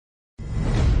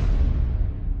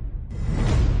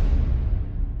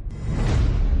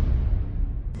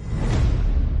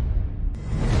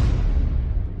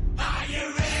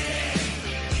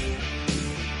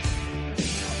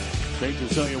St.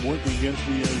 Cecilia working against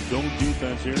the zone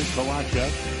defense here.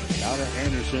 Kalachuk out to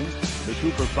Anderson. The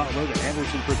Cooper Butler to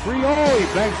Anderson for three. Oh, he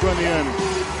banks one in.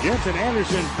 Jensen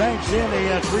Anderson banks in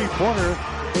a three-pointer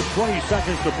with 20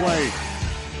 seconds to play.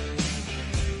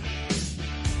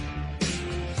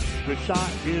 The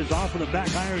shot is off of the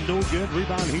back iron, no good.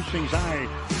 Rebound, Hastings High.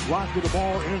 Blocked with the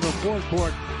ball into the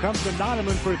forecourt. Comes to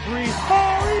Donovan for three.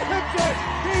 Oh, he hits it!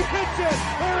 He hits it!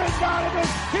 Aaron Donovan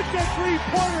hits a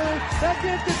three-pointer that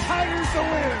gives the Tigers the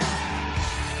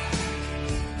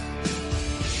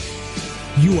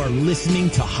win. You are listening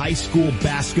to high school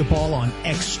basketball on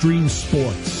Extreme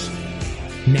Sports.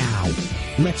 Now,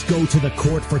 let's go to the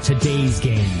court for today's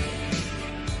game.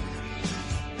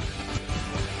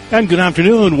 And good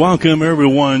afternoon. Welcome,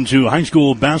 everyone, to high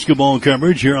school basketball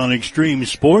coverage here on Extreme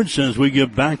Sports as we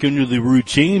get back into the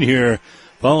routine here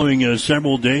following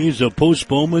several days of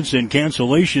postponements and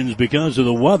cancellations because of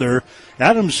the weather.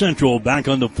 Adams Central back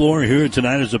on the floor here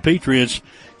tonight as the Patriots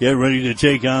get ready to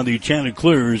take on the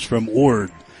Chanticleers from Ord.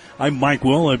 I'm Mike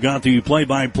Will. I've got the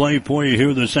play-by-play for you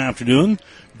here this afternoon.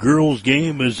 Girls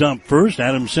game is up first.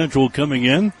 Adams Central coming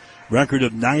in. Record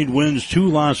of 9 wins, 2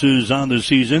 losses on the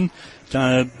season.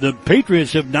 The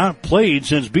Patriots have not played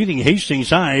since beating Hastings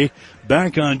High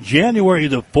back on January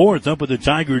the 4th up at the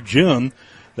Tiger Gym.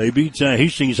 They beat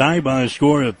Hastings High by a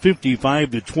score of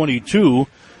 55-22.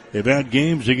 They've had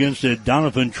games against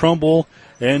Donovan Trumbull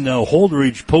and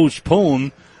Holdridge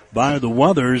postponed by the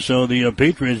weather, so the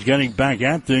Patriots getting back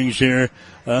at things here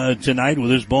tonight with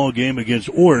this ball game against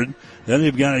Ord. Then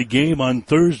they've got a game on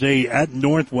Thursday at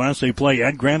Northwest. They play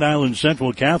at Grand Island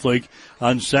Central Catholic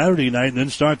on Saturday night and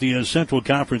then start the Central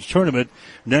Conference Tournament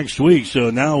next week. So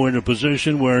now we're in a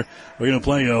position where we're going to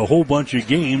play a whole bunch of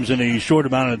games in a short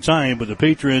amount of time, but the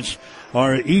Patriots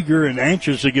are eager and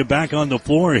anxious to get back on the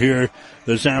floor here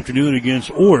this afternoon against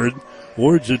Ord.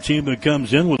 Ord's a team that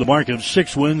comes in with a mark of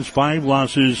 6 wins, 5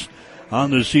 losses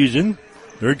on the season.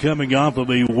 They're coming off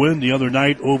of a win the other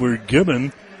night over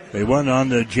Gibbon. They won on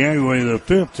January the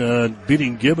 5th,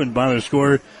 beating Gibbon by the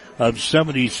score of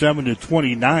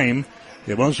 77-29.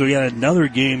 They've also had another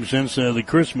game since the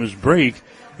Christmas break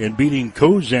in beating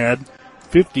Cozad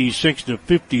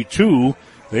 56-52.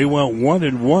 They went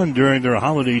 1-1 during their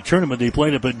holiday tournament. They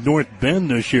played up at North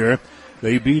Bend this year.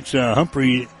 They beat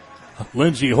Humphrey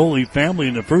Lindsay Holy Family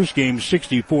in the first game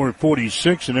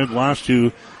 64-46 and then lost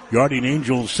to Guardian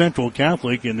Angels Central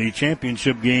Catholic in the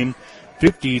championship game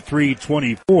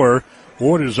 53-24.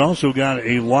 Ord has also got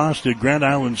a loss to Grand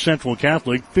Island Central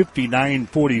Catholic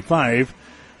 59-45.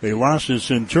 They lost to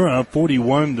Centura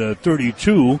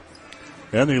 41-32.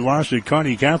 And they lost to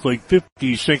Kearney Catholic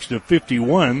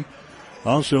 56-51.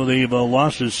 Also, they've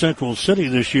lost to Central City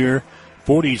this year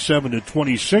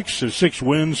 47-26. The 6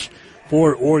 wins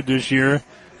for Ord this year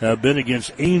have been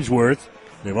against Ainsworth.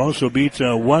 They've also beat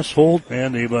Westholt,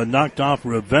 and they've knocked off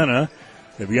Ravenna.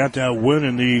 They've got that win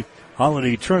in the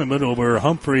holiday tournament over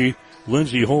Humphrey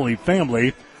Lindsay Holy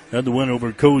Family, and the win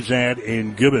over Cozad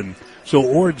and Gibbon. So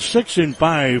Ord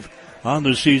 6-5 on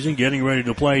the season, getting ready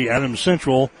to play Adams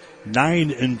Central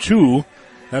 9-2.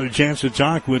 Had a chance to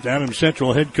talk with Adams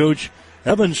Central head coach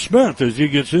Evan Smith as he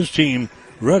gets his team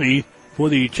ready for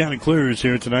the Chanticleers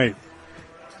here tonight.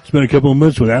 It's been a couple of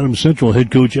months with Adams Central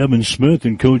head coach Evan Smith,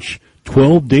 and coach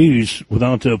 12 days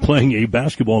without playing a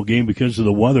basketball game because of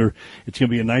the weather. It's going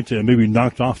to be a night to maybe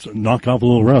knock off a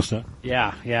little rust, huh?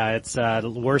 Yeah, it's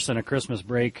worse than a Christmas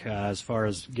break as far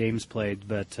as games played.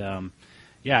 But,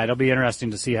 yeah, it'll be interesting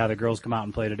to see how the girls come out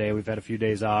and play today. We've had a few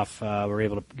days off. We're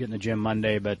able to get in the gym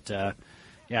Monday. But,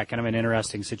 yeah, kind of an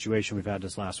interesting situation we've had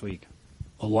this last week.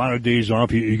 A lot of days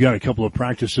off. You got a couple of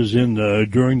practices in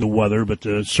during the weather, but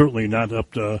certainly not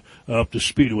up to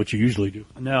speed of what you usually do.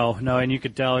 No, and you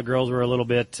could tell the girls were a little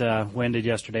bit winded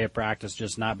yesterday at practice,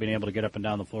 just not being able to get up and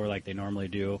down the floor like they normally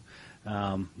do.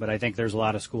 But I think there's a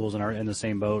lot of schools in the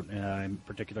same boat,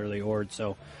 particularly Ord.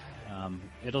 So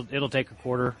it'll take a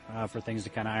quarter for things to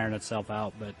kind of iron itself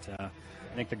out. But I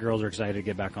think the girls are excited to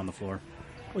get back on the floor.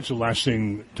 What's the last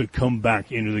thing to come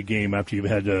back into the game after you've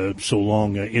had so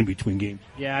long in between games?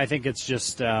 Yeah, I think it's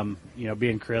just,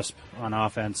 being crisp on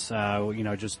offense.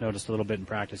 Just noticed a little bit in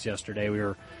practice yesterday. We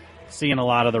were seeing a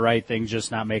lot of the right things,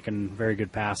 just not making very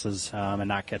good passes and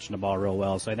not catching the ball real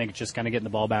well. So I think it's just kind of getting the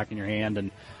ball back in your hand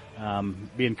and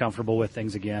being comfortable with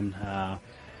things again.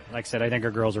 Like I said, I think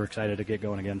our girls are excited to get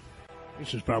going again.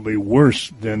 This is probably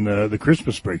worse than the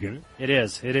Christmas break, isn't it?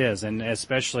 It is, and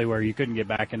especially where you couldn't get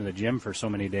back into the gym for so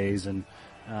many days. And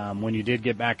when you did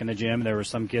get back in the gym, there were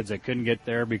some kids that couldn't get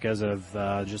there because of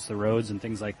just the roads and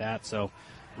things like that. So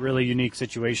really unique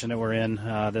situation that we're in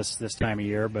this time of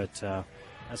year, but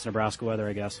that's Nebraska weather,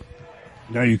 I guess.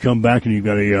 Now you come back and you've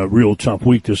got a real tough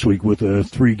week this week with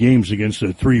 3 games against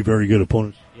 3 very good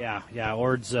opponents. Yeah.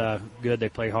 Ord's good. They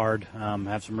play hard.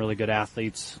 Have some really good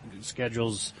athletes.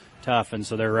 Schedule's tough, and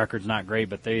so their record's not great,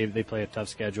 but they play a tough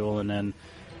schedule. And then,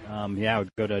 we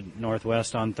go to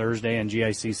Northwest on Thursday and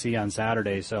GICC on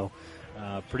Saturday. So,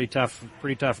 pretty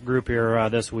tough group here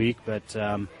this week. But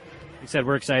like I said,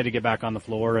 we're excited to get back on the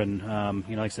floor, and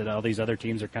like I said, all these other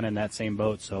teams are kind of in that same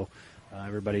boat. So,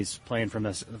 everybody's playing from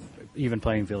this even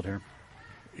playing field here.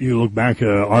 You look back,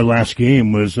 our last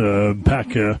game was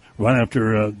back right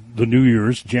after the New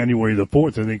Year's, January the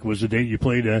 4th, I think was the date you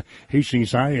played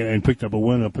Hastings High and picked up a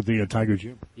win up at the Tiger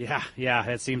Gym. Yeah,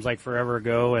 it seems like forever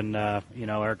ago, and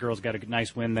our girls got a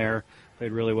nice win there,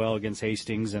 played really well against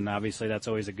Hastings, and obviously that's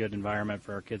always a good environment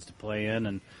for our kids to play in,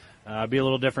 and be a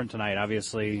little different tonight,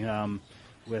 obviously,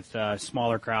 with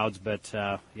smaller crowds, but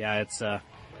it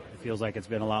feels like it's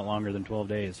been a lot longer than 12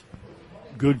 days.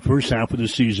 Good first half of the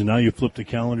season. Now you flip the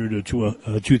calendar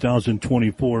to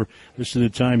 2024. This is the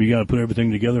time you got to put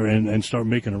everything together and start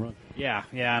making a run. Yeah,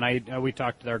 and we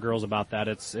talked to our girls about that.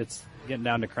 It's getting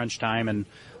down to crunch time, and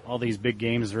all these big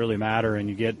games really matter. And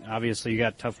you got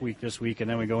a tough week this week, and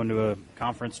then we go into a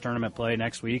conference tournament play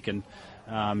next week, and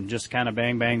just kind of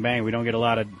bang, bang, bang. We don't get a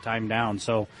lot of time down,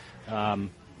 so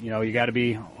you got to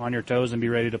be on your toes and be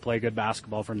ready to play good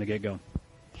basketball from the get-go.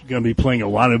 Going to be playing a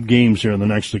lot of games here in the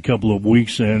next couple of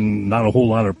weeks and not a whole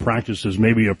lot of practices.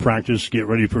 Maybe a practice, get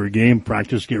ready for a game,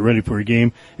 practice, get ready for a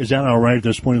game. Is that all right at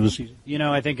this point of the season?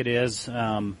 I think it is.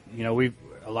 A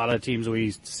lot of the teams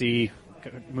we see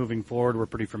moving forward we're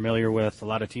pretty familiar with. A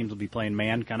lot of teams will be playing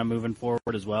man kind of moving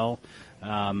forward as well.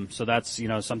 So that's,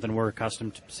 something we're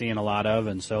accustomed to seeing a lot of.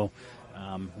 And so,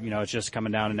 it's just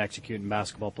coming down and executing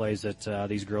basketball plays that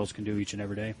these girls can do each and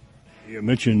every day. You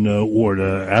mentioned Ward,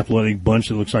 athletic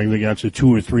bunch. It looks like they got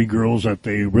 2 or 3 girls that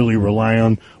they really rely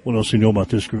on. What else do you know about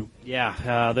this group?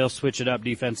 Yeah, they'll switch it up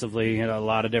defensively a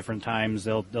lot of different times.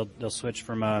 They'll switch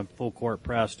from a full court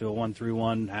press to a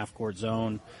 1-3-1 half court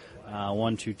zone,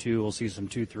 1-2-2. We'll see some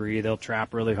 2-3. They'll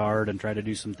trap really hard and try to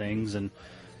do some things. And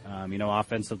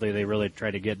offensively they really try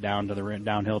to get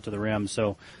downhill to the rim.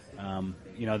 So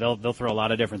they'll throw a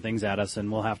lot of different things at us,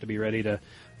 and we'll have to be ready to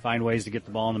find ways to get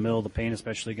the ball in the middle of the paint,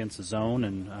 especially against the zone,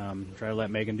 and try to let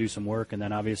Megan do some work. And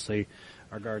then obviously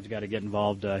our guards got to get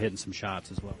involved hitting some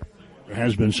shots as well. There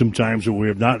has been some times where we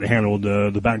have not handled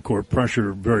the backcourt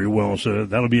pressure very well, so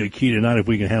that'll be a key tonight if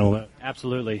we can handle that.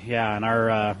 Absolutely, yeah. And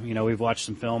our, we've watched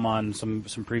some film on some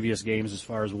previous games as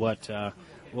far as what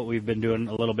we've been doing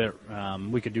a little bit.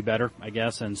 We could do better, I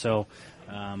guess, and so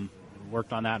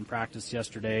worked on that in practice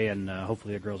yesterday, and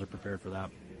hopefully the girls are prepared for that.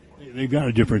 They've got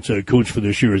a different coach for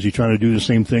this year. Is he trying to do the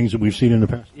same things that we've seen in the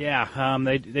past? Yeah,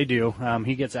 they do.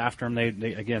 He gets after them.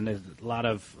 They again, there's a lot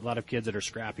of kids that are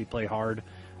scrappy, play hard.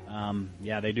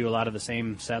 They do a lot of the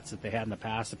same sets that they had in the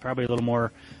past. Probably a little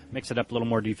more, mix it up a little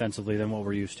more defensively than what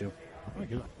we're used to.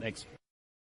 Thanks.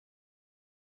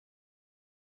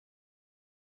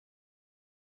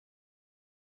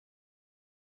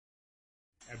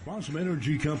 At Bossom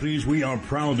Energy Companies, we are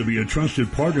proud to be a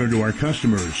trusted partner to our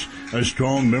customers, a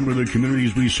strong member of the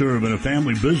communities we serve, and a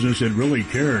family business that really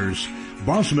cares.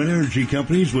 Bossom Energy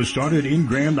Companies was started in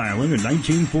Grand Island in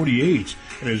 1948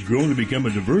 and has grown to become a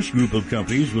diverse group of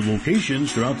companies with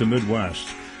locations throughout the Midwest.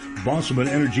 Bossom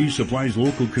Energy supplies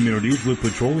local communities with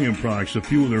petroleum products to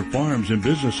fuel their farms and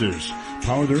businesses,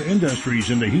 power their industries,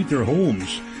 and to heat their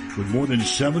homes. With more than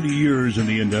 70 years in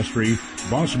the industry,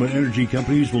 Bossom Energy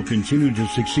Companies will continue to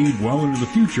succeed well into the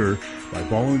future by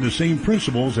following the same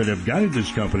principles that have guided this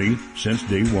company since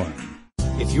day one.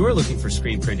 If you are looking for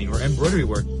screen printing or embroidery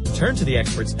work, turn to the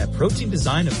experts at Protein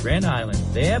Design of Grand Island.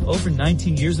 They have over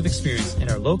 19 years of experience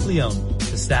and are locally owned.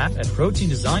 The staff at Protein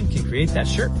Design can create that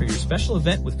shirt for your special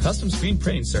event with custom screen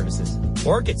printing services.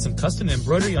 Or get some custom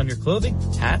embroidery on your clothing,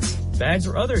 hats, bags,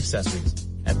 or other accessories.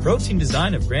 At Protein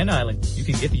Design of Grand Island, you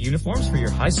can get the uniforms for your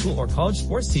high school or college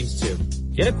sports teams too.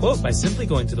 Get a quote by simply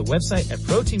going to the website at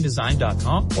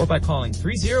proteindesign.com or by calling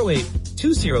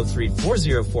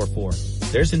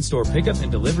 308-203-4044. There's in-store pickup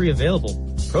and delivery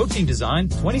available. Protein Design,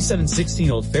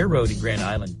 2716 Old Fair Road in Grand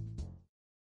Island.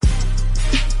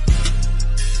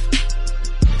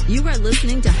 You are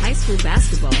listening to high school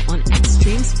basketball on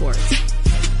Extreme Sports.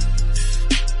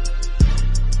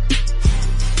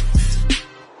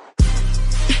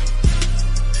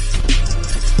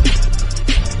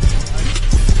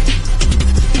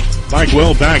 Mike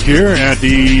Well back here at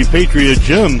the Patriot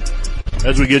Gym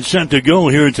as we get set to go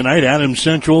here tonight. Adams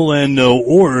Central and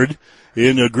Ord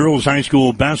in girls high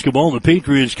school basketball. The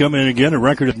Patriots come in again, a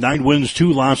record of 9 wins,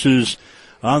 2 losses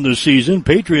on the season.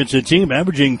 Patriots, a team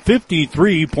averaging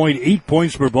 53.8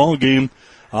 points per ball game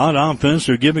on offense.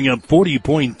 They're giving up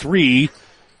 40.3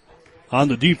 on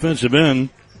the defensive end.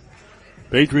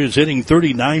 Patriots hitting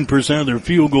 39% of their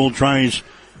field goal tries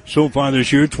so far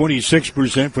this year,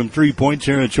 26% from three-point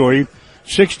territory,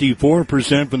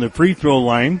 64% from the free throw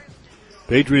line.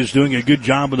 Patriots doing a good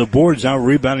job on the boards, out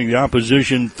rebounding the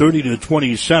opposition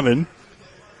 30-27.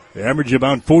 They average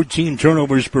about 14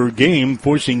 turnovers per game,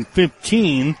 forcing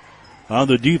 15 on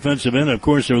the defensive end. Of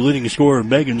course, their leading scorer,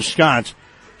 Megan Scott.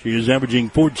 She is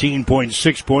averaging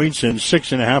 14.6 points and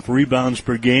 6.5 rebounds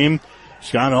per game.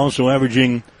 Scott also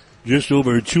averaging just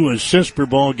over 2 assists per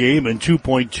ball game and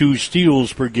 2.2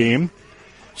 steals per game.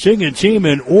 Seeing a team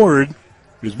in Ord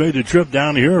has made the trip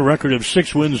down here, a record of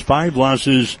 6 wins, 5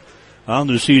 losses on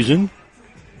the season.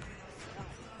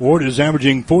 Ord is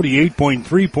averaging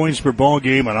 48.3 points per ball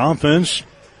game on offense.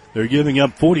 They're giving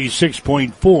up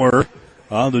 46.4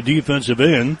 on the defensive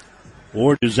end.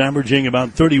 Ord is averaging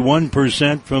about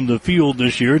 31% from the field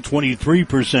this year,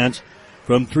 23%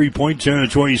 from three-point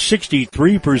territory,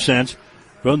 63%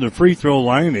 from the free throw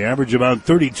line. They average about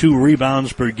 32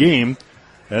 rebounds per game,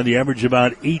 and they average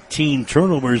about 18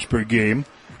 turnovers per game.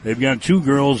 They've got 2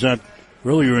 girls that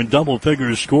really are in double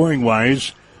figures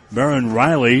scoring-wise. Maren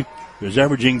Riley is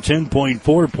averaging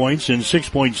 10.4 points and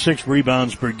 6.6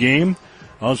 rebounds per game.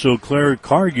 Also, Claire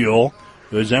Cargill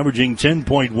is averaging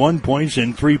 10.1 points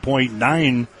and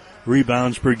 3.9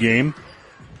 rebounds per game.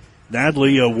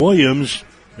 Natalie Williams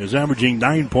is averaging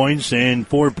 9 points and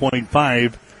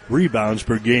 4.5 rebounds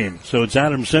per game. So it's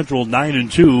Adams Central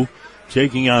 9-2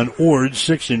 taking on Ord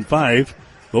 6-5.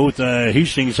 Both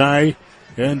Hastings High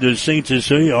and St.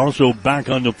 Cecilia also back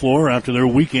on the floor after their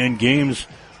weekend games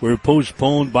were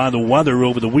postponed by the weather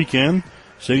over the weekend.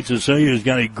 St. Cecilia has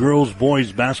got a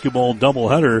girls-boys basketball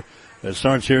doubleheader that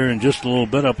starts here in just a little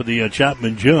bit up at the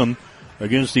Chapman Gym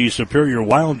against the Superior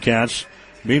Wildcats.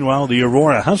 Meanwhile, the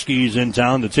Aurora Huskies in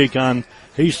town to take on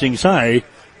Hastings High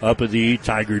up at the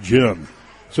Tiger Gym.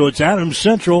 So it's Adams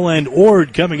Central and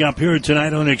Ord coming up here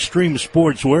tonight on Extreme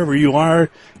Sports, wherever you are.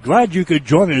 Glad you could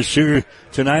join us here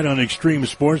tonight on Extreme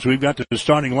Sports. We've got the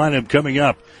starting lineup coming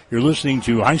up. You're listening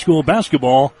to high school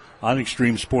basketball on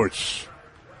Extreme Sports.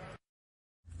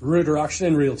 Reuter Auction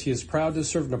and Realty is proud to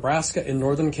serve Nebraska and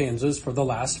northern Kansas for the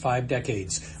last 5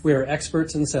 decades. We are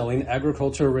experts in selling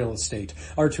agricultural real estate.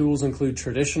 Our tools include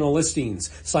traditional listings,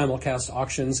 simulcast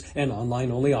auctions, and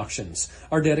online-only auctions.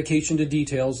 Our dedication to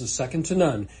details is second to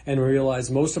none, and we realize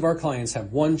most of our clients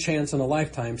have one chance in a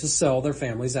lifetime to sell their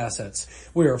family's assets.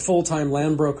 We are full-time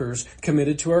land brokers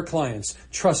committed to our clients,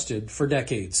 trusted for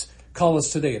decades. Call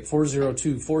us today at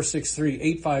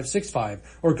 402-463-8565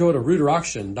 or go to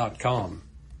reuterauction.com.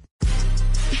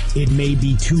 It may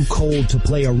be too cold to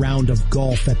play a round of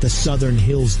golf at the Southern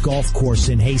Hills Golf Course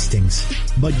in Hastings,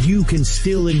 but you can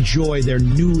still enjoy their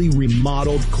newly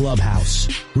remodeled clubhouse.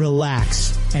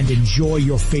 Relax and enjoy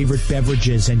your favorite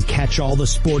beverages and catch all the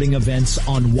sporting events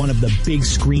on one of the big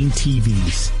screen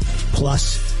TVs.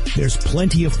 Plus, there's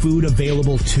plenty of food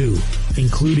available too,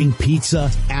 including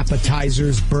pizza,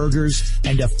 appetizers, burgers,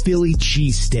 and a Philly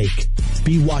cheesesteak.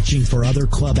 Be watching for other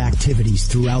club activities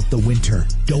throughout the winter.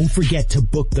 Don't forget to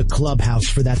book the clubhouse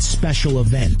for that special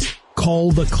event.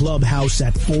 Call the clubhouse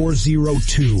at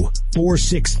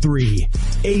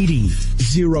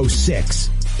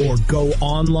 402-463-8006 or go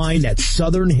online at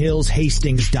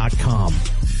southernhillshastings.com.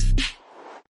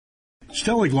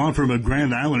 Stellig Law Firm of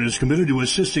Grand Island is committed to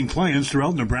assisting clients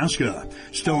throughout Nebraska.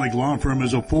 Stellig Law Firm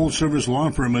is a full-service law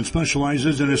firm and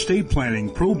specializes in estate planning,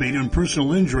 probate, and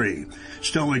personal injury.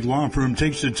 Stellig Law Firm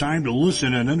takes the time to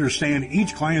listen and understand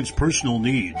each client's personal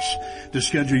needs. To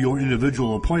schedule your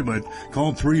individual appointment,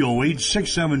 call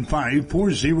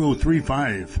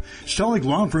 308-675-4035. Stellig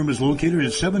Law Firm is located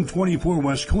at 724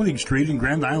 West Koenig Street in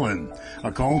Grand Island.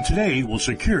 A call today will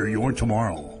secure your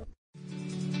tomorrow.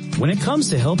 When it comes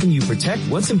to helping you protect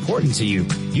what's important to you,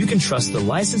 you can trust the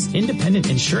licensed independent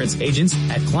insurance agents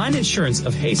at Klein Insurance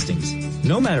of Hastings.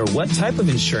 No matter what type of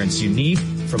insurance you need,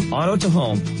 from auto to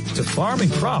home to farm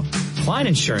and crop, Klein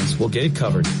Insurance will get it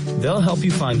covered. They'll help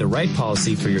you find the right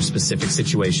policy for your specific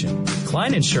situation.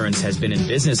 Klein Insurance has been in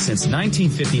business since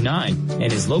 1959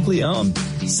 and is locally owned.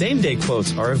 Same-day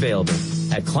quotes are available.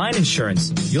 At Klein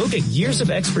Insurance, you'll get years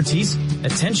of expertise,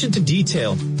 attention to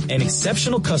detail, and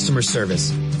exceptional customer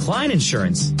service. Klein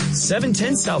Insurance,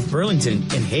 710 South Burlington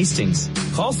in Hastings.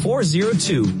 Call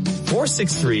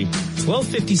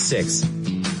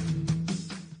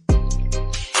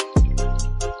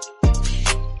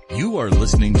 402-463-1256. You are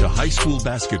listening to high school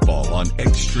basketball on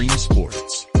Extreme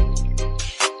Sports.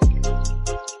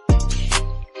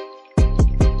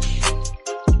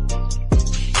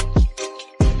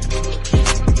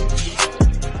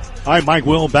 All right, Mike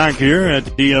Will back here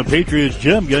at the Patriots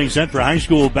gym getting set for high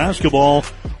school basketball.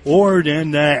 Ord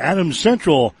and Adams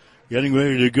Central getting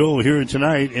ready to go here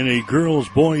tonight in a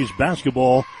girls-boys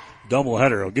basketball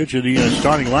doubleheader. I'll get you the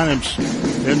starting lineups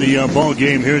in the ball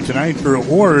game here tonight for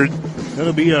Ord.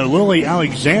 That'll be Lily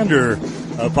Alexander,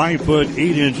 a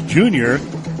 5'8" junior.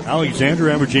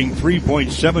 Alexander averaging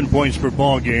 3.7 points per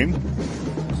ball game.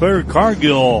 Claire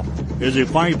Cargill is a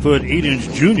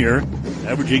 5'8" junior,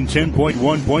 averaging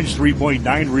 10.1 points,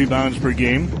 3.9 rebounds per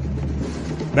game.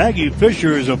 Maggie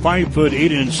Fisher is a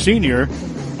 5'8" senior,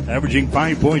 averaging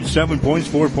 5.7 points,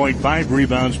 4.5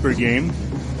 rebounds per game.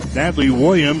 Natalie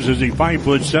Williams is a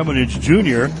 5'7"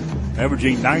 junior,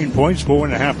 averaging 9 points,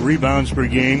 4.5 rebounds per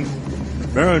game.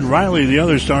 Marin Riley, the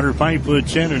other starter,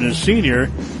 5'10" and a senior.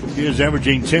 He is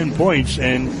averaging 10 points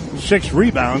and 6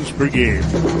 rebounds per game.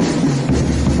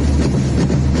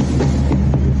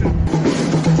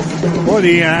 For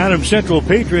the Adams Central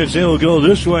Patriots, they will go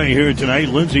this way here tonight.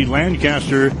 Lindsay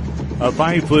Lancaster, a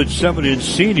 5'7"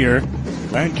 senior.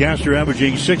 Lancaster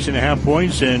averaging 6.5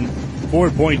 points and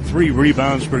 4.3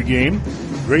 rebounds per game.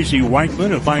 Gracie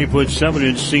Weichman, a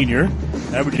 5'7" senior,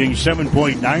 averaging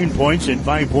 7.9 points and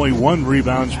 5.1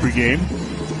 rebounds per game.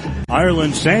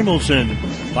 Ireland Samuelson,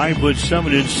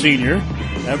 5'7" senior,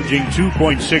 averaging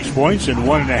 2.6 points and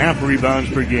 1.5 rebounds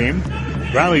per game.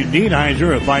 Riley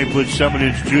Nienheiser, a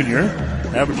 5'7" junior,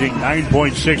 averaging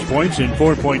 9.6 points and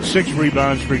 4.6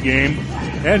 rebounds per game.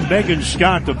 And Megan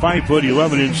Scott, the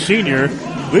 5'11" senior,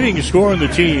 leading scorer on the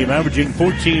team, averaging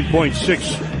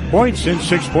 14.6 points and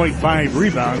 6.5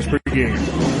 rebounds per game.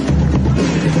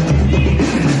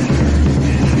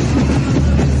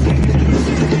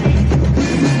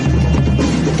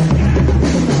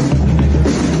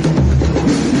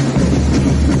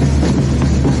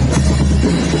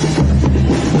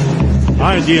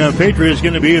 All right, the Patriots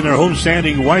going to be in their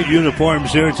homestanding white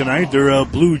uniforms here tonight. They're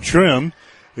blue trim.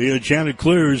 The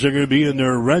Chanticleers are going to be in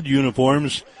their red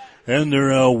uniforms and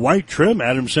their white trim.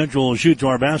 Adams Central will shoot to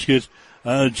our basket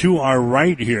to our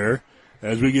right here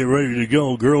as we get ready to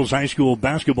go. Girls high school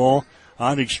basketball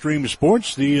on Extreme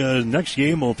Sports. The next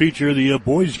game will feature the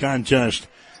boys contest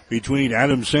between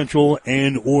Adams Central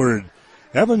and Ord.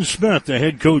 Evan Smith, the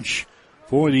head coach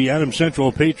for the Adams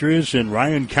Central Patriots, and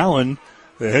Ryan Callan,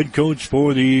 the head coach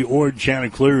for the Ord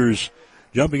Chanticleers.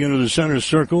 Jumping into the center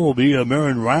circle will be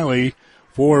Marin Riley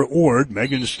for Ord.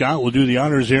 Megan Scott will do the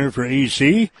honors here for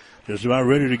AC. Just about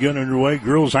ready to get underway.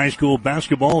 Girls high school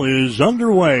basketball is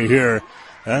underway here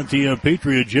at the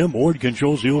Patriot Gym. Ord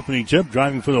controls the opening tip.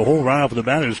 Driving for the hole right off the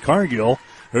bat is Cargill.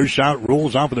 Her shot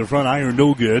rolls off of the front iron,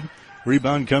 no good.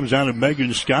 Rebound comes out of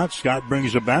Megan Scott. Scott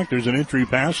brings it back. There's an entry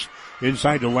pass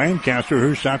inside to Lancaster.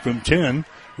 Her shot from 10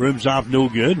 rims off, no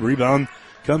good. Rebound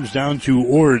comes down to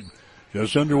Ord.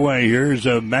 Just underway. Here's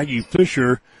Maggie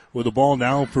Fisher with the ball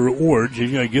now for Ord.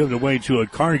 She's going to give it away to a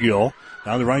Cargill.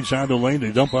 Down the right side of the lane,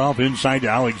 they dump it off inside to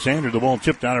Alexander. The ball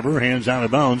tipped out of her hands, out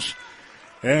of bounds.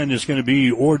 And it's going to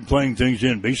be Ord playing things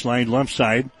in. Baseline left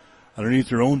side underneath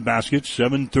their own basket.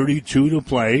 7:32 to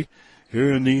play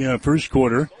here in the first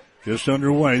quarter. Just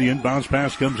underway. The inbounds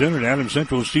pass comes in and Adams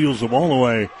Central steals the ball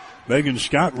away. Megan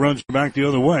Scott runs back the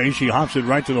other way. She hops it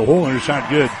right to the hole and her shot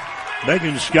good.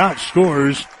 Megan Scott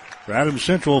scores for Adams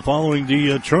Central following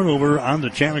the turnover on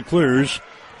the Chanticleers.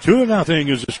 2-0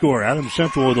 is the score. Adams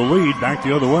Central with the lead. Back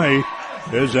the other way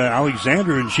is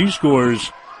Alexander, and she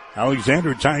scores.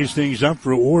 Alexander ties things up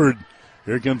for Ord.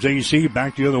 Here comes AC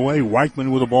back the other way.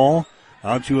 Weichman with the ball.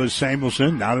 Out to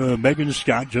Samuelson. Now to Megan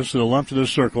Scott, just to the left of the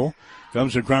circle.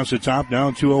 Comes across the top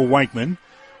down to Weichman.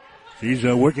 She's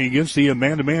working against the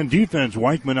man-to-man defense.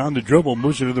 Weichman on the dribble,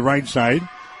 moves it to the right side.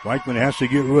 Weichman has to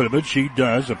get rid of it. She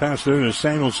does. A pass there to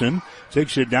Samuelson.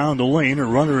 Takes it down the lane. Her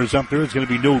runner is up there. It's going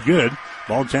to be no good.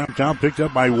 Ball tapped out, picked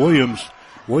up by Williams.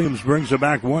 Williams brings it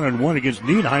back 1-on-1 against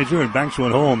Nienheiser and banks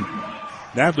one home.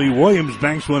 Natalie Williams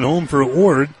banks one home for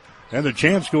Ord. And the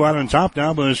Chants go out on top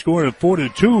now by a score of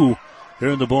 4-2 here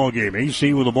in the ball game.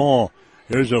 AC with the ball.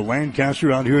 There's a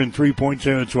Lancaster out here in three-point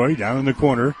territory down in the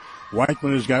corner.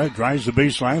 Weichman has got it, drives the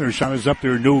baseline. Her shot is up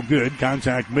there, no good.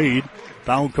 Contact made.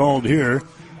 Foul called here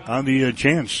on the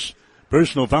Chants.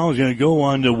 Personal foul is going to go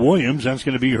on to Williams. That's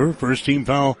going to be her first, team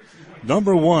foul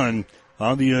number 1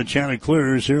 on the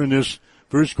Chanticleers here in this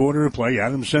first quarter of play.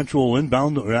 Adams Central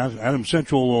inbound. Adams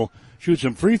Central will shoot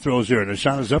some free throws here. The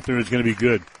shot is up there. It's going to be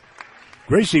good.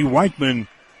 Gracie Weichman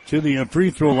to the free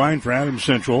throw line for Adams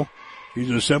Central. He's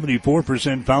a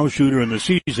 74% foul shooter in the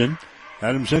season.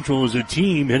 Adams Central is a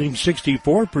team hitting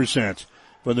 64%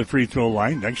 from the free throw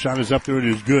line. Next shot is up there. It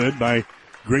is good by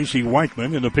Gracie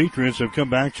Weichman. And the Patriots have come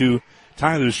back to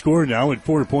tie the score now at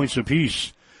 4 points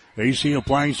apiece. AC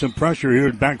applying some pressure here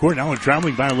in backcourt. Now a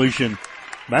traveling violation.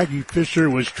 Maggie Fisher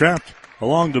was trapped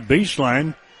along the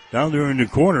baseline down there in the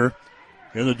corner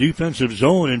in the defensive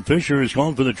zone, and Fisher is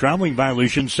called for the traveling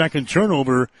violation. Second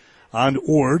turnover on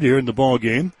Ord here in the ball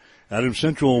game. Adams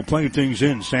Central will play things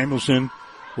in. Samuelson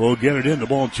will get it in. The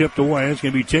ball tipped away. It's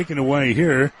going to be taken away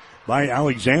here by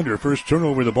Alexander. First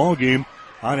turnover of the ball game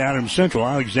on Adams Central.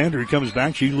 Alexander comes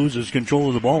back. She loses control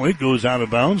of the ball. It goes out of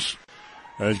bounds.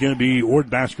 It's going to be Ord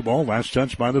basketball. Last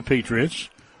touch by the Patriots.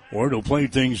 Ord will play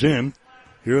things in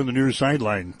here on the near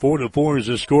sideline. 4-4 is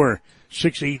the score.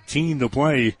 6:18 to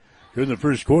play here in the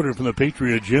first quarter from the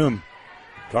Patriot gym.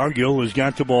 Cargill has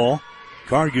got the ball.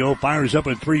 Cargill fires up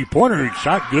a three-pointer.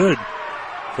 Shot good.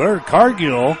 Claire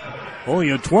Cargill, only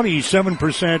a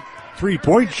 27%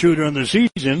 three-point shooter on the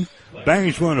season,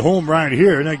 bangs one home right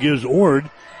here, and that gives Ord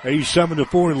a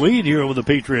 7-4 lead here over the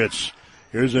Patriots.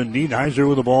 Here's a Niedheiser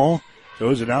with the ball.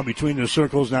 Throws it out between the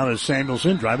circles now to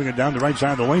Samuelson, driving it down the right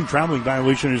side of the lane. Traveling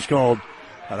violation is called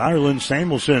on Ireland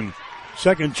Samuelson.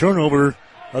 Second turnover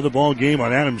of the ball game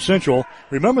on Adams Central.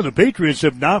 Remember, the Patriots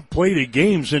have not played a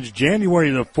game since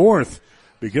January the 4th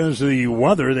because of the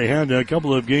weather. They had a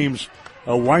couple of games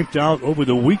wiped out over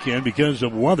the weekend because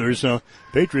of weather, so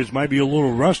Patriots might be a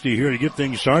little rusty here to get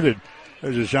things started.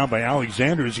 There's a shot by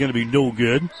Alexander. It's going to be no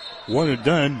good. One and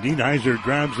done. Niedheiser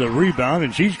grabs the rebound,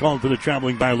 and she's called for the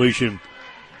traveling violation.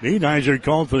 Niedheiser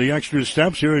called for the extra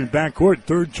steps here in backcourt.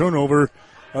 Third turnover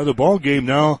of the ball game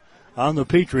now on the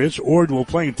Patriots. Ord will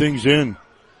play things in.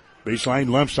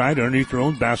 Baseline left side underneath their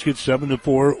own basket.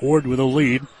 7-4. Ord with a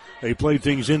lead. They play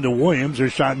things into Williams. Their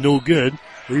shot no good.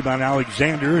 Rebound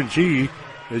Alexander, and she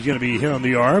is going to be hit on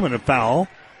the arm, and a foul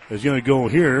is going to go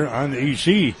here on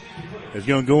AC. It's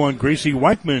going to go on Gracie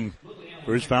Weichman.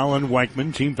 First foul on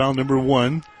Weichman. Team foul number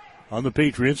 1 on the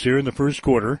Patriots here in the first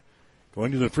quarter.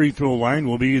 Going to the free throw line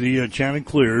will be the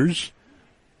Chanticleers.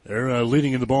 They're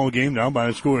leading in the ball game now by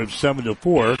a score of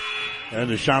 7-4. And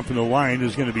the shot from the line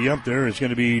is going to be up there. It's going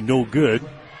to be no good.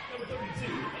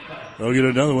 They'll get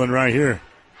another one right here.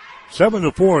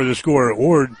 7-4 the score.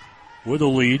 Ord with a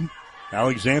lead.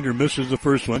 Alexander misses the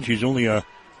first one. She's only a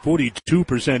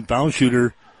 42% foul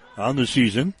shooter on the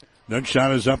season. Next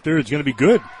shot is up there. It's going to be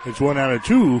good. It's 1 out of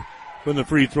 2 from the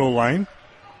free throw line.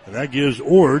 And that gives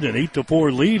Ord an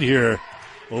 8-4 lead here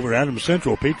over Adams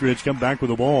Central. Patriots come back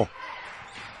with the ball.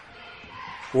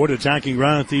 Ord attacking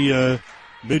right at the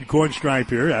midcourt stripe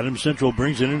here. Adams Central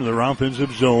brings it into their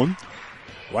offensive zone.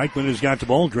 Weichman has got the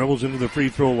ball, dribbles into the free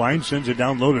throw line, sends it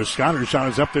down low to Scott. Her shot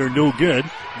is up there, no good.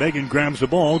 Megan grabs the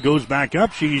ball, goes back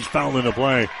up. She's fouled in the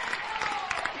play.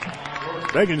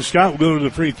 Megan Scott will go to the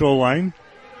free throw line.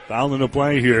 Foul in the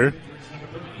play here.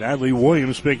 Natalie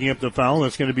Williams picking up the foul.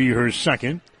 That's going to be her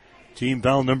second. Team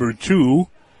foul number 2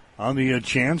 on the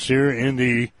chance here in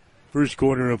the first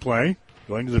quarter of play.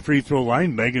 Going to the free throw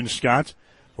line, Megan Scott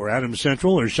for Adams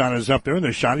Central. Her shot is up there, and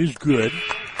the shot is good.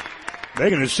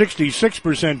 Megan is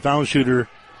 66% foul shooter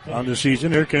on the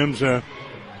season. Here comes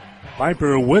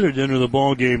Piper Whitted into the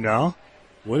ball game now.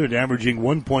 Whitted averaging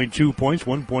 1.2 points,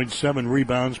 1.7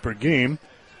 rebounds per game.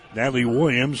 Natalie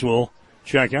Williams will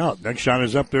check out. Next shot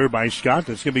is up there by Scott.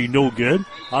 That's going to be no good.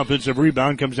 Offensive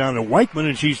rebound comes down to Weichman,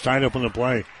 and she's tied up on the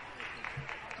play.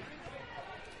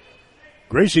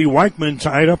 Gracie Weichman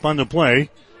tied up on the play.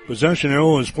 Possession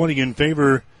arrow is pointing in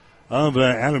favor of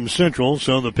Adams Central,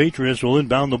 so the Patriots will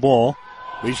inbound the ball.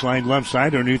 Baseline left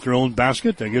side underneath their own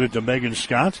basket. They get it to Megan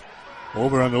Scott.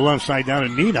 Over on the left side down to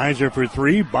Niedheiser for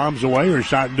 3. Bombs away. Her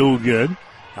shot no good.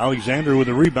 Alexander with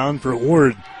a rebound for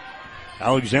Ord.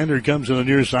 Alexander comes to the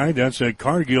near side. That's a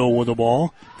Cargill with the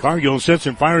ball. Cargill sets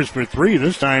and fires for 3.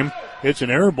 This time it's an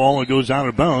air ball. It goes out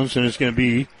of bounds, and it's going to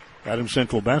be Adams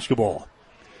Central basketball.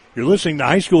 You're listening to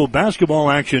high school basketball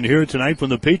action here tonight from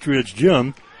the Patriots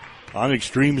gym on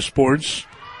Extreme Sports.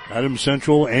 Adams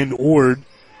Central and Ord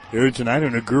here tonight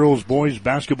in a girls-boys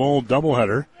basketball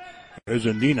doubleheader. There's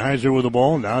a Niedheiser with the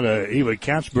ball. Now to Ava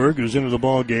Katzberg, who's into the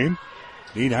ball game.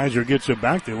 Niedheiser gets it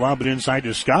back. They lob it inside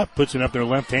to Scott. Puts it up there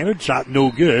left-handed. Shot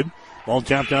no good. Ball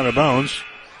tapped out of bounds.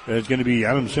 It's going to be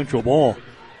Adams Central ball.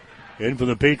 In for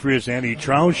the Patriots, Annie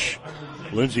Trausch.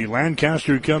 Lindsay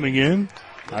Lancaster coming in.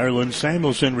 Ireland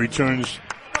Samuelson returns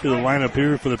to the lineup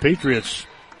here for the Patriots.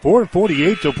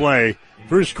 4:48 to play.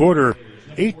 First quarter,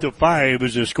 8-5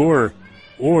 is the score.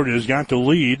 Ord has got the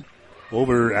lead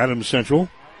over Adams Central.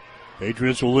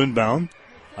 Patriots will inbound.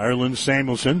 Ireland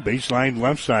Samuelson, baseline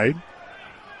left side.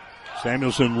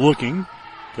 Samuelson looking.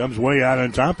 Comes way out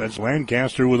on top. That's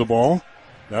Lancaster with the ball.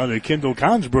 Now to Kendall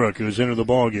Consbrook, who's into the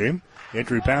ball game.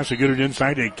 Entry pass to get it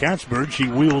inside to Katzberg. She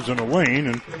wheels in the lane,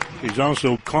 and he's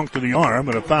also conked to the arm,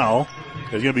 and a foul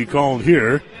is going to be called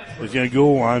here. It's going to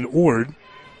go on Ord.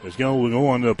 It's going to go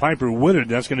on the Piper Whitted.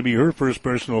 That's going to be her first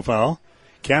personal foul.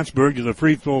 Katzberg to the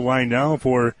free throw line now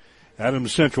for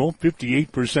Adams Central.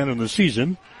 58% of the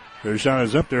season. Their shot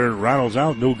is up there. It rattles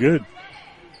out. No good.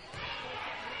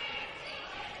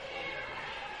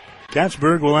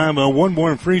 Katzberg will have one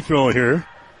more free throw here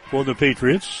for the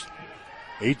Patriots.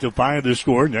 8-5 the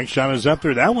score. Next shot is up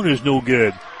there. That one is no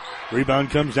good.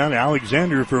 Rebound comes down to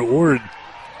Alexander for Ord.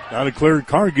 Now to Claire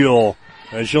Cargill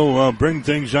as she'll bring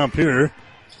things up here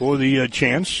for the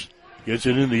chance. Gets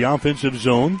it in the offensive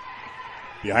zone.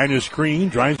 Behind the screen,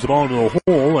 drives the ball to the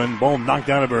hole, and ball knocked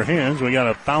out of her hands. We got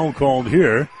a foul called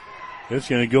here. It's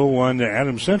going to go on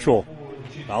Adams Central.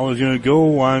 Foul is going to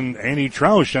go on Annie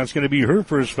Troush. That's going to be her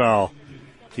first foul.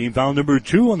 Team foul number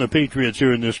 2 on the Patriots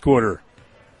here in this quarter.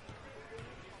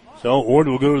 So Ord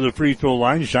will go to the free throw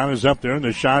line. Shot is up there, and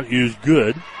the shot is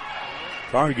good.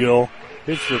 Cargill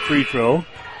hits the free throw.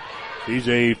 He's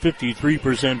a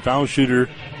 53% foul shooter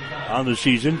on the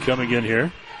season coming in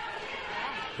here.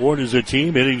 Ord is a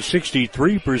team hitting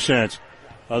 63%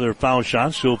 of their foul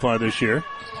shots so far this year.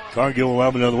 Cargill will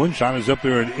have another one. Shot is up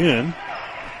there and in.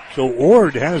 So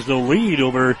Ord has the lead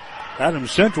over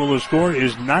Adams Central. The score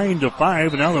is 9-5,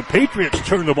 and now the Patriots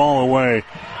turn the ball away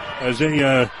as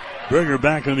they bring her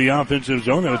back in the offensive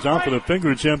zone. It's off of the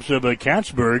fingertips of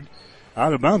Katzberg.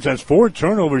 Out of bounds. That's 4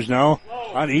 turnovers now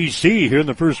on EC here in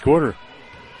the first quarter.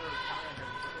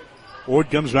 Ord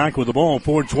comes back with the ball.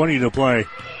 4:20 to play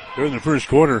here in the first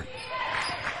quarter.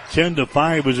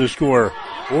 10-5 is the score.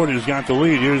 Ord has got the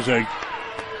lead. Here's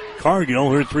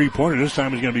Cargill. Her three-pointer this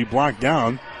time is going to be blocked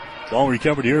down. Ball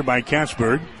recovered here by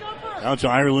Katzberg. Now to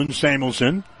Ireland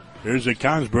Samuelson. Here's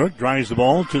Consbrook. Drives the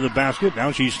ball to the basket.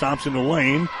 Now she stops in the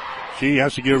lane. She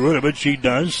has to get rid of it. She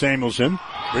does. Samuelson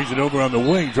brings it over on the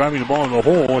wing, driving the ball in the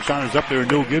hole. Shot is up there,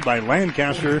 no good by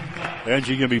Lancaster. And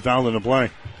she's going to be fouled in the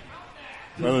play.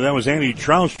 Whether that was Annie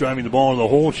Troush driving the ball in the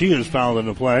hole, she is fouled in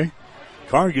the play.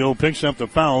 Cargill picks up the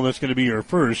foul. That's going to be her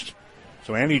first.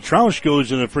 So Annie Troush goes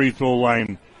to the free throw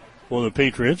line for the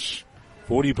Patriots.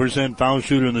 40% foul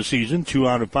shooter in the season. 2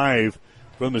 out of 5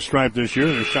 from the stripe this year.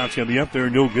 Their shot's going to be up there,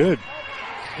 no good.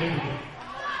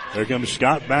 There comes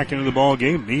Scott back into the ball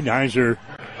game. Nienheiser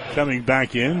coming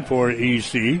back in for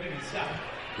EC.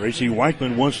 Gracie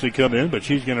Weichman wants to come in, but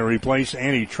she's going to replace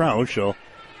Annie Troush, so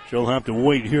she'll have to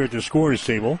wait here at the scorer's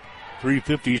table.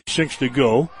 3:56 to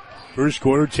go. First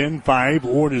quarter, 10-5.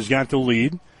 Ord has got the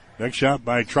lead. Next shot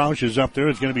by Troush is up there.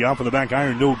 It's going to be off of the back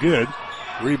iron, no good.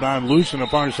 Rebound loose on the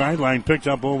far sideline, picked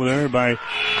up over there by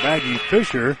Maggie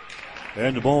Fisher.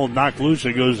 And the ball knocked loose.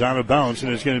 It goes out of bounds,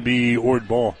 and it's going to be Ord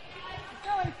ball.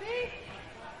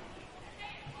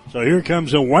 So here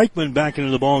comes a Weichman back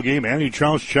into the ball game. Annie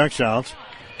Troush checks out.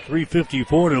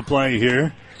 3:54 to play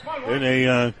here in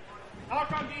a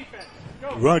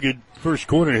rugged first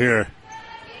quarter here.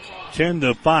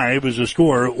 10-5 is the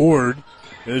score. Ord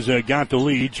has got the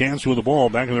lead. Chance with the ball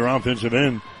back in their offensive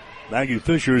end. Maggie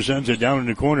Fisher sends it down in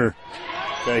the corner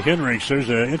to Henrichs. There's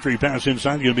an entry pass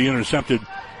inside, going to be intercepted.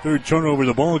 Third turnover of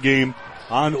the ball game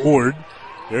on Ord.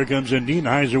 There comes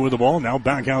Nienheiser with the ball. Now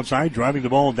back outside, driving the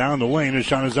ball down the lane. His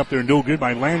shot is up there, no good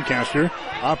by Lancaster.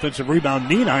 Offensive rebound,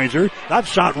 Nienheiser. That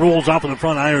shot rolls off of the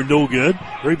front iron, no good.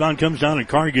 Rebound comes down to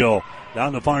Cargill.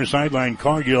 Down the far sideline,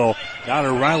 Cargill. Down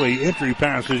to Riley. Entry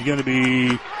pass is going to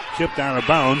be tipped out of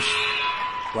bounds.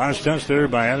 Last touch there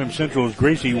by Adams Central's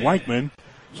Gracie Weichman.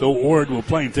 So Ord will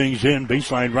play things in,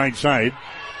 baseline right side,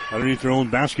 underneath their own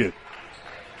basket.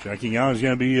 Checking out is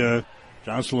going to be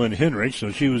Jocelyn Henrich,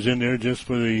 so she was in there just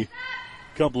for the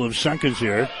couple of seconds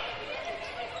here.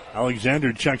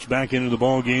 Alexander checks back into the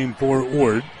ball game for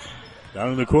Ord.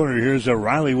 Down in the corner, here's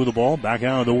Riley with the ball, back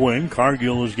out of the wing.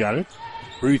 Cargill has got it.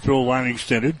 Free throw line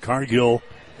extended. Cargill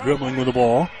dribbling with the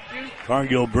ball.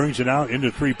 Cargill brings it out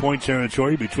into three-point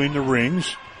territory between the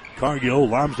rings. Cargill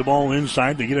lobs the ball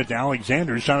inside to get it to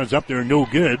Alexander. Shot is up there, no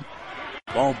good.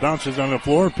 Ball bounces on the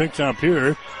floor, picked up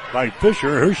here by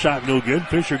Fisher. Her shot no good.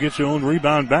 Fisher gets her own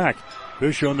rebound back.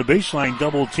 Fisher on the baseline,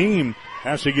 double team.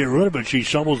 Has to get rid of it. She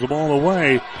shovels the ball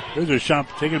away. There's a shot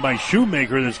taken by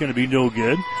Shoemaker that's going to be no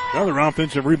good. Another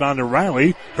offensive rebound to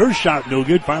Riley. Her shot no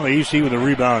good. Finally AC with a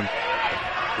rebound.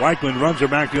 Weichman runs her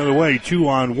back the other way.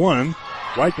 2-on-1.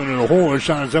 Weichman in the hole. Her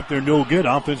shot is up there, no good.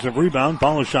 Offensive rebound.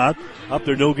 Follow shot up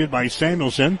there, no good by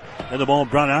Samuelson. And the ball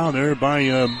brought out there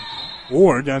by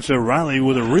Ord. That's a Riley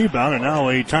with a rebound. And now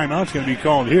a timeout's going to be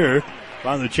called here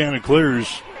by the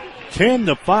Chanticleers.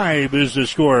 10-5 is the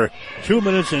score. 2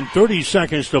 minutes and 30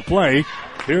 seconds to play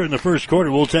here in the first quarter.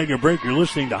 We'll take a break. You're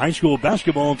listening to high school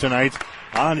basketball tonight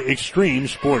on Extreme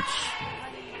Sports.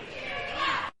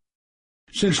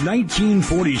 Since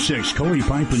 1946, Cully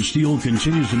Pipe and Steel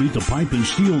continues to meet the pipe and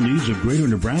steel needs of Greater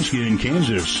Nebraska and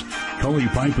Kansas. Cully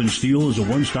Pipe and Steel is a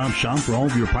one-stop shop for all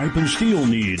of your pipe and steel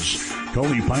needs.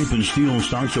 Cully Pipe and Steel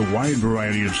stocks a wide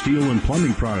variety of steel and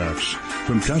plumbing products.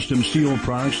 From custom steel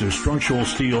products to structural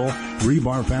steel,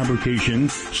 rebar fabrication,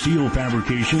 steel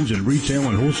fabrications, and retail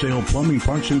and wholesale plumbing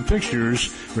parts and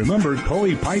fixtures, remember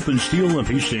Cully Pipe and Steel of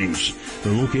Hastings.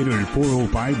 They're located at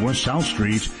 405 West South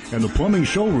Street and the plumbing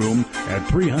showroom at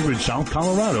 300 South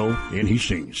Colorado in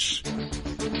Hastings.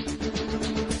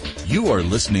 You are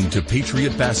listening to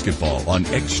Patriot Basketball on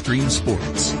Extreme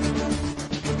Sports.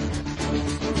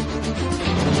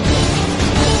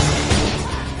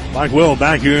 Mike Will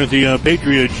back here at the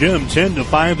Patriot Gym,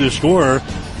 10-5 the score.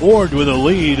 Ord with a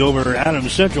lead over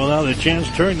Adams Central. Now the chance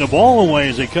to turn the ball away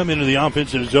as they come into the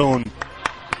offensive zone.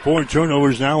 4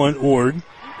 turnovers now at Ord.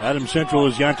 Adams Central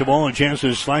has got the ball and a chance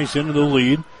to slice into the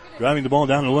lead. Driving the ball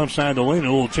down the left side of the lane.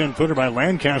 A little 10-footer by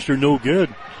Lancaster, no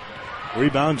good.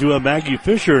 Rebound to Maggie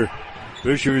Fisher.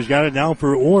 Fisher has got it now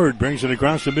for Ord. Brings it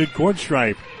across the midcourt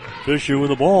stripe. Fisher with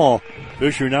the ball.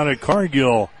 Fisher now to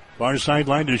Cargill. Far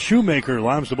sideline to Shoemaker.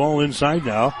 Lobs the ball inside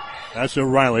now. That's to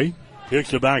Riley.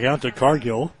 Kicks it back out to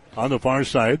Cargill on the far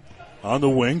side. On the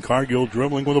wing. Cargill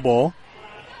dribbling with the ball.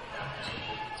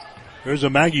 There's a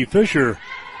Maggie Fisher.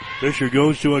 Fisher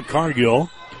goes to a Cargill.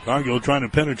 Cargill trying to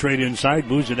penetrate inside.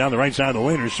 Moves it down the right side of the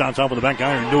lane. Her shots off of the back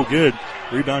iron. No good.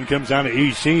 Rebound comes down to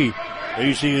AC.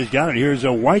 AC has got it. Here's a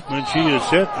Weichman. She is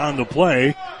hit on the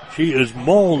play. She is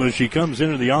mauled as she comes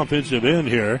into the offensive end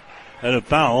here. And a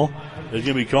foul is going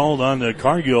to be called on the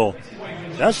Cargill.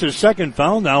 That's the second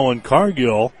foul now on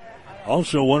Cargill.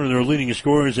 Also one of their leading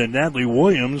scorers, and Natalie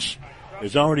Williams,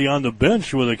 is already on the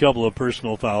bench with a couple of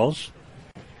personal fouls.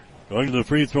 Going to the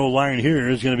free throw line here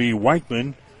is going to be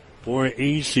Weichman for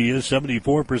AC, a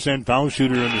 74% foul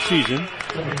shooter in the season.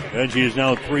 And she is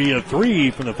now 3 of 3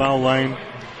 from the foul line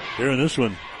here in this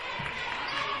one.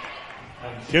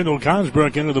 Kendall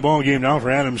Consbrook into the ball game now for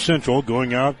Adams Central.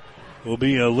 Going out will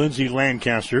be Lindsay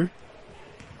Lancaster.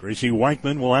 Gracie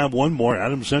Weichman will have one more.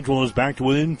 Adams Central is back to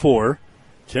within 4.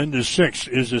 10-6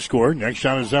 is the score. Next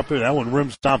shot is up there. That one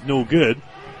rim stop, no good.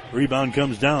 Rebound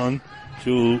comes down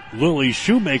to Lily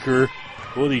Shoemaker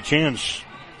for the chance.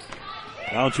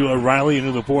 Now to a Riley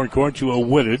into the forecourt to a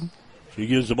Whitted. She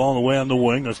gives the ball away on the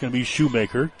wing. That's going to be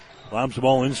Shoemaker. Lobs the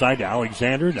ball inside to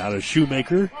Alexander. Now to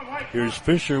Shoemaker. Here's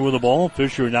Fisher with the ball.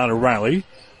 Fisher now to Riley.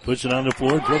 Puts it on the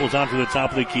floor. Dribbles out to the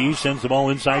top of the key. Sends the ball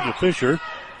inside to Fisher.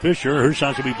 Fisher, her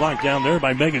shot's going to be blocked down there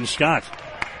by Megan Scott.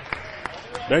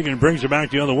 Megan brings her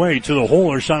back the other way to the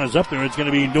hole. Her shot is up there. It's going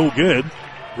to be no good.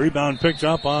 Rebound picked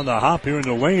up on the hop here in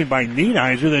the lane by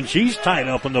Nienheiser. Then she's tied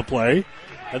up in the play.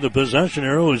 And the possession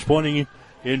arrow is pointing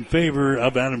in favor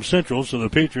of Adams Central, so the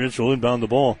Patriots will inbound the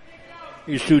ball.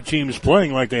 These two teams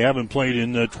playing like they haven't played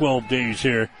in 12 days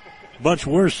here. Much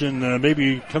worse than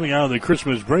maybe coming out of the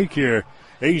Christmas break here.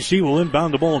 AC will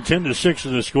inbound the ball. 10-6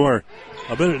 is the score.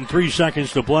 1 minute and 3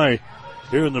 seconds to play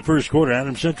here in the first quarter.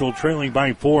 Adams Central trailing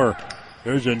by 4.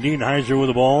 There's a Nienheiser with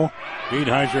the ball.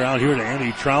 Nienheiser out here to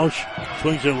Annie Troush.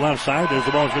 Swings to the left side. There's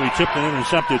the ball. It's going to be tipped and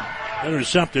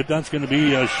intercepted. That's going to be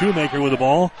Shoemaker with the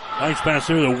ball. Nice pass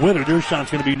there to Whitted. Her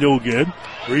shot's going to be no good.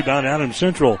 Rebound Adams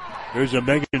Central. There's a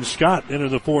Megan Scott into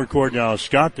the forecourt now.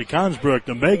 Scott to Consbrook.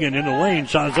 To Megan in the lane.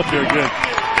 Shot is up there good.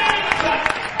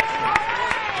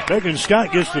 Megan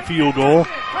Scott gets the field goal.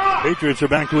 Patriots are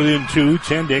back to within 2.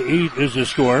 10-8 is the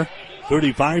score.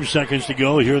 35 seconds to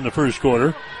go here in the first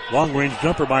quarter. Long range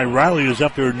jumper by Riley is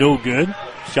up there, no good.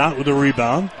 Shot with a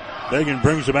rebound. Megan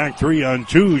brings it back 3 on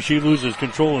 2. She loses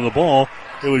control of the ball.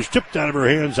 It was tipped out of her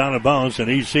hands out of bounds, and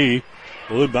EC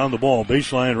will inbound the ball.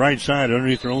 Baseline right side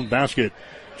underneath their own basket.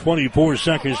 24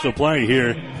 seconds to play here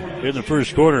in the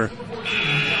first quarter.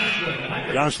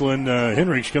 Jocelyn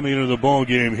Hendricks coming into the ball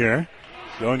game here.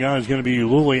 Going out is going to be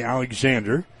Lily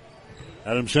Alexander.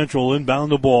 Adams Central will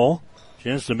inbound the ball.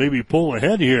 Chance to maybe pull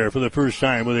ahead here for the first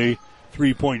time with a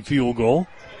 3-point field goal.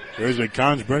 There's a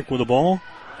Consbrook with the ball.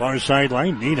 Far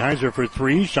sideline. Nienheiser for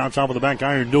 3. Shots off of the back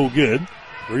iron, no good.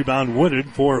 Rebound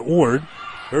Wooded for Ord.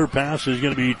 Her pass is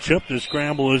going to be chipped. The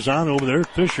scramble is on over there.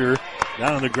 Fisher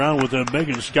down on the ground with a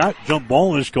Megan Scott. Jump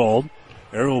ball is called.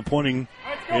 Arrow pointing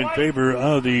in favor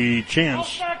of the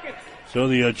Chance. So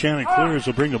the Chanticleers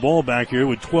will bring the ball back here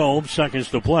with 12 seconds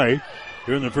to play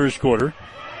here in the first quarter.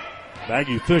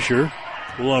 Maggie Fisher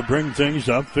will bring things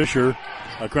up. Fisher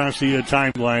across the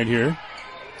timeline here.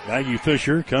 Maggie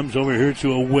Fisher comes over here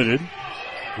to a Whitted.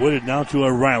 Whitted now to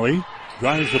a Riley.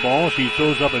 Drives the ball. She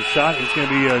throws up a shot. It's going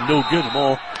to be no good. The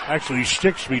ball actually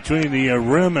sticks between the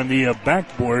rim and the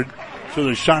backboard. So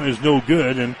the shot is no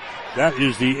good, and that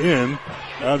is the end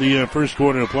of the first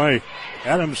quarter of play.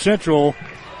 Adams Central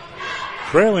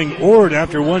trailing Ord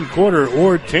after one quarter.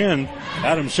 Ord 10,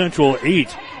 Adams Central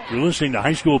 8. You're listening to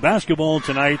high school basketball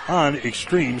tonight on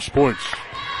Extreme Sports.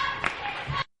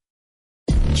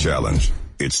 Challenge.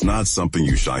 It's not something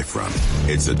you shy from.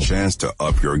 It's a chance to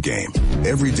up your game.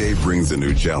 Every day brings a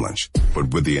new challenge.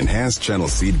 But with the enhanced Channel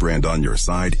Seed brand on your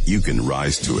side, you can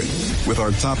rise to it. With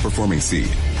our top performing seed,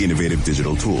 innovative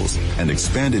digital tools, and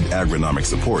expanded agronomic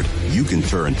support, you can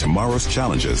turn tomorrow's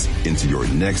challenges into your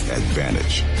next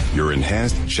advantage. Your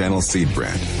enhanced Channel Seed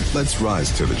brand. Let's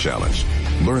rise to the challenge.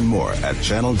 Learn more at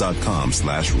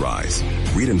channel.com/rise.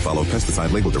 Read and follow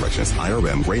pesticide label directions,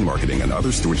 IRM, grain marketing, and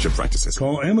other stewardship practices.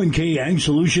 Call M&K Ag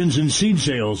Solutions and Seed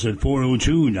Sales at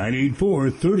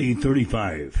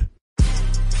 402-984-3035.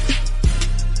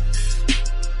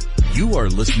 You are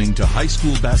listening to high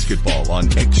school basketball on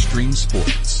Extreme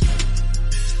Sports.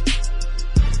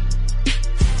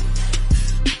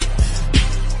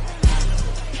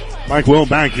 Mike Will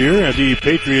back here at the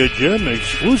Patriot Gym.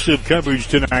 Exclusive coverage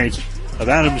tonight of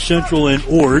Adams Central and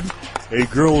Ord. A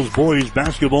girls-boys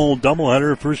basketball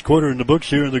doubleheader. First quarter in the books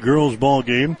here in the girls' ball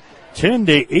game.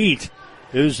 10-8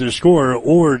 is the score.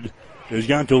 Ord has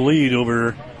got to lead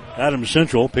over Adams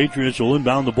Central. Patriots will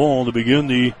inbound the ball to begin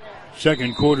the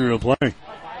second quarter of play.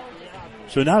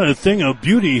 So not a thing of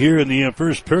beauty here in the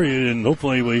first period, and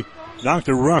hopefully we knock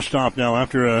the rust off now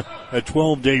after a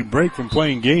 12-day break from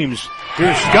playing games.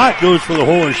 Here Scott goes for the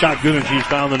hole and shot good, and she's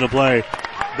fouled in the play.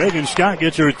 Megan Scott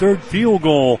gets her third field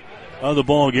goal of the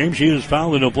ball game. She is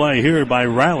fouled in the play here by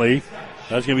Riley.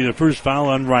 That's going to be the first foul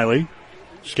on Riley.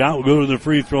 Scott will go to the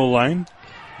free throw line.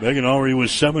 Megan already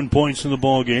with 7 points in the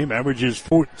ball game, averages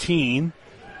 14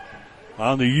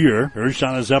 on the year. Her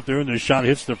shot is up there, and the shot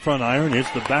hits the front iron, hits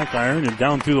the back iron, and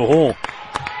down through the hole.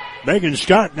 Megan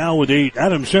Scott now with 8.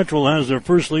 Adams Central has their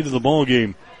first lead of the ball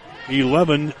game.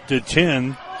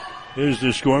 11-10 is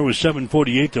the score with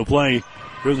 7:48 to play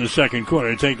in the second quarter.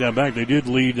 I take that back. They did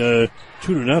lead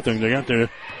 2-0. They got their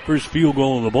first field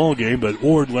goal of the ball game, but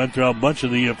Ord led throughout much of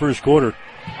the first quarter.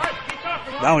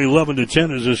 Now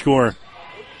 11-10 is the score.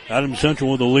 Adams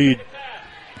Central with the lead.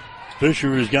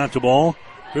 Fisher has got the ball.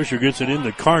 Fisher gets it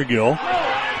into Cargill.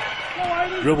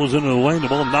 Dribbles into the lane. The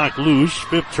ball knocked loose.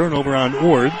 Fifth turnover on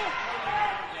Ord.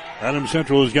 Adams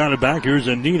Central has got it back. Here's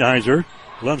a Niedheiser.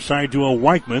 Left side to a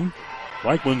Weichman.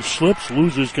 Weichman slips,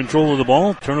 loses control of the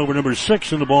ball. Turnover number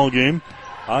 6 in the ball game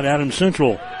on Adams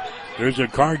Central. There's a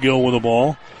Cargill with the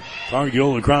ball.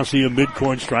 Cargill across the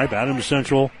midcourt stripe. Adams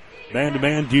Central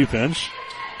man-to-man defense.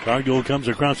 Cargill comes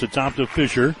across the top to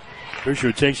Fisher.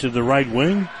 Fisher takes it to the right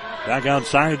wing. Back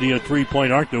outside the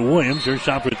three-point arc to Williams. Her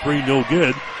shot for three, no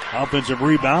good. Offensive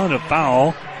rebound, a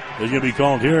foul is going to be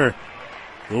called here.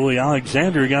 Lily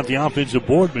Alexander got the offensive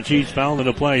board, but she's fouled in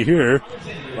a play here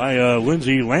by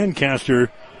Lindsay Lancaster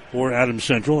for Adams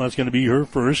Central. That's going to be her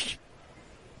first.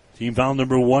 Team foul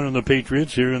number 1 on the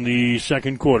Patriots here in the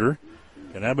second quarter.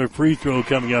 Gonna have a free throw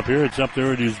coming up here. It's up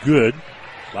there. It is good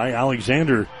by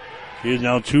Alexander. She is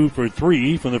now 2 for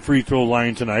 3 from the free throw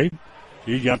line tonight.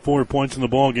 She's got 4 points in the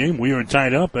ball game. We are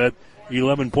tied up at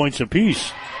 11 points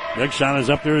apiece. Next shot is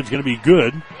up there. It's going to be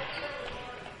good.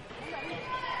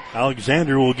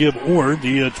 Alexander will give Ord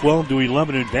the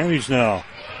 12-11 advantage now.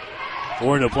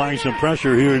 Ord applying some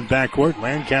pressure here in backcourt.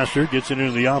 Lancaster gets it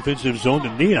into the offensive zone to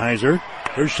Niedheiser.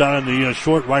 Her shot on the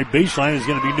short right baseline is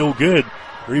going to be no good.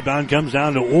 Rebound comes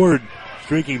down to Ord.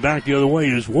 Streaking back the other way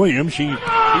is Williams. She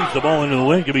feeds the ball into the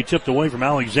lane. Can be tipped away from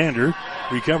Alexander.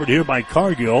 Recovered here by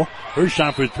Cargill. Her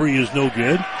shot for three is no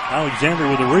good. Alexander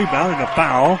with a rebound and a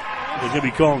foul is going to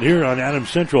be called here on Adams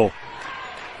Central.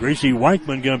 Gracie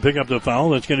Weichman going to pick up the foul.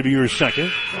 That's going to be her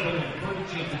second.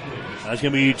 That's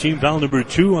going to be team foul number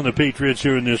 2 on the Patriots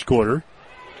here in this quarter.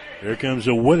 Here comes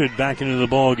a Wooded back into the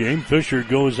ball game. Fisher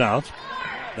goes out.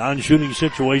 Non-shooting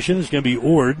situation is going to be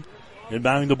Ord.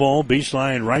 Inbounding the ball,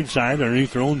 baseline right side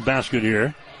underneath their own basket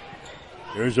here.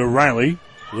 There's a Riley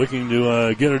looking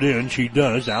to get it in. She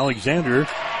does. Alexander,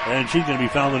 and she's going to be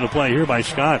fouled in the play here by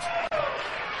Scott.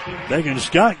 Megan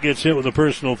Scott gets hit with a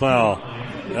personal foul.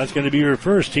 That's going to be her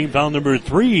first. Team foul number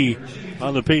 3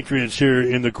 on the Patriots here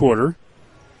in the quarter.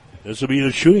 This will be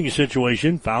a shooting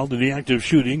situation. Fouled in the act of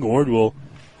shooting. Ord will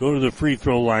go to the free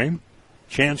throw line.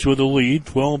 Chance with the lead,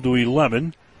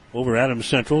 12-11 over Adams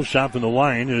Central. Shot from the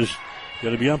line is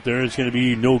going to be up there. It's going to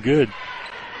be no good.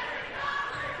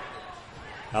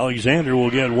 Alexander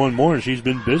will get one more. She's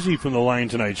been busy from the line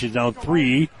tonight. She's now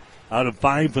 3 out of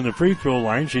 5 from the free throw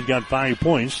line. She's got 5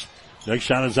 points. Next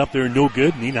shot is up there, no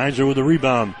good. Niedheiser with a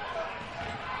rebound.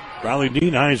 Riley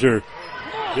Niedheiser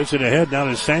Gets it ahead down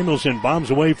to Samuelson. Bombs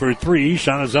away for three.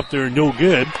 Shot is up there, no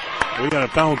good. We got a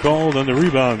foul called on the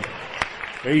rebound.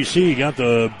 AC got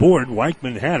the board.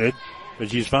 Weichman had it, but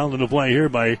she's fouled in the play here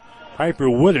by Piper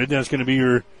Wooded. That's going to be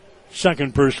her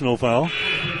second personal foul.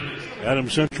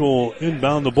 Adams Central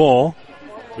inbound the ball.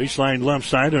 Baseline left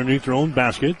side underneath their own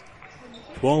basket.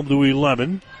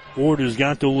 12-11. Ord has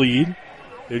got the lead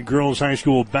in girls high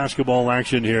school basketball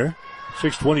action here.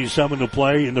 6:27 to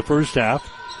play in the first half.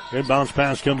 Inbounds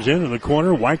pass comes in the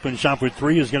corner. Weichman shot for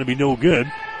three is going to be no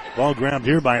good. Ball grabbed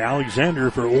here by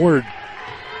Alexander for Ord.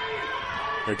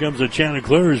 Here comes the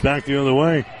Chanticleers back the other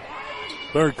way.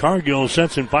 Third Cargill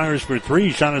sets and fires for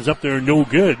three. Shot is up there, no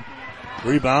good.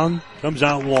 Rebound comes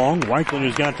out long. Weichman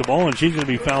has got the ball, and she's going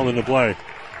to be fouled in the play.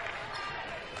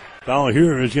 Foul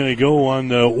here is going to go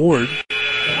on Ord.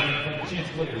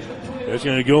 That's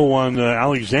going to go on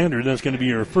Alexander. That's going to be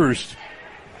her first.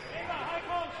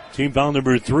 Team foul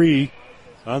number 3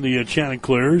 on the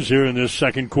Chanticleers here in this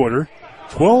second quarter.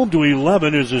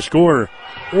 12-11 is the score.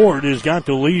 Ord has got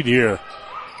the lead here.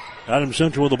 Adams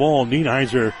Central with the ball.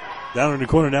 Nienheiser down in the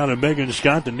corner down to Megan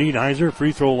Scott. The Nienheiser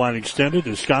free throw line extended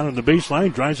to Scott on the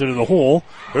baseline. Drives into the hole.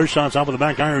 Her shot's off of the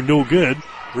back iron. No good.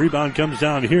 Rebound comes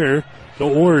down here to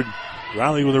Ord.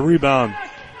 Riley with a rebound.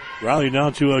 Riley now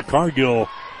to Cargill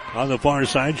on the far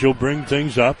side. She'll bring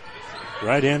things up.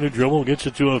 Right-handed dribble. Gets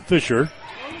it to Fisher.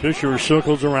 Fisher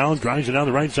circles around. Drives it down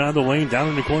the right side of the lane. Down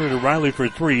in the corner to Riley for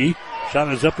three.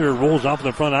 Shot is up there. Rolls off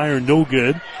the front iron. No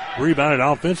good. Rebounded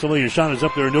offensively. A shot is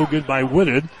up there. No good by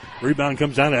Whitted. Rebound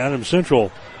comes down to Adams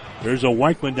Central. There's a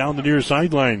Weichman down the near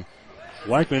sideline.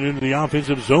 Weichman into the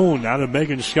offensive zone. Out of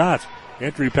Megan Scott.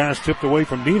 Entry pass tipped away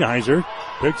from Nienheiser.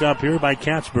 Picked up here by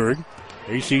Katzberg.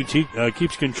 ACT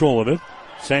keeps control of it.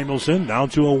 Samuelson down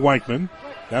to a Weichman.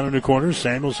 Down in the corner,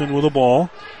 Samuelson with the ball.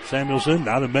 Samuelson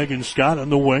down to Megan Scott on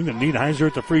the wing. And Nienheiser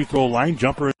at the free throw line.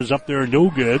 Jumper is up there, no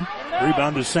good.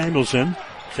 Rebound to Samuelson.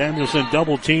 Samuelson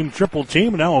double team, triple team,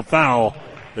 and now a foul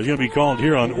is going to be called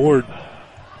here on Ord.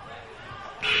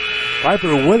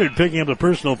 Piper Woodard picking up the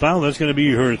personal foul. That's going to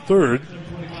be her third.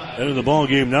 End of the ball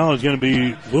game now is going to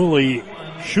be Lily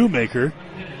Shoemaker.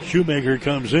 Shoemaker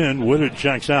comes in. Woodard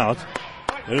checks out.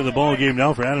 End of the ball game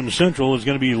now for Adams Central is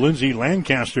going to be Lindsay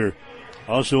Lancaster.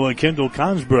 Also Kendall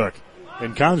Consbrook.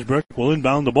 And Consbrook will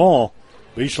inbound the ball.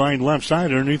 Baseline left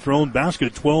side underneath their own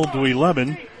basket.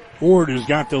 12-11. Ord has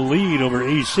got the lead over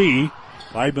AC.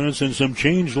 5 minutes and some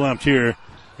change left here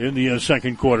in the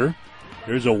second quarter.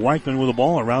 There's a Weichman with the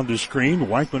ball around the screen.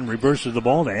 Weichman reverses the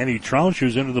ball to Annie Troush,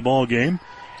 who's into the ball game.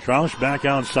 Troush back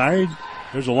outside.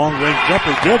 There's a long range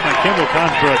jumper. Good by Kendall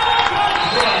Consbrook.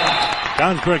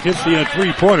 Consbrook hits the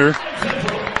three-pointer.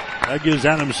 That gives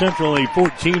Adams Central a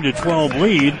 14-12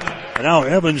 lead. And now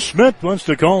Evan Smith wants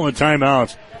to call a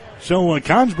timeout. So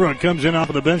Consbrook comes in off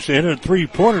of the bench to hit a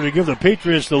three-pointer to give the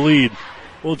Patriots the lead.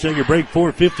 We'll take a break.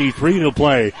 4:53 to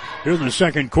play here in the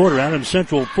second quarter. Adams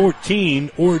Central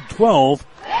 14, Ord 12.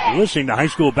 You're listening to high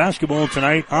school basketball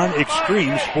tonight on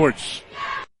Extreme Sports.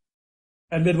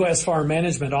 At Midwest Farm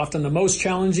Management, often the most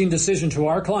challenging decision to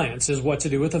our clients is what to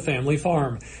do with a family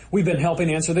farm. We've been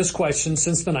helping answer this question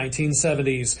since the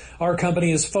 1970s. Our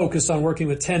company is focused on working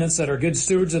with tenants that are good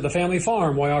stewards of the family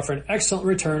farm while offering excellent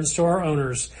returns to our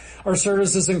owners. Our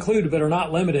services include, but are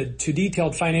not limited to,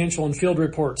 detailed financial and field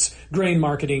reports, grain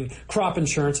marketing, crop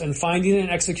insurance, and finding and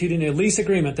executing a lease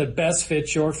agreement that best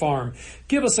fits your farm.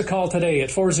 Give us a call today at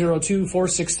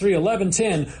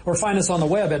 402-463-1110 or find us on the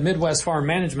web at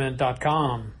MidwestFarmManagement.com.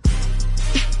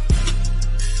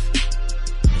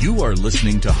 You are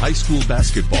listening to high school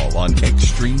basketball on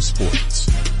Extreme Sports.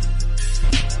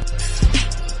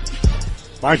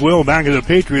 Mike Will back at the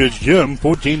Patriots gym.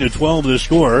 14-12 the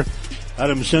score.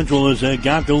 Adams Central has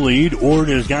got the lead. Ord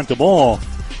has got the ball.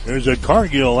 There's a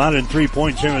Cargill out in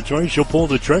three-point territory. She'll pull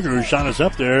the trigger. Her shot is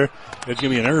up there. It's going to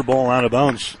be an air ball out of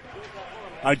bounds.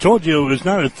 I told you it was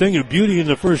not a thing of beauty in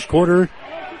the first quarter.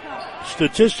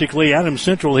 Statistically, Adams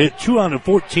Central hit 2 out of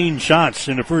 14 shots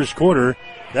in the first quarter.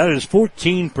 That is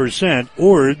 14%.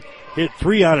 Ord hit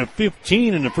 3 out of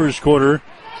 15 in the first quarter.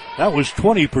 That was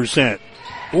 20%.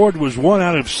 Ord was 1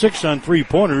 out of 6 on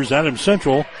three-pointers. Adams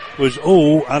Central was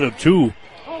 0 out of 2.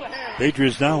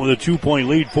 Patriots now with a 2-point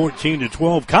lead,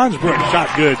 14-12. Consbrook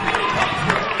shot good.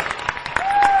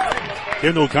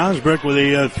 Kendall Consbrook with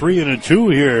a 3 and a 2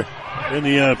 here in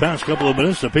the past couple of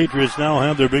minutes. The Patriots now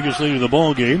have their biggest lead of the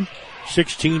ball game.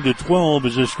 16-12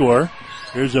 is the score.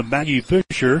 Here's a Maggie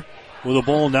Fisher with the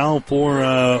ball now for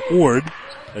Ord.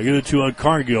 They get it to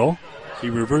Cargill. He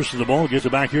reverses the ball, gets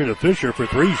it back here to Fisher for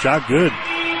three. Shot good.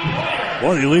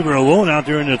 Boy, they leave her alone out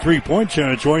there in the three-point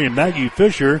territory, and Maggie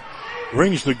Fisher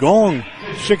rings the gong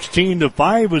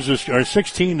 16-5 is or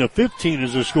 16-15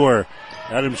 is the score.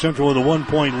 Adams Central with a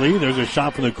 1-point lead. There's a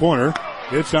shot from the corner.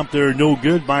 It's up there, no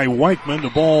good by Weichman. The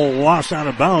ball lost out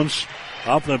of bounds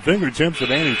off the fingertips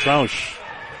of Annie Trausch.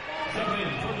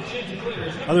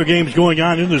 Other games going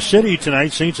on in the city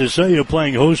tonight. St. Cecilia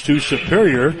playing host to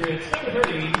Superior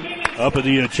up at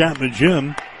the Chapman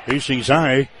Gym. Hastings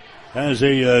High has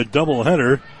a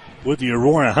doubleheader with the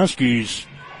Aurora Huskies.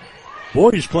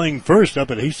 Boys playing first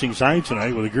up at Hastings High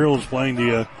tonight, with the girls playing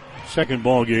the second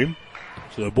ball game.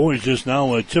 So the boys just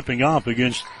now tipping off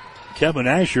against Kevin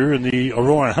Asher and the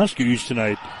Aurora Huskies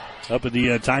tonight up at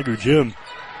the Tiger Gym.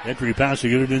 Entry pass to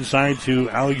get it inside to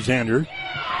Alexander.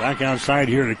 Back outside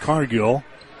here to Cargill.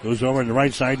 Goes over on the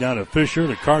right side down to Fisher.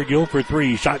 To Cargill for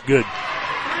three. Shot good.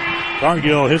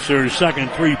 Cargill hits her second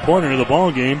three-pointer of the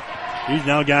ball game. He's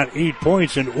now got 8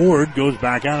 points, and Ord goes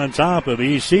back out on top of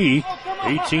AC.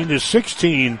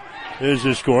 18-16 is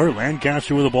the score.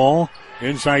 Lancaster with the ball.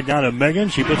 Inside down to Megan.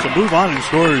 She puts a move on and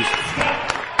scores.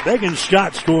 Megan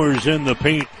Scott scores in the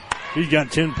paint. She's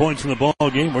got 10 points in the ball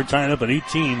game. We're tying up at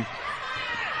 18.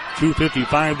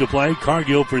 2:55 to play.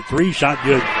 Cargill for three. Shot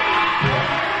good.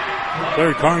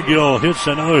 Claire Cargill hits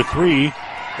another three.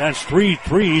 That's 3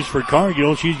 threes for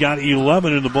Cargill. She's got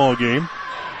 11 in the ball game.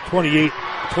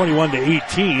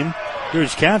 21-18.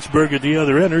 Here's Katzberg at the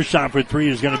other end. Her shot for three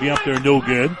is going to be up there, no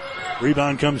good.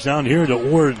 Rebound comes down here to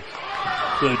Ord.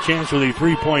 So a chance with a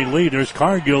 3-point lead. There's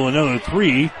Cargill, another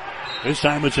three. This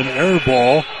time it's an air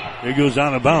ball. It goes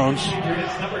out of bounds.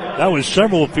 That was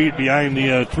several feet behind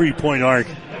the 3-point arc.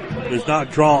 Does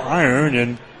not draw iron,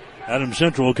 and Adams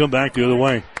Central will come back the other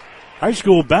way. High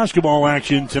school basketball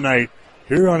action tonight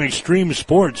here on Extreme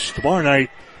Sports. Tomorrow night,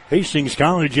 Hastings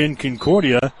College in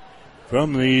Concordia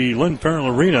from the Lynn Farrell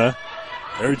Arena.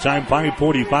 Airtime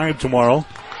 5:45 tomorrow.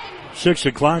 6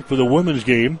 o'clock for the women's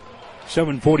game.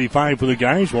 7:45 for the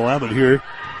guys. We'll have it here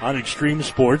on Extreme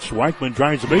Sports. Weichman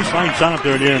drives the baseline shot up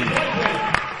there at the end.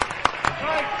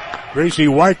 Gracie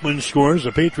Weichman scores.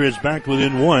 The Patriots back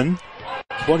within one.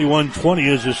 21-20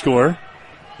 is the score.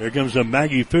 There comes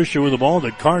Maggie Fisher with the ball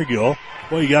to Cargill.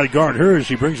 Well, you got to guard her as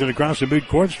she brings it across the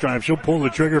midcourt stripe. She'll pull the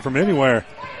trigger from anywhere.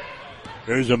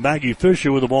 There's a Maggie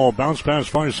Fisher with the ball. Bounce pass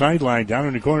far sideline. Down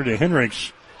in the corner to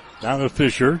Henricks. Down to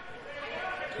Fisher.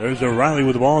 There's a Riley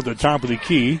with the ball at the top of the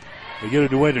key. They get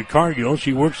it away to Cargill.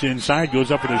 She works inside,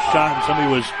 goes up with a shot, and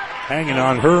somebody was hanging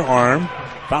on her arm.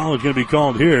 Foul is going to be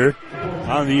called here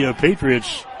on the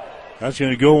Patriots. That's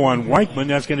going to go on Weichman.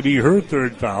 That's going to be her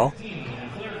third foul.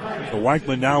 So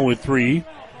Weichman now with three.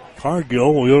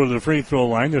 Cargill will go to the free throw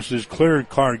line. This is Claire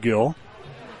Cargill.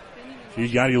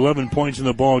 She's got 11 points in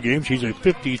the ball game. She's a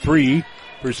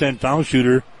 53% foul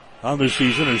shooter on the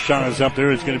season. Her shot is up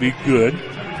there. It's going to be good.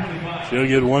 She'll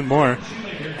get one more.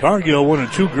 Cargill, one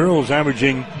of two girls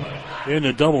averaging in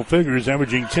the double figures,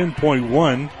 averaging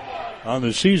 10.1 on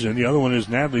the season. The other one is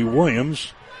Natalie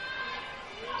Williams.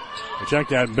 Check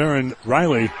that, Baron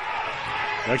Riley.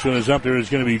 Next one is up there is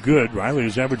going to be good. Riley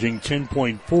is averaging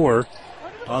 10.4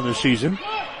 on the season.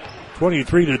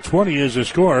 23-20 is the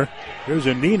score. There's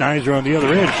a Nienheiser on the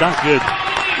other end. Shot good.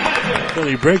 So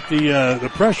they break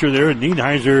the pressure there, and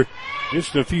Nienheiser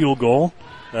gets the field goal.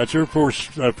 That's her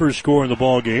first score in the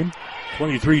ball game.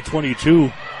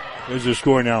 23-22 is the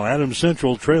score now. Adams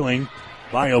Central trailing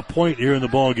by a point here in the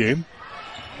ball game.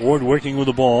 Ward working with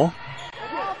the ball.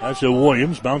 That's a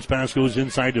Williams. Bounce pass goes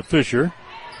inside to Fisher.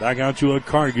 Back out to a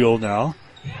Cargill now.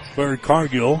 Third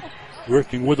Cargill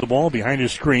working with the ball behind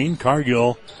his screen.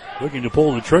 Cargill looking to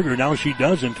pull the trigger. Now she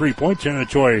does in 3-point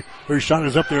territory. Her shot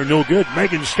is up there, no good.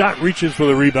 Megan Scott reaches for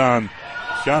the rebound.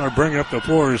 Scott will bring it up the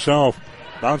floor herself.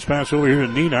 Bounce pass over here to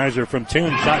Nienheiser from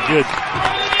 10. Shot good.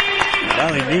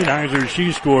 Riley Nienheiser,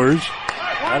 she scores.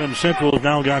 Adams Central has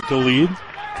now got the lead.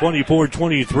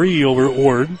 24-23 over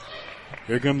Ord.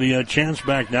 Here come the chance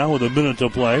back now with a minute to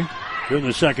play here in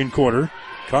the second quarter.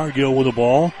 Cargill with the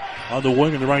ball on the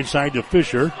wing on the right side to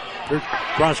Fisher. Her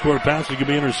cross-court pass is going to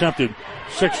be intercepted.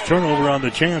 6 turnover on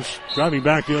the chance. Driving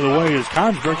back the other way is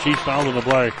Consbrook. She's fouled in the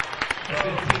play.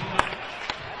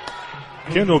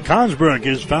 Kendall Consbrook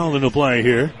is fouled in the play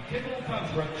here.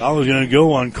 Foul is going to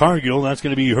go on Cargill. That's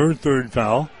going to be her third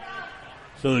foul.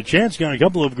 So the chance got a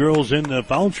couple of girls in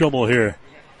foul trouble here.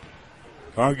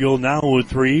 Cargill now with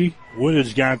 3. Wood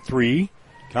has got 3.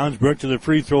 Consbrook to the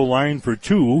free throw line for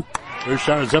 2. Her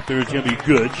shot is up there. It's going to be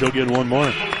good. She'll get one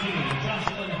more.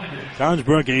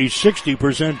 Consbrook, a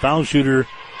 60% foul shooter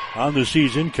on the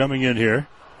season coming in here.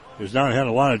 Has not had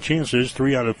a lot of chances.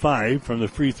 3 out of 5 from the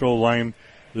free throw line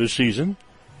this season.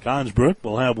 Consbrook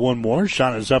will have one more.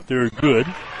 Shot is up there. Good.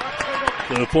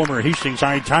 So the former Hastings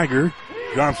High Tiger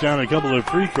drops down a couple of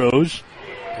free throws.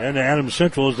 And Adams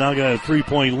Central has now got a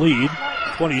 3-point lead,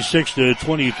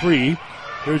 26-23.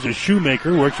 There's a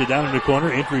Shoemaker, works it down in the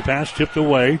corner, entry pass tipped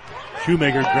away.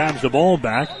 Shoemaker grabs the ball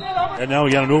back, and now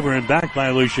we got an over and back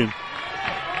violation.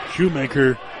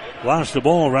 Shoemaker lost the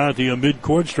ball right at the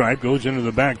mid-court stripe, goes into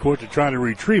the back court to try to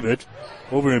retrieve it.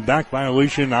 Over and back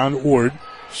violation on Ord.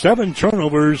 7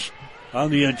 turnovers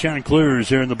on the Chanticleers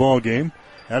here in the ball game.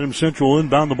 Adams Central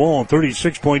inbound the ball,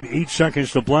 36.8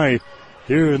 seconds to play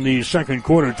here in the second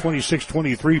quarter.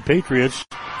 26-23 Patriots.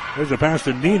 There's a pass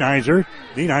to Nienheiser.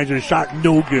 Nienheiser's shot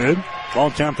no good.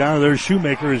 Ball tapped out of there.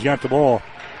 Shoemaker has got the ball.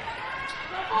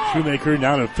 Shoemaker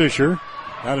now to Fisher.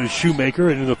 Now to Shoemaker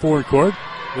into the forecourt.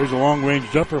 There's a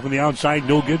long-range jumper from the outside.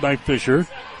 No good by Fisher.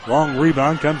 Long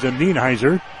rebound comes to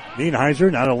Nienheiser.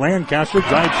 Nienheiser now to Lancaster.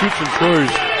 Drive, shoots, and scores.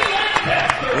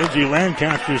 Lindsey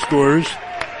Lancaster scores.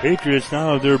 Patriots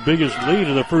now have their biggest lead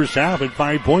of the first half at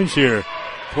 5 points here.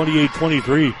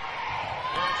 28-23.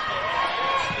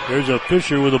 There's a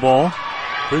Fisher with the ball.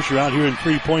 Fisher out here in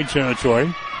 3-point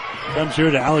territory. Comes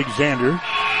here to Alexander.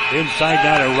 Inside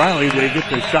now to Riley. They get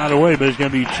the shot away, but it's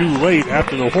going to be too late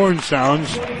after the horn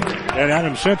sounds. And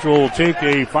Adams Central will take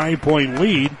a 5-point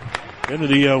lead into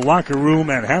the locker room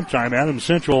at halftime. Adams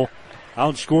Central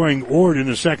outscoring Ord in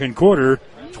the second quarter,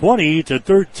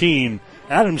 20-13.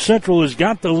 Adams Central has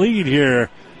got the lead here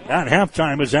at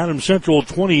halftime. It's Adams Central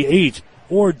 28,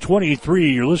 Ord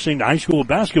 23. You're listening to high school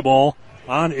basketball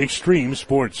on Extreme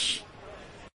Sports.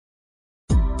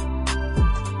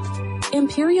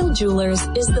 Imperial Jewelers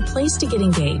is the place to get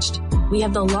engaged. We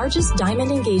have the largest diamond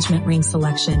engagement ring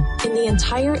selection in the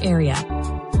entire area.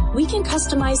 We can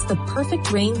customize the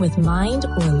perfect ring with mined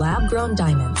or lab-grown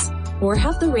diamonds, or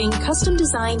have the ring custom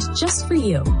designed just for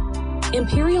you.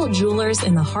 Imperial Jewelers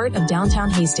in the heart of downtown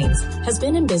Hastings has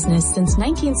been in business since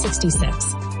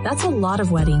 1966. That's a lot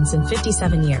of weddings in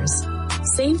 57 years.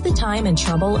 Save the time and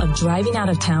trouble of driving out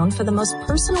of town for the most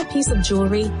personal piece of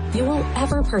jewelry you will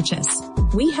ever purchase.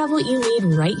 We have what you need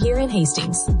right here in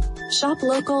Hastings. Shop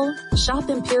local, shop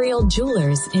Imperial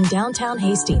Jewelers in downtown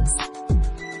Hastings.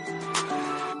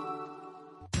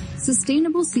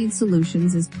 Sustainable Seed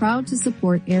Solutions is proud to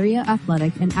support area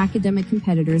athletic and academic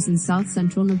competitors in South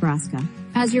Central Nebraska.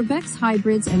 As your Beck's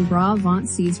Hybrids and Brabant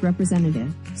Seeds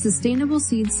representative, Sustainable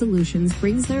Seed Solutions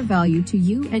brings their value to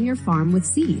you and your farm with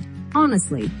seed.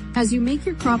 Honestly, as you make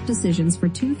your crop decisions for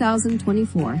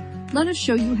 2024, let us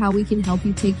show you how we can help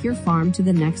you take your farm to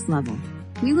the next level.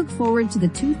 We look forward to the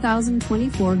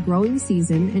 2024 growing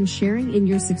season and sharing in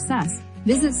your success.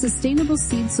 Visit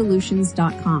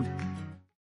sustainableseedsolutions.com.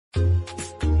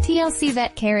 TLC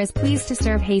Vet Care is pleased to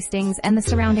serve Hastings and the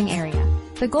surrounding area.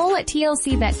 The goal at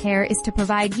TLC Vet Care is to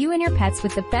provide you and your pets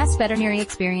with the best veterinary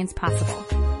experience possible.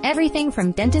 Everything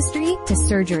from dentistry to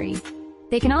surgery.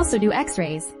 They can also do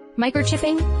x-rays,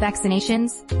 microchipping,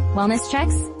 vaccinations, wellness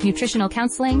checks, nutritional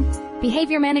counseling,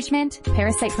 behavior management,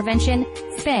 parasite prevention,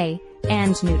 spay,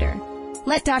 and neuter.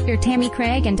 Let Dr. Tammy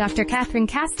Craig and Dr. Catherine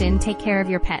Caston take care of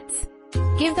your pets.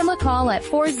 Give them a call at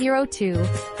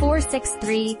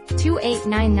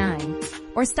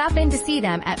 402-463-2899 or stop in to see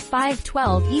them at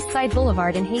 512 Eastside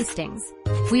Boulevard in Hastings.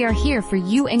 We are here for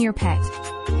you and your pet.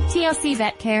 TLC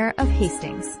Vet Care of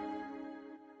Hastings.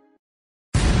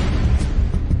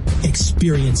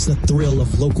 Experience the thrill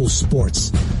of local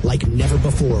sports like never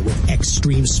before with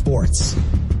Extreme Sports.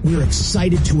 We're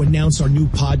excited to announce our new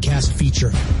podcast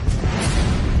feature,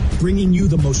 bringing you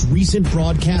the most recent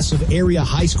broadcasts of area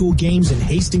high school games and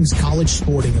Hastings College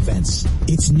sporting events.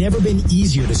 It's never been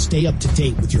easier to stay up to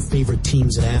date with your favorite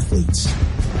teams and athletes.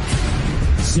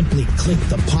 Simply click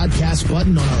the podcast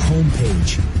button on our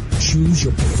homepage, choose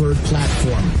your preferred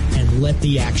platform, and let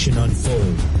the action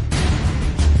unfold.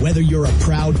 Whether you're a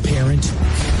proud parent,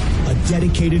 a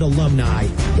dedicated alumni,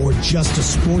 or just a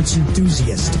sports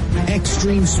enthusiast,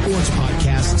 Extreme Sports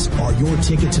Podcasts are your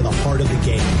ticket to the heart of the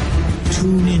game.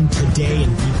 Tune in today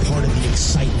and be part of the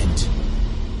excitement.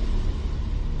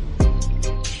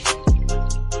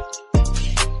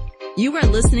 You are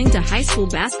listening to high school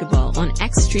basketball on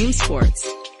Extreme Sports.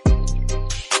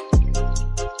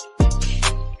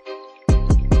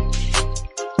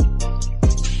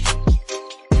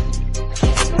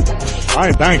 All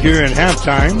right, back here at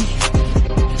halftime.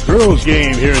 Girls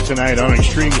game here tonight on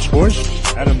Extreme Sports.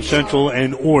 Adams Central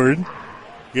and Ord.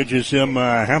 Get you some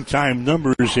halftime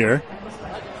numbers here.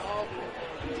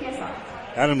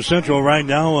 Adams Central right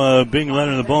now being led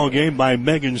in the ball game by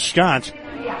Megan Scott.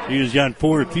 She has got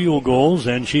 4 field goals,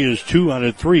 and she is 2 out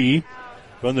of 3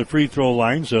 from the free throw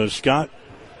line. So Scott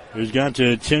has got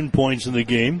 10 points in the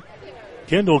game.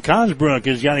 Kendall Cosbrook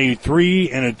has got a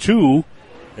 3 and a 2,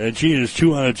 and she is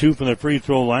 2 out of 2 from the free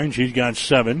throw line. She's got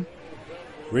 7.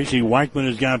 Gracie Weichman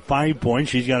has got 5 points.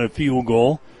 She's got a field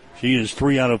goal. She is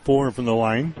 3 out of 4 from the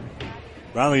line.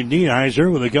 Riley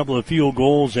Nieheiser with a couple of field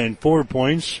goals and 4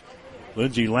 points.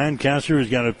 Lindsay Lancaster has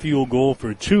got a field goal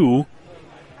for 2.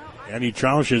 Annie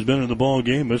Troush has been in the ball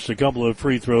game, missed a couple of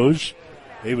free throws.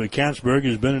 Ava Katzberg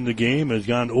has been in the game, has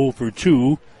gone 0 for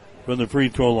 2 from the free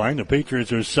throw line. The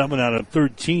Patriots are 7 out of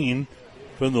 13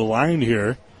 from the line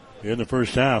here in the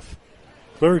first half.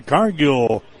 Claire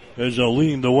Cargill is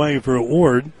leading the way for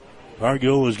Ord.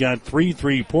 Cargill has got 3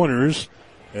 3-pointers,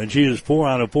 and she is 4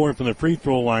 out of 4 from the free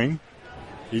throw line.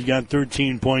 She's got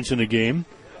 13 points in the game.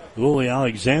 Lily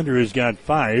Alexander has got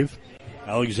 5.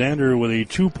 Alexander with a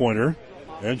 2-pointer,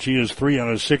 and she is 3 out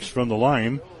of 6 from the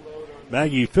line.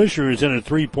 Maggie Fisher is in a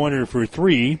 3-pointer for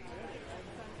 3.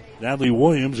 Natalie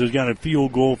Williams has got a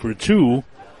field goal for 2.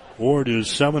 Ord is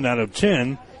 7 out of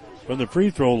 10 from the free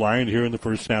throw line here in the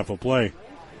first half of play.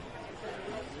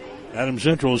 Adams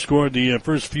Central scored the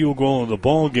first field goal of the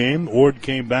ball game. Ord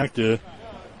came back to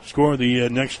score the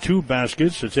next 2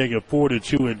 baskets to take a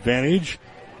 4-2 advantage.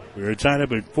 We were tied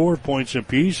up at 4 points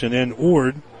apiece, and then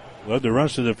Ord led the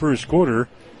rest of the first quarter.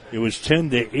 It was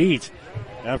 10-8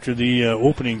 after the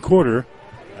opening quarter.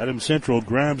 Adams Central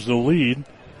grabs the lead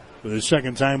for the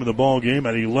second time in the ball game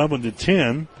at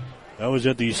 11-10. That was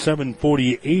at the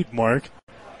 7:48 mark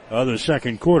of the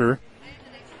second quarter.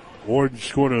 Ord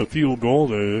scored a field goal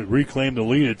to reclaim the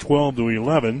lead at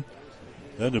 12-11.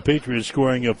 Then the Patriots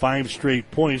scoring 5 straight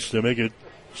points to make it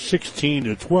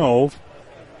 16-12.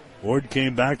 Ord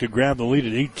came back to grab the lead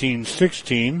at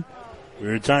 18-16. We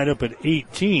were tied up at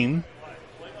 18.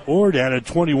 Ord had a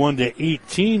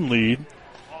 21-18 lead.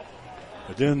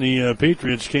 But then the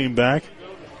Patriots came back.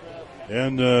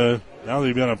 And now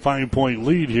they've got a 5-point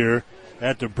lead here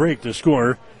at the break to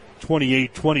score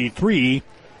 28-23.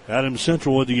 Adams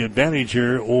Central with the advantage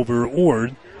here over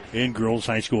Ord in girls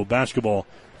high school basketball.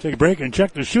 Take a break and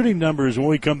check the shooting numbers when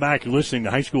we come back. You're listening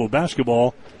to high school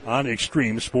basketball on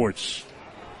Extreme Sports.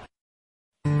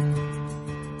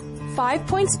 5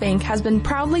 Points Bank has been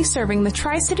proudly serving the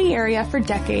Tri-City area for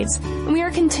decades, and we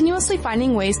are continuously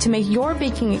finding ways to make your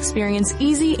banking experience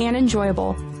easy and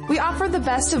enjoyable. We offer the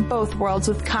best of both worlds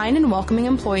with kind and welcoming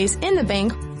employees in the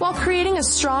bank while creating a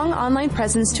strong online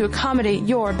presence to accommodate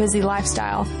your busy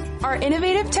lifestyle. Our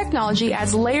innovative technology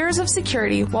adds layers of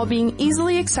security while being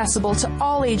easily accessible to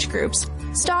all age groups.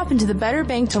 Stop into the Better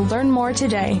Bank to learn more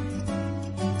today.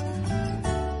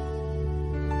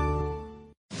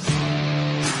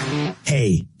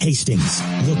 Hey, Hastings,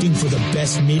 looking for the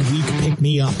best midweek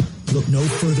pick-me-up? Look no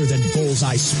further than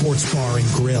Bullseye Sports Bar and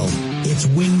Grill. It's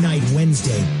Wing Night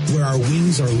Wednesday, where our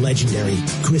wings are legendary,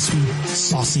 crispy,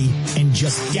 saucy, and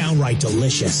just downright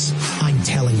delicious. I'm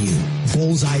telling you,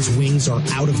 Bullseye's wings are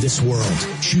out of this world.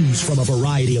 Choose from a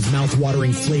variety of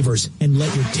mouth-watering flavors and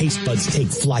let your taste buds take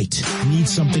flight. Need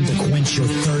something to quench your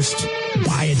thirst?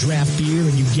 Buy a draft beer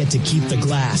and you get to keep the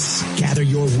glass. Gather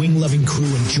your wing-loving crew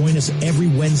and join us every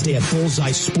Wednesday at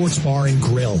Bullseye Sports Bar and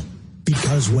Grill.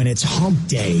 Because when it's hump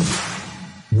day,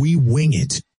 we wing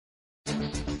it.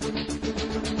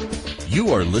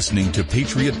 You are listening to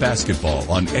Patriot Basketball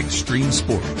on Extreme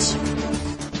Sports.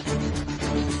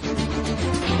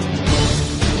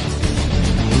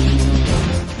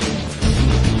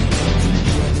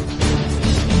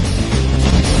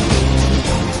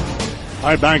 All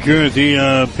right, back here at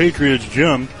the Patriots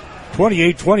gym.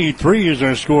 28-23 is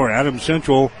our score. Adams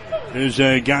Central has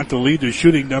got the lead. The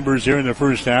shooting numbers here in the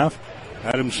first half.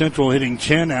 Adams Central hitting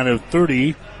 10 out of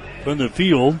 30 from the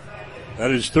field. That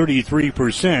is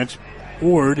 33%.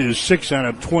 Ord is 6 out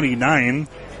of 29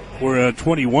 for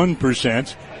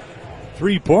 21%.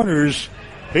 3-pointers,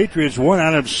 Patriots 1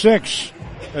 out of 6.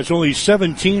 That's only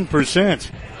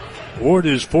 17%. Ord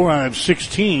is 4 out of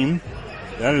 16.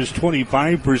 That is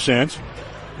 25%.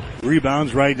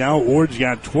 Rebounds right now, Ord's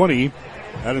got 20.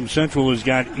 Adams Central has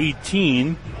got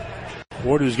 18.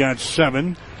 Ord has got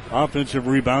 7. Offensive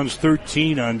rebounds,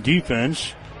 13 on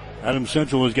defense. Adams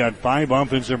Central has got 5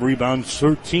 offensive rebounds,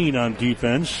 13 on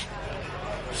defense.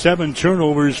 7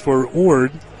 turnovers for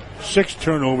Ord, 6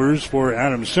 turnovers for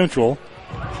Adams Central.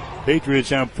 Patriots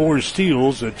have 4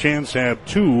 steals, the Chants have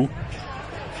 2.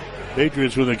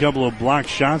 Patriots with a couple of block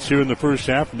shots here in the first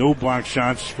half, no block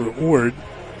shots for Ord.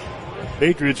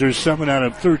 Patriots are 7 out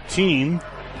of 13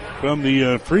 from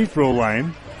the free throw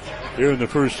line here in the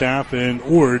first half, and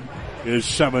Ord is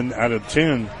 7 out of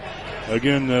 10.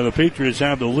 Again, the Patriots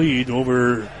have the lead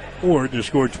over Ord to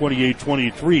score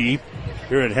 28-23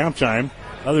 here at halftime.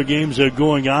 Other games are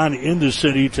going on in the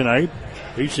city tonight.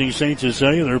 Hastings St.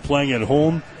 Cecilia, they're playing at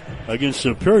home against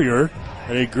Superior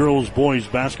at a girls-boys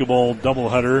basketball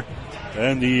doubleheader.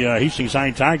 And the Hastings High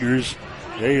Tigers,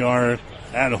 they are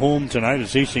at home tonight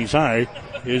as Hastings High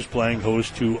is playing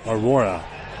host to Aurora.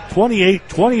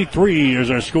 28-23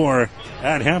 is our score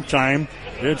at halftime.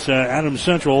 It's Adams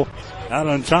Central out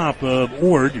on top of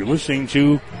Ord. You're listening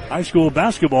to high school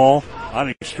basketball on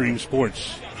Extreme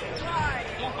Sports.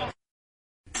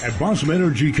 At Blossom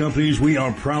Energy Companies, we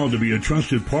are proud to be a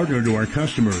trusted partner to our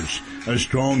customers, a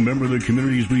strong member of the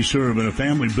communities we serve, and a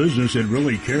family business that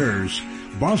really cares.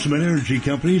 Blossom Energy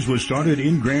Companies was started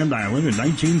in Grand Island in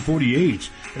 1948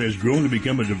 and has grown to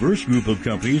become a diverse group of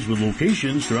companies with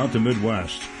locations throughout the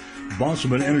Midwest.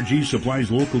 Blossom Energy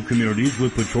supplies local communities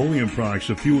with petroleum products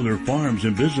to fuel their farms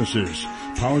and businesses,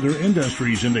 power their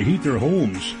industries, and to heat their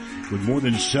homes. With more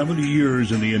than 70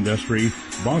 years in the industry,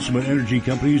 Blossom Energy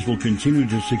Companies will continue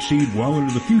to succeed well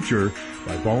into the future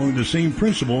by following the same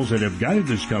principles that have guided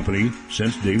this company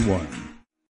since day one.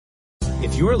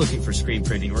 If you are looking for screen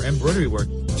printing or embroidery work,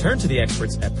 turn to the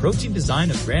experts at Protein Design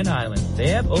of Grand Island. They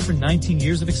have over 19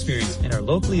 years of experience and are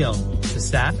locally owned. The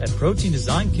staff at Protein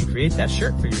Design can create that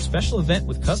shirt for your special event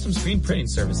with custom screen printing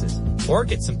services. Or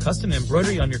get some custom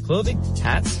embroidery on your clothing,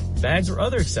 hats, bags, or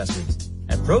other accessories.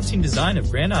 At Protein Design of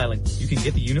Grand Island, you can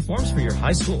get the uniforms for your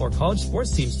high school or college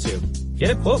sports teams too. Get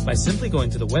a quote by simply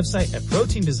going to the website at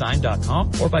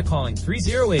proteindesign.com or by calling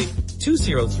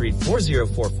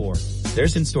 308-203-4044.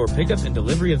 There's in-store pickup and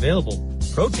delivery available.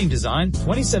 Protein Design,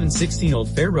 2716 Old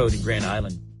Fair Road in Grand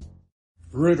Island.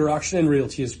 Reuter Auction and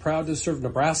Realty is proud to serve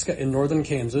Nebraska and northern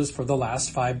Kansas for the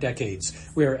last 5 decades.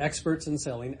 We are experts in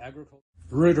selling agriculture.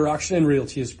 Reuter Auction and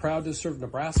Realty is proud to serve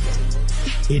Nebraska.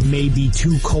 It may be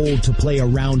too cold to play a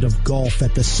round of golf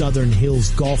at the Southern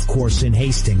Hills Golf Course in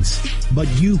Hastings, but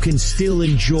you can still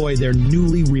enjoy their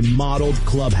newly remodeled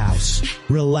clubhouse.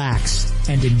 Relax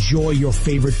and enjoy your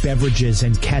favorite beverages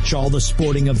and catch all the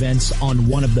sporting events on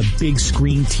one of the big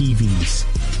screen TVs.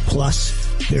 Plus,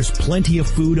 there's plenty of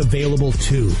food available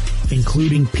too,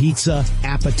 including pizza,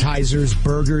 appetizers,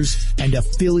 burgers, and a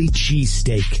Philly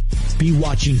cheesesteak. Be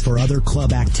watching for other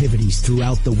club activities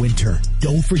throughout the winter.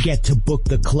 Don't forget to book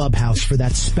the clubhouse for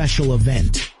that special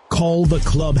event. Call the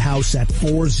clubhouse at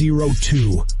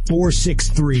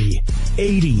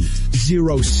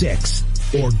 402-463-8006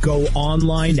 or go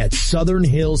online at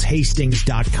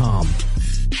southernhillshastings.com.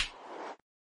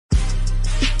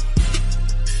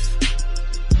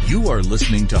 You are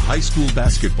listening to high school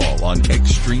basketball on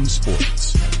Extreme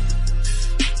Sports.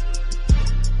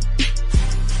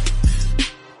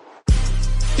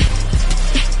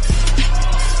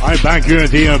 All right, back here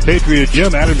at the Patriot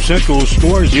Gym, Adams Central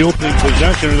scores the opening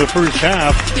possession of the first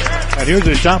half. And here's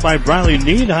a shot by Briley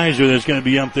Niedheiser that's going to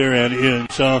be up there and in.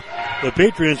 So the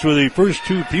Patriots with the first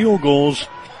 2 field goals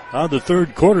of the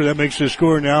third quarter. That makes the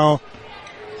score now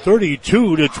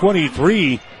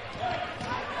 32-23.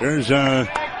 There's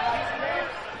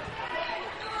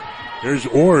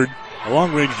Ord. A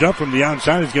long-range jump from the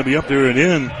outside is going to be up there and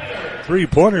in.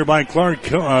 3-pointer by Claire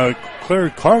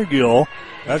Cargill.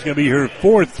 That's going to be her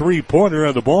 4th 3-pointer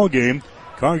of the ball game.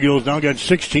 Cargill's now got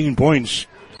 16 points.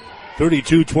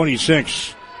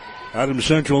 32-26. Adams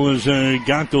Central has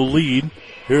got the lead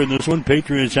here in this one.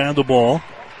 Patriots have the ball.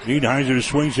 Niedheiser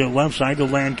swings it left side to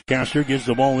Lancaster. Gets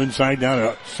the ball inside down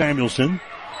to Samuelson.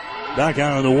 Back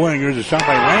out on the wing. There's a shot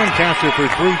by Lancaster for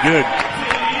 3. Good.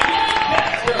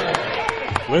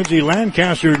 Lindsay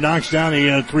Lancaster knocks down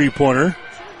a 3-pointer.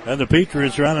 And the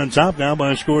Patriots are out on top now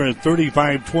by a score of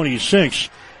 35-26.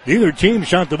 Neither team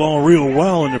shot the ball real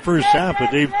well in the first half,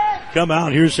 but they've come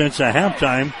out here since the